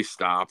couldn't be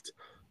stopped.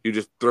 You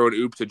just throw an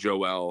oop to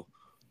Joel.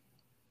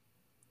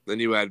 Then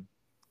you had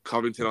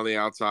Covington on the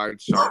outside.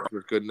 Sharp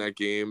was good in that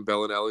game.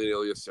 Bellinelli and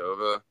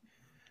Ilyasova.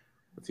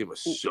 The team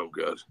was so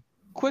good.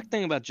 Quick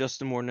thing about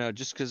Justin Morneau,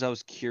 just because I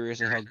was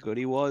curious on how good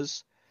he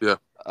was. Yeah.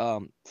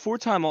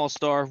 4-time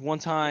All-Star,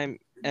 1-time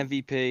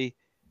MVP,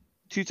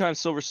 two-time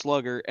Silver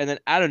Slugger, and then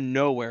out of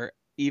nowhere,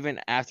 even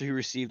after he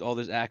received all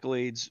those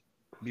accolades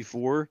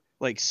before,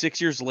 like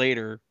 6 years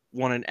later,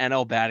 won an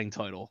NL batting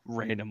title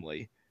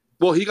randomly.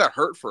 Well, he got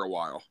hurt for a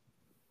while.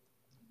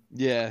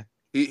 Yeah.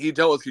 He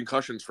dealt with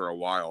concussions for a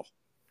while.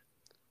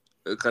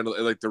 It kind of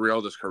like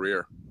derailed his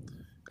career.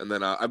 And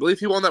then I believe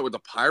he won that with the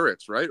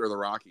Pirates, right? Or the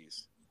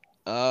Rockies?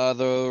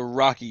 The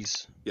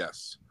Rockies.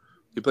 Yes.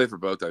 He played for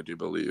both, I do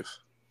believe.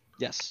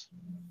 Yes.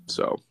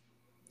 So,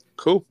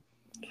 cool.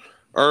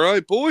 All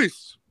right,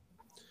 boys.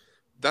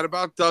 That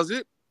about does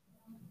it.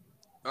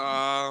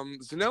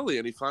 Zanelli,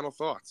 any final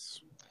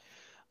thoughts?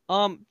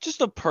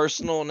 Just a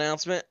personal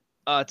announcement.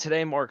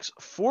 Today marks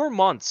 4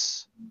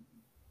 months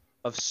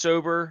of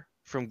sober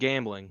from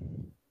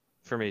gambling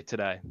for me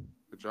today.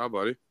 Good job,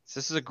 buddy. So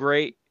this is a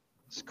great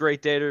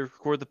day to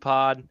record the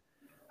pod.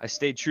 I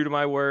stayed true to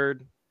my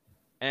word,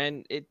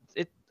 and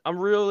I'm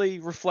really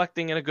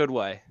reflecting in a good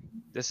way.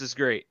 This is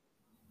great.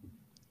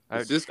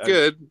 This is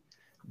good.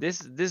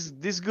 This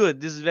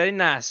good. This is very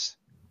nice.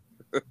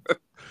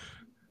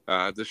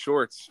 The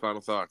shorts,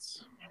 final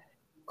thoughts.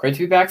 Great to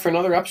be back for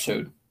another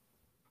episode.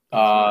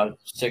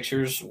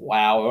 Sixers,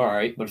 wow, all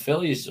right, but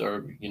Phillies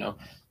are,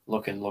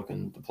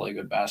 looking to play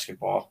good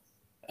basketball,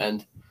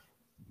 and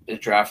the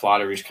draft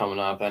lottery's coming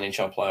up.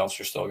 NHL playoffs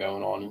are still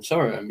going on, and so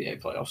are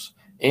NBA playoffs.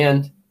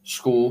 And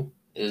school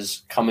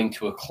is coming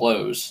to a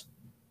close.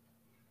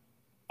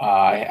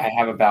 I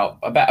have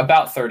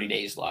about 30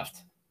 days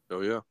left.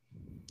 Oh yeah.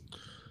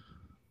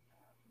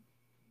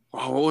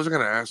 Oh, what was I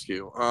going to ask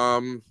you?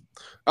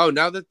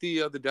 Now that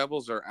the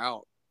Devils are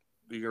out,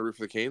 are you going to root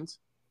for the Canes?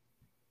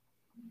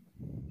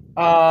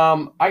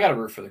 I got to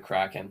root for the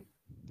Kraken.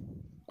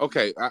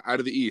 Okay, out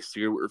of the East,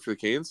 you going to root for the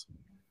Canes?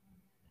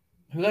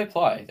 Who they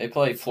play? They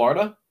play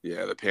Florida?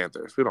 Yeah, the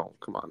Panthers.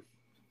 Come on.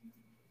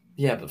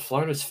 Yeah, but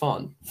Florida's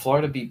fun.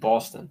 Florida beat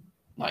Boston.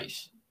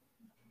 Nice.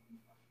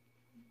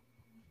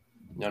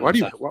 You know Why do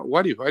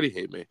you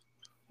hate me?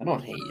 I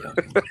don't hate you.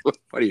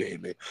 Why do you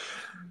hate me?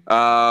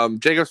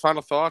 Jacob's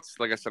final thoughts.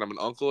 Like I said, I'm an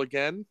uncle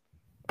again.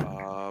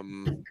 I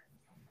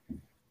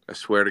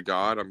swear to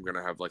God, I'm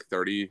gonna have like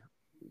 30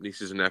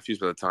 nieces and nephews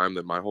by the time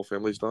that my whole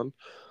family's done.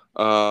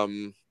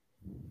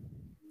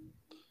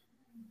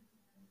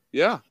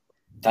 Yeah.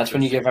 That's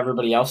when you give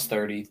everybody else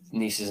 30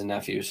 nieces and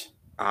nephews.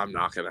 I'm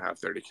not gonna have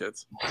 30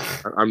 kids.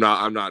 I'm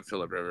not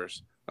Phillip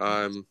Rivers.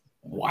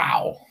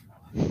 Wow.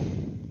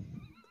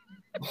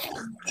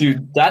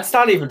 Dude, that's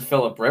not even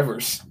Phillip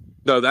Rivers.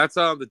 No, that's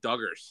the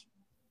Duggars.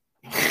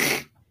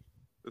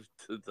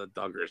 the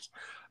Duggars.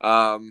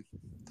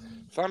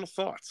 Final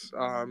thoughts.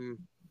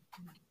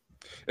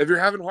 If you're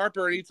having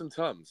heartburn, eat some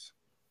Tums.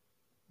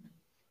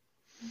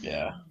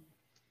 Yeah.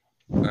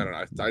 I don't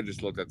know. I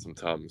just looked at some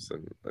Tums,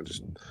 and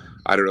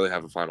I don't really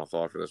have a final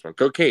thought for this one.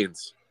 Go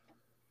Canes.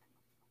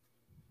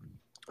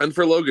 And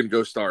for Logan,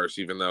 go Stars,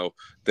 even though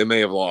they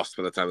may have lost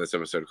by the time this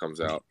episode comes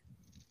out.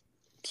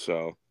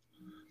 So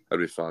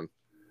that'd be fun.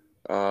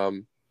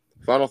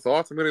 Final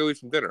thoughts? I'm going to go eat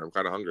some dinner. I'm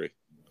kind of hungry.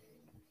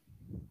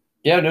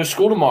 Yeah, no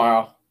school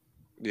tomorrow.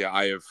 Yeah,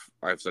 I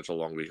have such a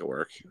long week at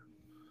work.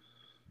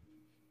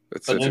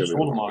 But no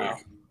school tomorrow.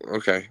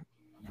 Okay.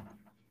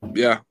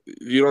 Yeah.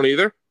 You don't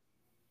either?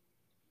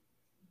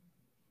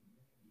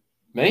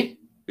 Me?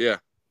 Yeah.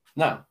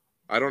 No.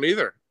 I don't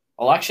either.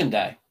 Election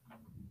day.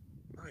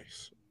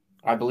 Nice.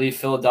 I believe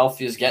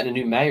Philadelphia is getting a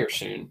new mayor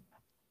soon.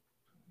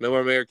 No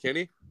more Mayor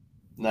Kinney?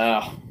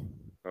 No.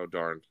 Oh,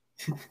 darn.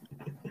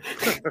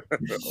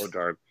 Oh,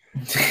 darn.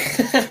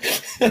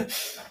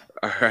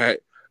 All right,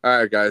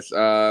 guys.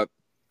 I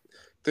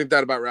think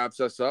that about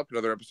wraps us up.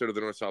 Another episode of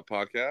the North South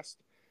Podcast.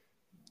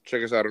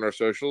 Check us out on our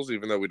socials,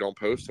 even though we don't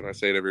post, and I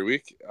say it every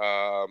week.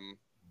 And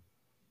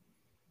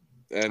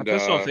I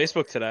posted on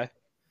Facebook today.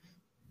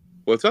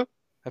 What's up?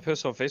 I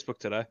posted on Facebook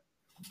today.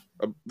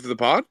 For the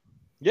pod?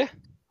 Yeah.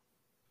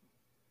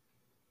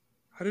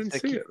 I didn't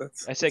see it.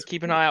 I said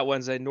keep an eye out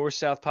Wednesday. North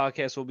South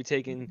Podcast will be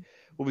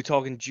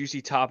talking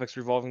juicy topics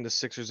revolving the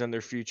Sixers and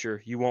their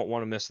future. You won't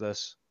want to miss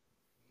this.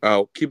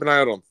 Oh, keep an eye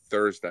out on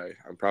Thursday.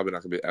 I'm probably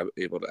not going to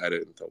be able to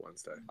edit until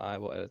Wednesday. I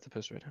will edit the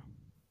post right now.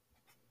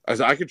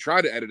 I could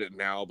try to edit it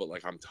now, but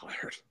I'm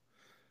tired.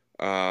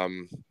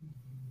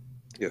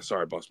 Yeah,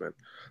 sorry, boss man.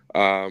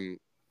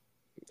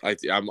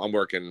 I'm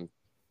working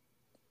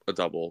a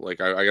double. I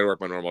got to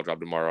work my normal job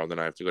tomorrow, and then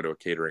I have to go to a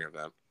catering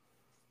event.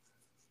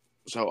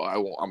 So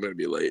I'm going to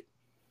be late.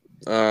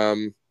 Yeah,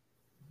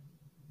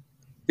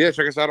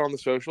 check us out on the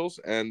socials,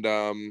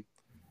 and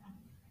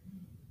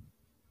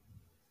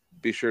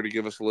be sure to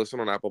give us a listen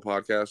on Apple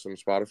Podcasts and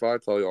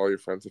Spotify. Tell all your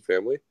friends and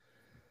family.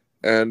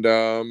 And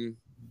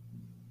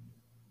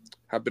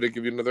happy to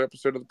give you another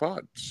episode of the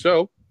pod.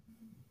 So,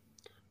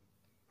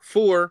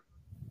 for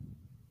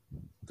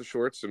the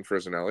shorts and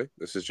Frizzanelli,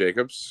 this is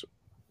Jacobs.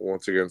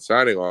 Once again,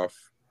 signing off.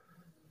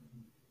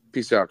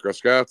 Peace out, Girl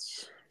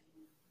Scouts.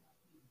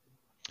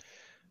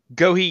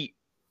 Go Heat.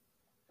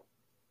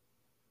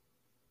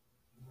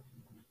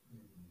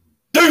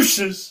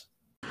 Deuces.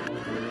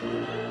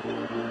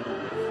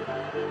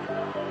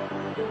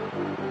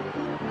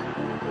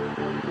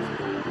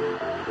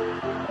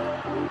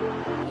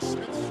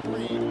 Smith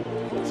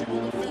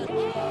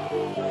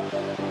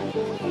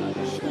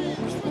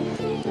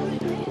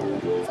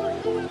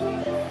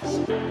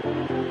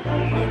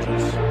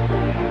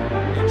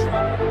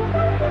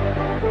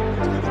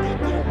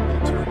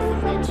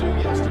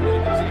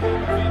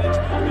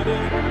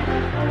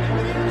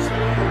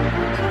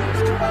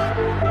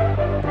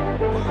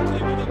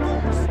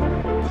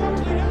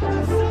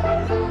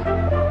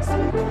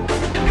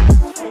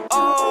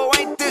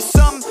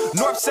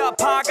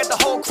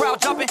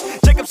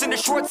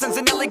shorts and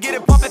Zanelli get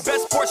it bumping.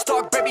 Best sports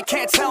talk, baby,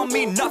 can't tell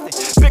me nothing.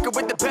 Bicker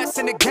with the best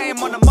in the game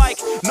on the mic.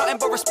 Nothing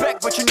but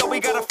respect, but you know we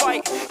gotta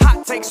fight.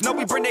 Hot takes, know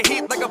we bring the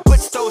heat like a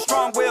blitz stove.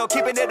 Strong will,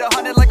 keeping it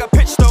 100 like a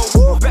pitch stove.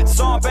 Woo. Bets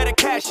on, better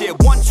cash it.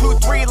 1, 2,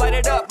 3, light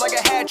it up like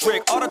a hat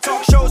trick. All the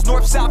talk shows,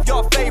 north, south,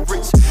 y'all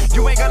favorites.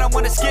 You ain't gonna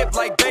wanna skip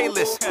like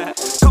Bayless.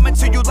 Coming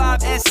to you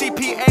live and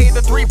CPA.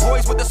 The 3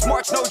 boys with the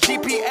smarts, no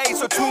GPA.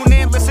 So tune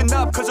in, listen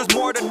up, cause there's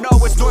more to know.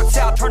 It's north,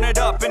 south, turn it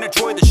up and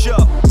enjoy the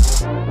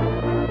show.